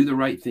and do the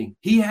right thing.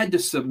 He had to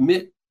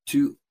submit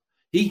to,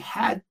 he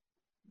had,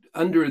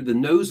 under the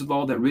nose of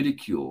all that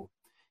ridicule,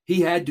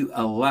 he had to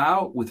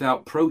allow,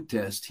 without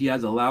protest, he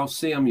had to allow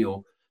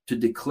Samuel to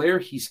declare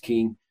he's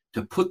king,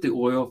 to put the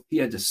oil. He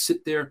had to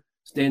sit there,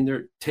 stand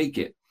there, take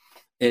it,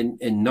 and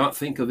not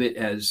think of it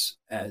as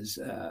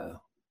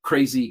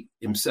crazy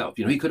himself.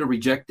 You know, he could have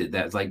rejected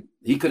that. Like,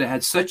 he could have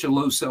had such a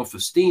low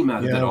self-esteem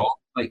out of it all.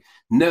 Like,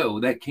 no,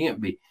 that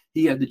can't be.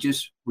 He had to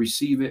just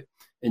receive it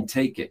and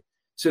take it.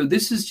 So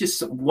this is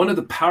just one of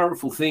the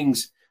powerful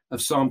things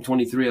of Psalm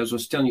 23. I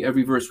was telling you,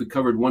 every verse, we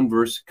covered one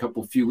verse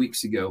a few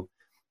weeks ago.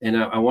 And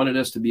I wanted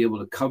us to be able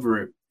to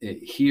cover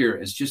it here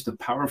as just a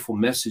powerful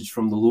message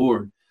from the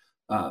Lord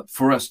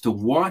for us to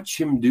watch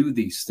him do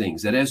these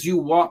things. That as you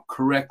walk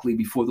correctly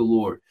before the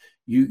Lord,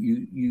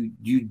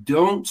 you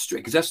don't stray,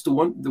 because that's the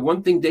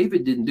one thing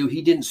David didn't do.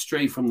 He didn't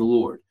stray from the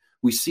Lord.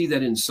 We see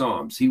that in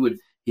Psalms. We would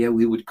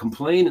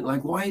complain and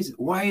like, why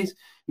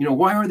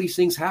are these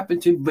things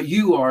happening to me? But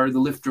you are the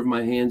lifter of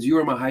my hands. You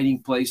are my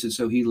hiding place. And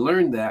so he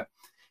learned that.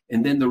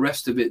 And then the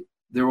rest of it,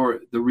 there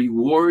are the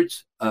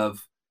rewards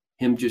of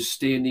him just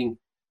standing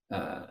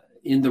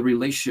in the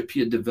relationship he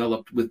had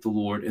developed with the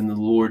Lord, and the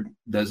Lord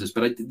does this.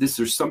 But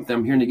there's something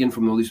I'm hearing again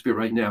from the Holy Spirit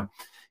right now,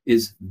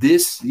 is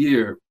this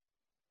year,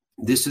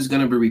 this is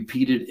going to be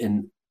repeated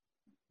in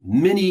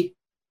many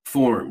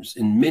forms,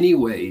 in many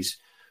ways,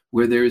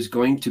 where there is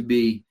going to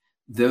be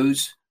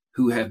those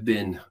who have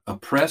been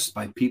oppressed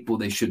by people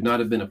they should not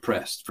have been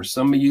oppressed. For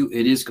some of you,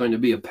 it is going to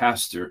be a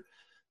pastor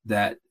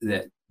that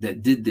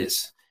did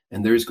this.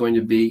 And there's going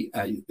to be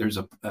a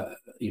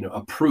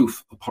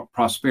proof of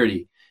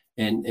prosperity.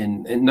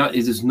 and not,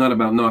 it is not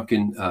about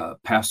knocking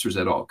pastors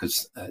at all,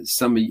 because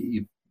some of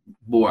you,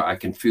 boy, I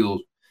can feel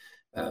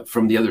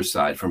from the other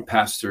side, from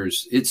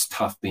pastors, it's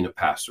tough being a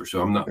pastor.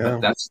 So I'm not, Yeah.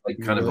 but that's like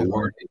kind of a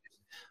word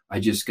I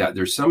just got.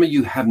 There's some of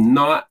you have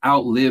not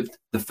outlived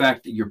the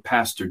fact that your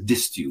pastor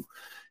dissed you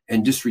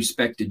and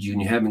disrespected you,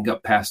 and you haven't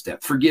got past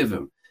that. Forgive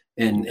him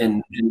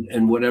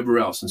and whatever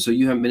else. And so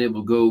you haven't been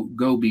able to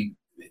go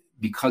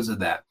because of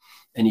that.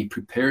 And he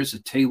prepares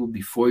a table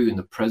before you in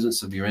the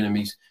presence of your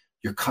enemies.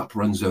 Your cup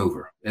runs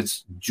over.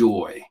 It's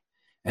joy.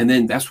 And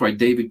then that's why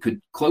David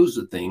could close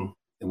the thing,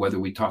 and whether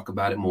we talk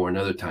about it more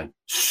another time.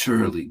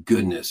 Surely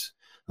goodness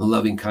and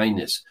loving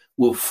kindness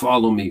will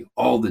follow me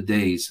all the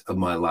days of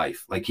my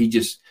life. Like he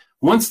just,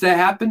 once that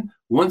happened,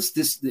 once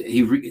this,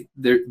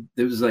 there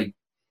was like,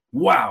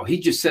 wow, he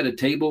just set a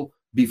table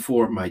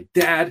before my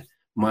dad,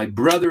 my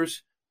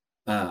brothers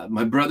on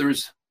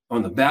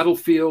the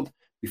battlefield,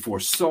 before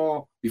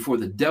Saul, before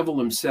the devil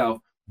himself.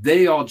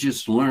 They all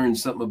just learned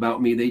something about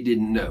me they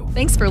didn't know.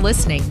 Thanks for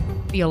listening.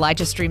 The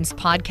Elijah Streams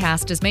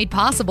podcast is made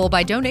possible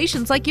by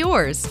donations like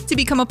yours. To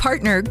become a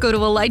partner, go to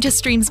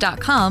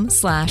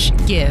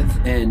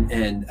ElijahStreams.com/give.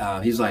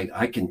 And he's like,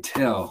 I can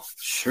tell,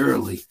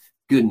 surely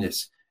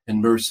goodness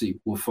and mercy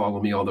will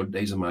follow me all the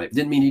days of my life.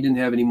 Didn't mean he didn't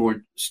have any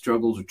more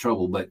struggles or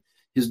trouble, but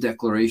his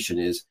declaration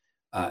is,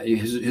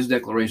 his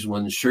declaration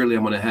was, surely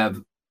I'm going to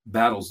have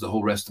battles the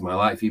whole rest of my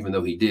life, even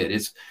though he did.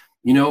 It's,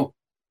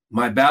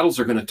 my battles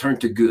are going to turn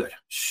to good.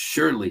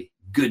 Surely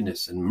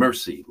goodness and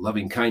mercy,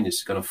 loving kindness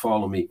is going to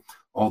follow me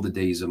all the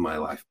days of my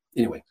life.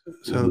 Anyway.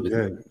 So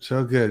good.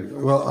 So good.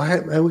 Well,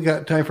 we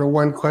got time for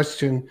one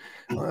question.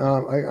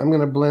 I'm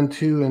going to blend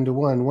two into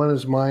one. One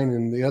is mine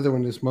and the other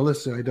one is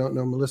Melissa. I don't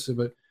know Melissa,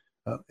 but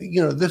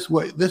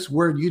this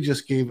word you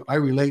just gave, I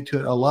relate to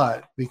it a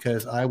lot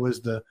because I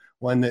was the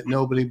one that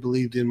nobody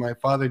believed in. My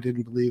father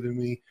didn't believe in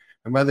me.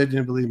 My mother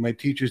didn't believe. My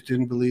teachers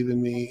didn't believe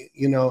in me,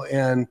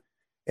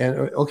 and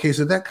okay,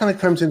 so that kind of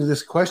comes into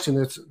this question.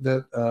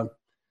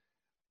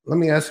 Let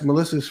me ask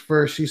Melissa's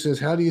first. She says,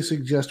 how do you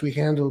suggest we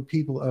handle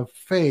people of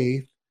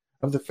the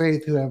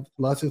faith who have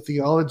lots of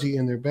theology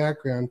in their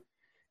background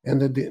and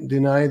that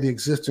deny the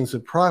existence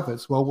of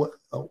prophets? Well,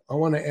 I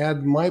want to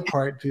add my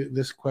part to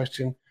this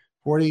question.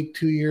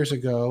 42 years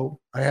ago,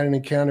 I had an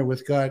encounter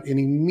with God, and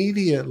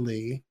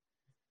immediately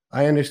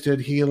I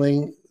understood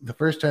healing the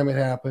first time it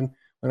happened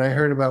when I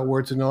heard about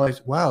words of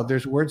knowledge. Wow,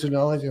 there's words of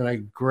knowledge, and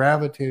I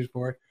gravitated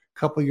for it. A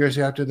couple of years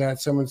after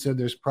that, someone said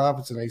there's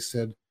prophets, and I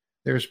said,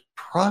 there's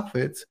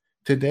prophets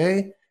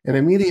today? And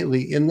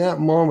immediately in that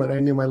moment, I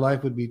knew my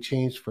life would be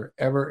changed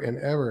forever and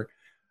ever.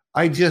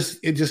 It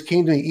just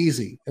came to me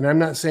easy. And I'm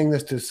not saying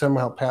this to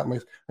somehow pat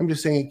myself. I'm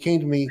just saying it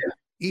came to me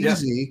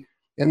easy.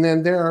 Yeah. And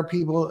then there are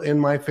people in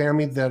my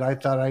family that I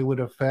thought I would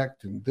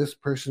affect. And this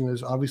person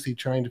is obviously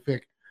trying to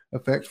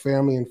affect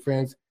family and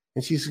friends.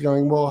 And she's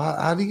going, well,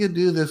 how do you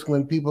do this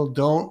when people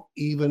don't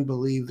even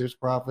believe there's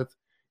prophets?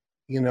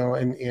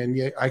 And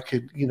yet I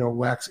could,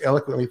 wax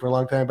eloquently for a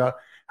long time about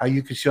how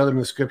you could show them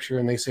the scripture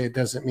and they say it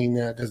doesn't mean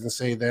that, doesn't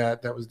say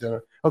that was done.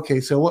 Okay,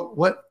 so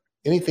what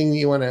anything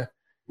you want to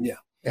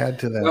add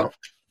to that? Well,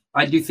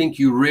 I do think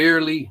you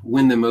rarely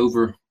win them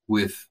over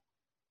with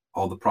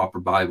all the proper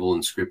Bible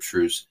and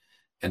scriptures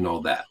and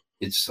all that.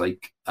 It's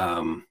like,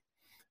 for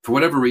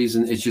whatever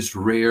reason, it's just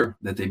rare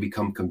that they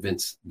become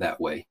convinced that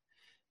way.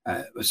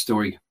 A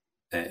story,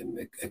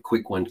 a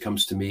quick one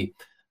comes to me.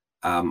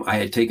 I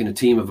had taken a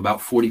team of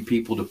about 40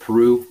 people to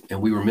Peru, and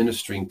we were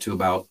ministering to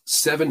about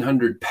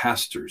 700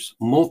 pastors,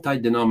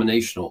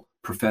 multi-denominational,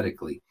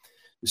 prophetically.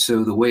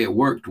 So the way it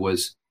worked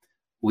was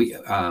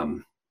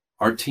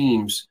our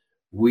teams,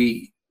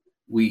 every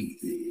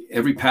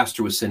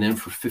pastor was sent in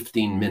for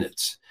 15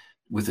 minutes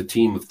with a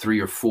team of 3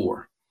 or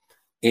 4.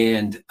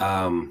 And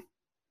I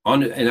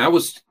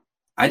wasn't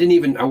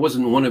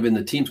one of in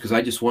the teams because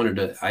I just wanted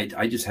to,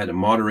 I just had to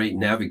moderate,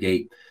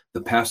 navigate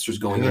the pastors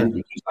going in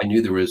because I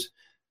knew there was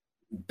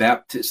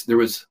Baptist,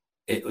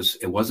 it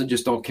wasn't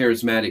just all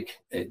charismatic.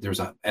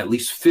 There's at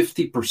least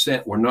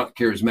 50% were not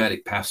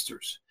charismatic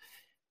pastors.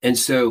 And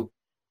so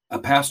a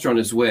pastor on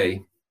his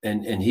way,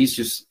 and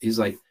he's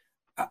like,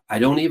 I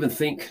don't even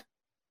think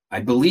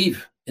I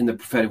believe in the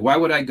prophetic. Why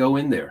would I go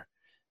in there?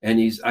 And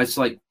it's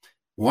like,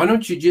 why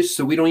don't you just,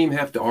 so we don't even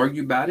have to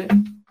argue about it,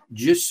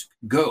 just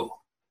go.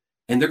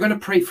 And they're going to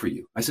pray for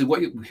you. I said,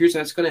 here's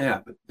how it's going to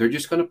happen. They're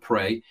just going to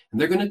pray,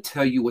 and they're going to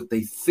tell you what they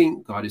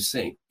think God is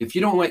saying. If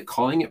you don't like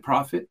calling it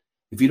prophet,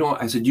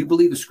 I said, do you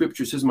believe the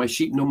scripture says my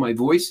sheep know my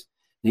voice?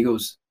 And he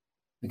goes,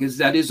 because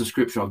that is a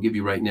scripture I'll give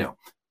you right now.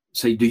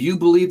 Say, do you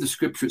believe the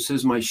scripture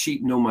says my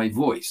sheep know my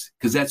voice?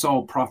 Because that's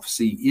all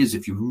prophecy is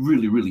if you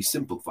really, really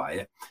simplify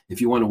it, if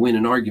you want to win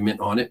an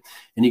argument on it.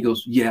 And he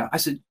goes, yeah. I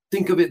said,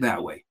 think of it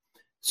that way.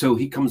 So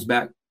he comes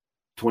back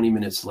 20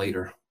 minutes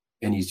later,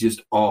 and he's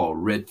just all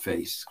red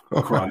faced,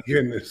 crying. Oh my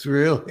goodness,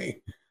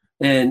 really?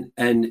 And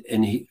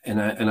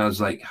I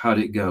was like, how'd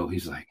it go?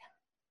 He's like,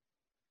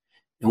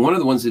 and one of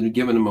the ones that had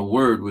given him a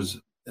word was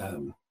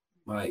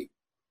my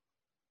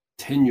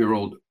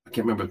 10-year-old, I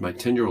can't remember, my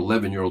 10-year-old,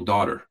 11-year-old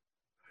daughter.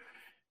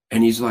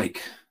 And he's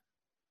like,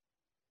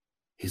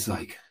 He's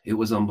like, it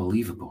was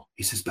unbelievable.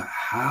 He says, but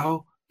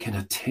how can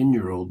a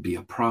 10-year-old be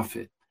a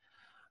prophet?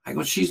 I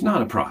go, she's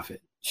not a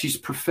prophet. She's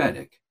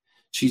prophetic.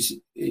 She's,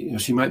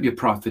 she might be a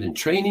prophet in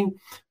training.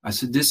 I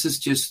said, this is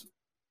just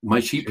my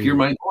sheep hear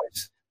my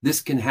voice.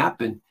 This can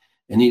happen.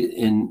 And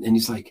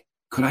he's like,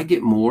 could I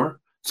get more?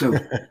 So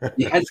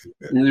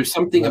there's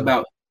something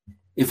about,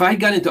 if I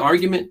got into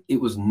argument,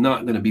 it was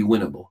not going to be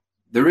winnable.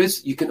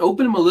 You can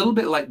open them a little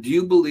bit, like, do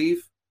you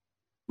believe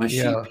my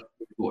sheep hear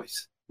my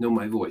voice? Know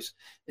my voice,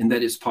 and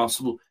that it's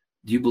possible.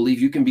 Do you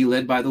believe you can be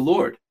led by the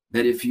Lord?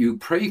 That if you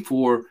pray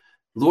for,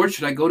 Lord,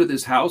 should I go to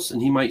this house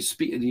and he might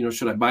speak,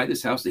 should I buy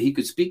this house that he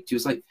could speak to?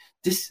 It's like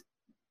this,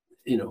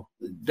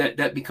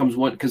 that becomes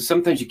one, because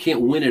sometimes you can't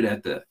win it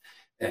at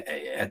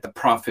the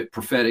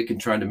prophetic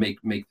and trying to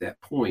make that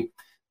point.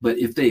 But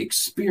if they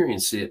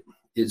experience it,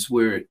 it's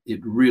where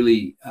it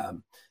really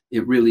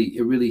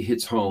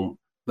hits home.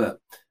 But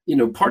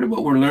part of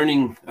what we're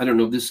learning, I don't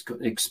know if this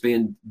can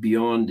expand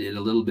beyond it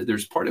a little bit.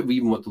 There's part of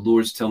even what the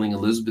Lord's telling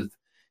Elizabeth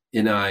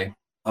and I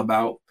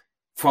about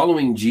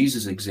following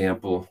Jesus'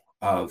 example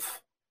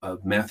of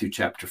Matthew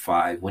chapter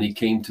 5. When he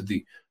came to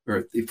the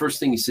earth, the first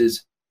thing he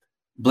says,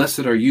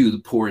 blessed are you, the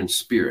poor in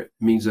spirit.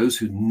 It means those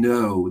who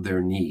know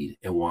their need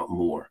and want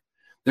more.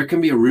 There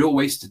can be a real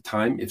waste of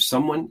time if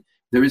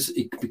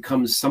it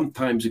becomes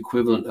sometimes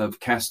equivalent of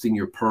casting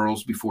your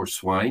pearls before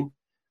swine.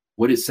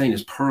 What it's saying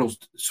is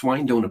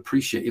swine don't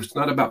appreciate. It's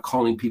not about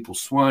calling people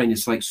swine.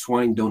 It's like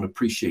swine don't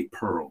appreciate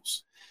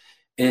pearls.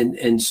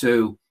 And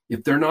so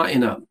if they're not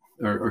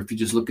or if you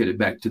just look at it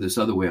back to this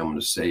other way, I'm going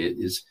to say it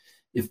is,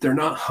 if they're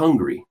not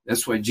hungry,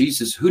 that's why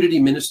Jesus, who did he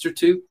minister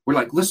to? We're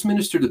like, let's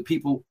minister to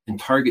people and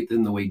target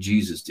them the way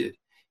Jesus did.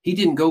 He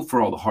didn't go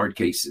for all the hard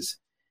cases.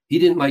 He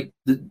didn't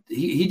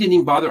he didn't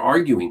even bother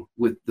arguing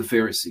with the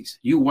Pharisees.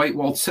 You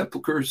white-walled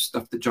sepulchres,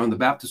 stuff that John the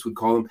Baptist would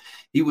call them.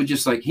 He would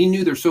just he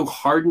knew they're so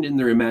hardened in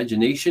their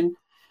imagination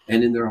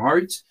and in their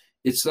hearts.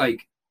 It's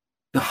like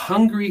the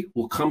hungry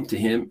will come to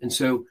him. And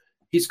so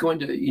he's going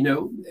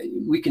to,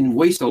 we can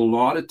waste a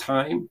lot of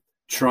time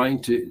trying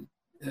to,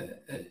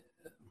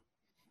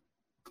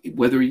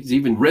 whether it's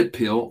even red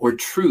pill or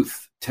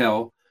truth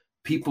tell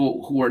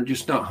people who are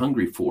just not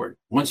hungry for it.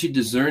 Once you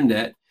discern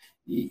that,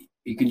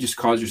 you can just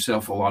cause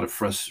yourself a lot of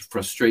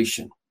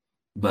frustration.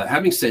 But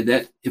having said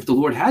that, if the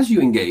Lord has you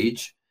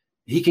engage,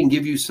 he can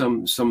give you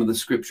some of the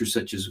scriptures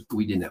such as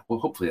we did that. Well,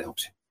 hopefully that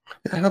helps you.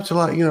 It helps a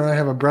lot. I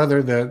have a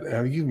brother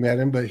that you've met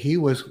him, but he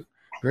was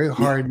very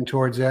hardened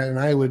towards that. And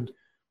I would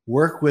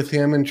work with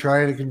him and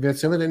try to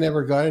convince him, and it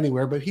never got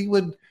anywhere. But he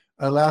would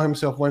allow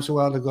himself once in a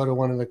while to go to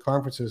one of the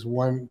conferences,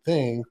 one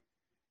thing.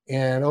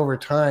 And over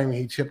time,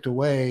 he chipped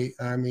away.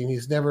 I mean,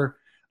 he's never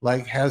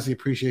has the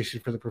appreciation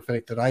for the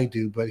prophetic that I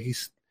do, but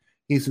he's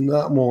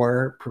not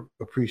more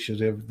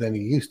appreciative than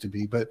he used to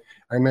be. But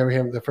I remember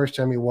him the first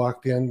time he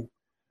walked in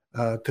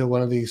to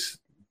one of these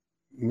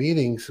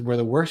meetings where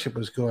the worship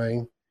was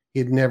going.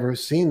 He'd never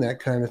seen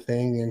that kind of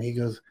thing, and he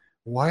goes,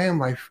 why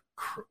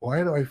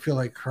do I feel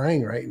like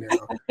crying right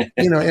now?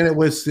 And it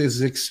was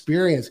his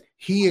experience.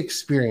 He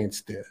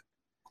experienced it.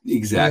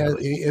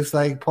 Exactly. It's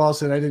like Paul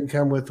said, I didn't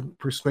come with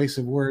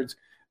persuasive words,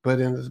 but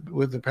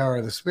with the power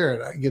of the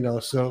Spirit,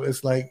 so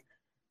it's like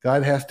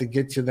God has to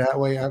get you that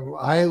way.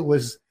 I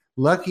was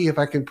lucky, if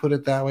I can put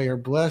it that way, or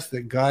blessed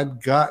that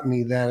God got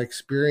me that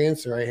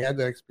experience, or I had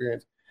that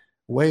experience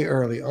way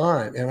early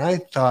on. And I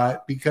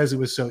thought, because it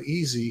was so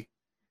easy,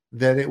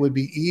 that it would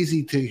be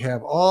easy to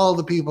have all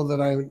the people that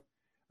I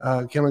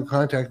come in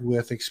contact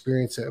with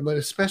experience it. But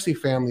especially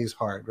family is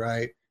hard,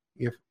 right?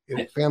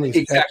 If family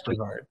is extra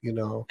hard,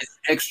 It's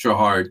extra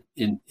hard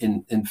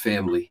in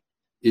family.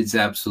 It's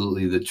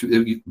absolutely the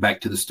truth. Back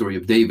to the story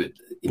of David.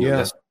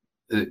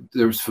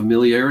 There was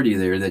familiarity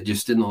there that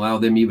just didn't allow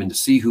them even to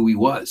see who he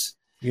was.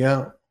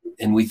 Yeah.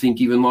 And we think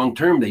even long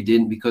term they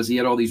didn't, because he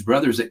had all these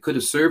brothers that could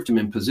have served him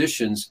in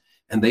positions,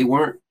 and they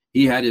weren't.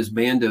 He had his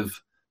band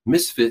of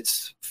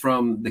misfits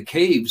from the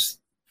caves,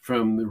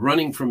 from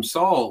running from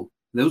Saul.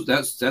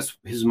 That's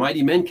his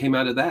mighty men came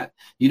out of that.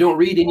 You don't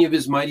read any of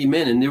his mighty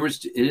men, and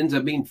it ends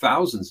up being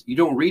thousands. You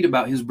don't read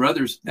about his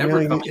brothers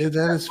ever coming.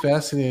 That is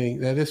fascinating.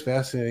 That is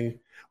fascinating.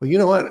 Well, you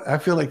know what? I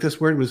feel like this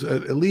word was,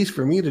 at least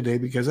for me today,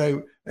 because I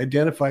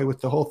identify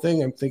with the whole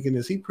thing. I'm thinking,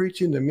 is he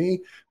preaching to me?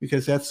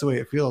 Because that's the way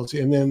it feels.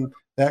 And then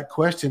that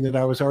question that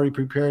I was already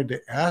prepared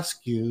to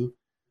ask you,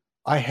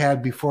 I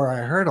had before I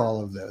heard all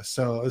of this.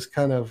 So it's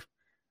kind of.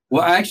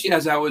 Well, actually,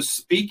 as I was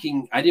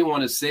speaking, I didn't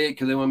want to say it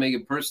because I want to make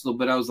it personal,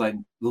 but I was like,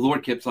 the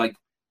Lord kept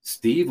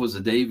Steve was a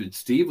David,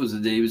 Steve was a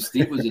David,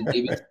 Steve was a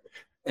David.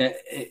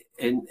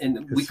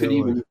 and we could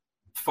even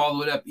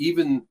follow it up,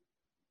 even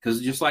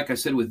because just like I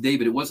said with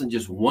David, it wasn't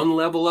just one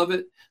level of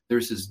it.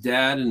 There's his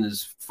dad and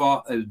his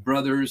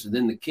brothers, and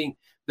then the king.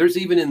 There's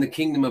even in the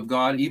kingdom of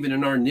God, even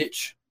in our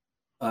niche,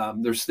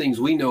 there's things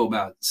we know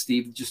about,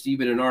 Steve, just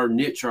even in our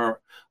niche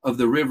of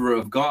the river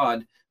of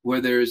God,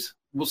 where there's,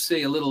 we'll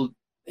say a little,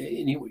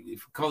 if you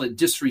call it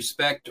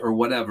disrespect or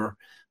whatever,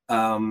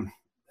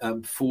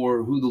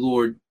 for who the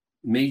Lord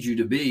made you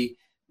to be,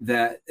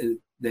 that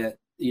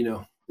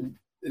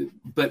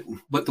but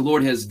what the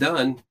Lord has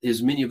done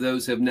is many of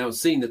those have now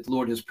seen that the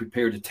Lord has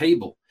prepared a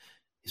table.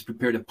 He's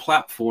prepared a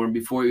platform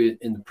before you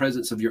in the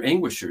presence of your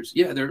anguishers.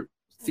 Yeah, they're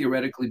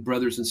theoretically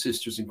brothers and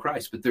sisters in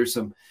Christ, but there's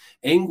some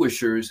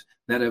anguishers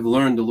that have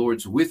learned the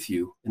Lord's with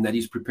you and that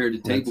he's prepared a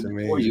table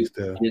before you,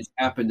 and it's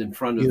happened in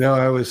front of you.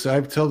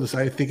 I've told this,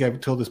 I think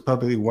I've told this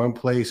publicly one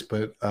place,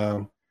 but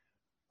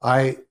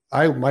my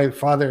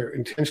father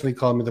intentionally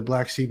called me the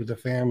black sheep of the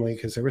family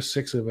because there were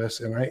 6 of us,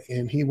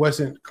 and he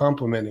wasn't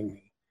complimenting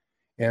me.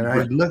 And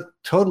I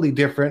looked totally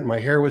different. My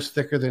hair was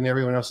thicker than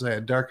everyone else. I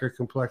had a darker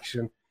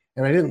complexion,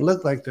 and I didn't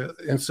look like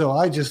and so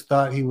I just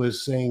thought he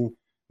was saying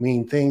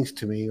mean things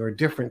to me or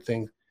different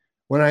things.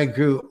 When I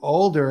grew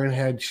older and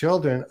had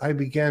children, I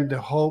began to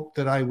hope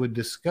that I would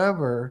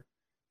discover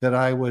that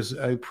I was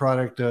a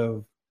product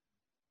of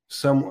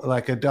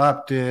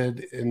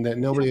adopted, and that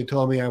nobody had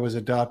told me I was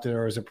adopted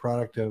or as a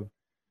product of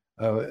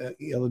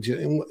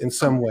illegitimate in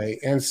some way.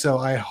 And so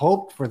I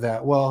hoped for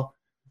that. Well,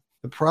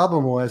 the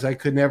problem was I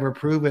could never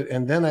prove it.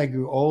 And then I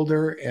grew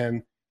older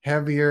and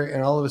heavier,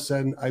 and all of a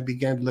sudden I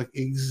began to look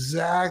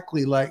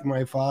exactly like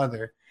my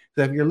father.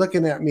 So if you're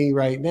looking at me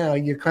right now,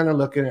 you're kind of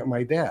looking at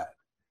my dad.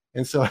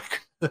 And so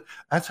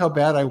that's how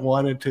bad I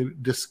wanted to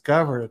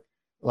discover,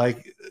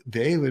 like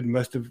David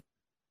must have,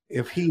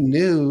 if he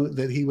knew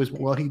that he was,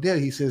 well, he did.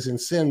 He says, in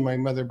sin, my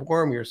mother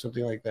bore me, or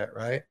something like that,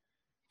 right?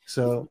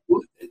 So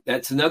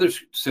that's another.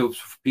 So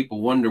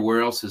people wonder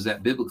where else is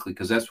that biblically,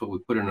 because that's what we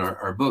put in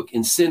our book.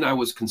 In sin, I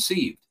was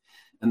conceived.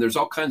 And there's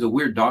all kinds of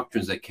weird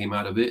doctrines that came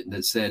out of it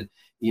that said,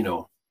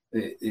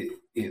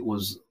 it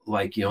was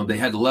like, they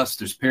had lust,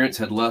 their parents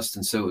had lust.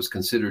 And so it was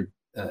considered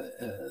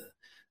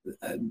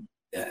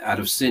out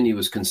of sin, he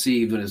was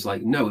conceived. And it's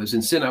like, no, it was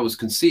in sin, I was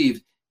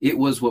conceived. It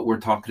was what we're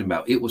talking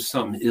about. It was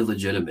something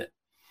illegitimate.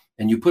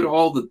 And you put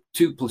all the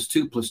 2 +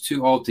 2 +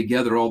 2 all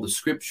together, all the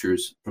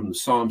scriptures from the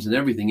Psalms and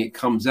everything, it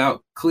comes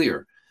out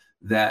clear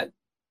that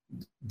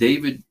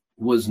David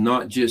was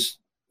not just,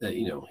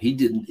 he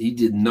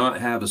did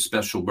not have a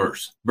special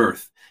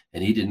birth,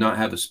 and he did not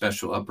have a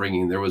special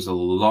upbringing. There was a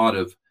lot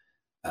of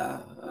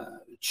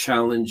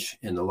challenge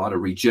and a lot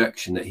of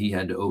rejection that he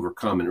had to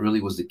overcome. And it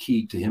really was the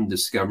key to him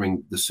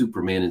discovering the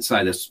Superman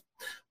inside us.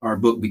 Our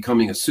book,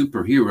 Becoming a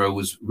Superhero,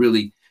 was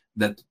really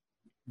that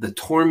the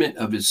torment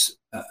of his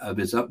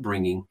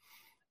upbringing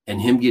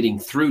and him getting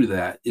through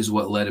that is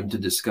what led him to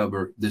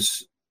discover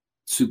this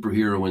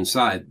superhero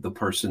inside, the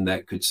person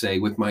that could say,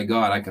 with my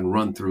God, I can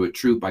run through a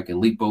troop, I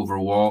can leap over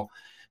a wall,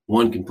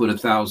 1 can put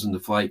 1,000 to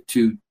flight,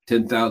 2,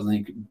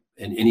 10,000.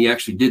 And he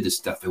actually did this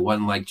stuff. It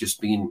wasn't like just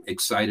being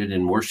excited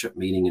in worship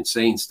meeting and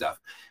saying stuff.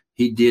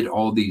 He did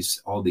all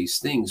these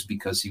things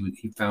because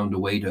he found a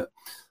way to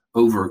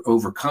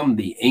overcome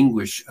the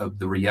anguish of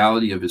the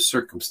reality of his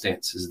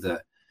circumstances,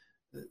 the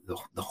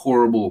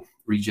horrible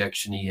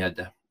rejection he had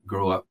to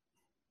grow up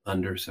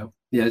under. So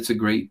yeah, it's a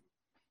great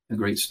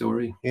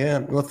story. Yeah.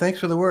 Well, thanks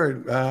for the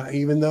word.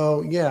 Even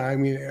though,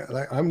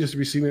 I'm just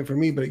receiving it from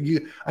me, but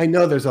I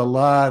know there's a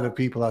lot of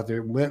people out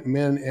there,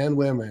 men and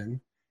women,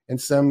 and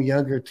some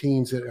younger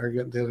teens that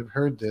have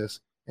heard this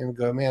and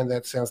go, man,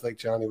 that sounds like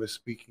Johnny was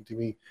speaking to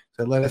me.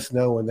 So let us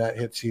know when that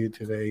hits you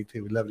today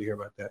too. We'd love to hear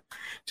about that.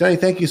 Johnny,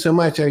 thank you so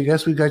much. I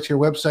guess we got your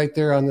website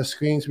there on the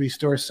screens,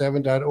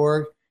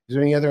 restore7.org. Is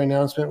there any other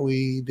announcement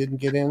we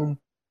didn't get in?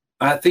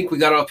 I think we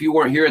got off. You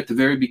weren't here at the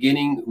very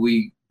beginning.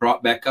 We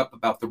brought back up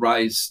about the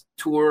Rise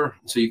tour,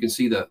 so you can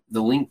see the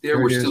link there.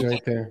 We're still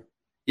right there.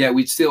 Yeah,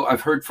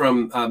 I've heard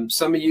from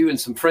some of you and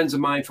some friends of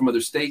mine from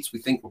other states. We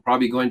think we're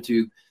probably going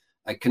to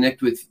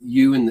connect with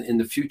you in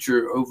the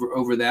future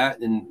over that,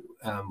 and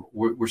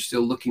we're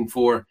still looking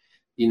for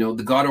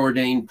the God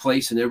ordained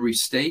place in every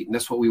state, and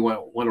that's what we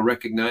want to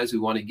recognize. We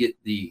want to get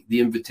the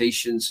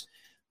invitations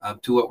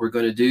to what we're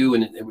going to do,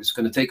 and it was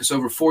going to take us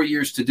over 4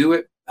 years to do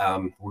it.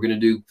 We're going to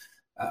do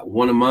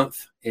one a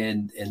month,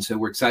 and so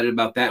we're excited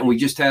about that. And we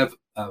just have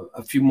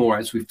a few more,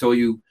 as we've told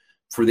you,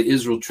 for the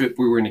Israel trip.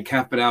 We were going to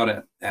cap it out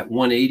at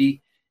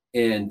 180,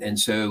 and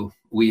so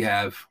we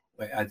have.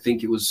 I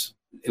think it was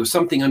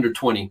something under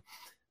 20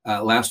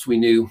 last we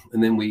knew,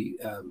 and then we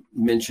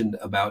mentioned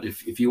about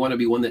if you want to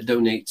be one that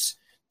donates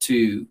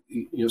to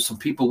some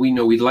people we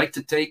know we'd like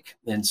to take,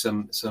 and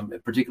some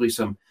particularly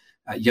some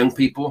young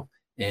people,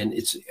 and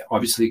it's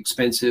obviously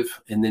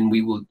expensive, and then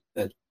we will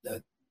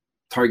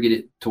target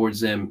it towards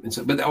them. And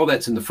so, but all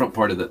that's in the front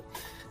part of the.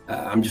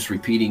 I'm just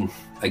repeating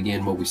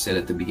again what we said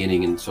at the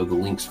beginning, and so the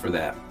links for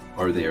that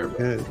are there.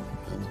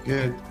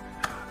 Good.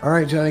 All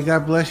right, Johnny,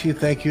 God bless you.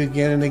 Thank you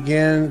again and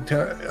again.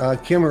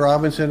 Kim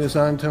Robinson is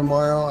on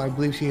tomorrow. I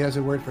believe she has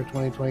a word for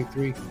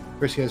 2023. Of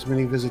course, she has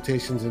many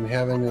visitations in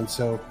heaven, and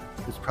so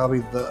it's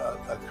probably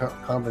a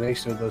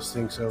combination of those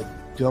things. So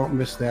don't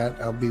miss that.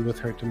 I'll be with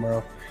her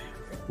tomorrow.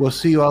 We'll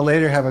see you all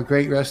later. Have a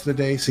great rest of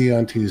the day. See you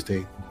on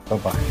Tuesday.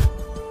 Bye-bye.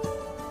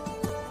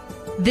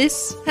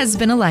 This has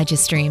been Elijah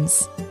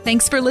Streams.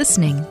 Thanks for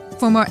listening.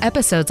 For more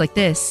episodes like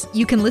this,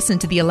 you can listen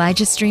to the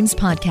Elijah Streams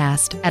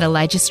podcast at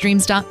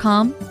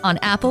ElijahStreams.com on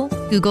Apple,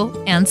 Google,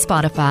 and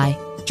Spotify.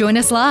 Join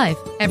us live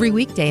every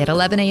weekday at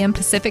 11 a.m.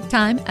 Pacific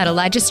Time at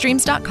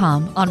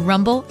ElijahStreams.com on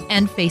Rumble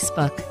and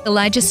Facebook.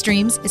 Elijah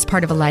Streams is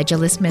part of Elijah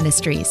List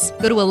Ministries.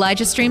 Go to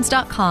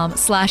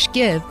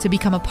ElijahStreams.com/give to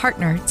become a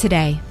partner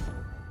today.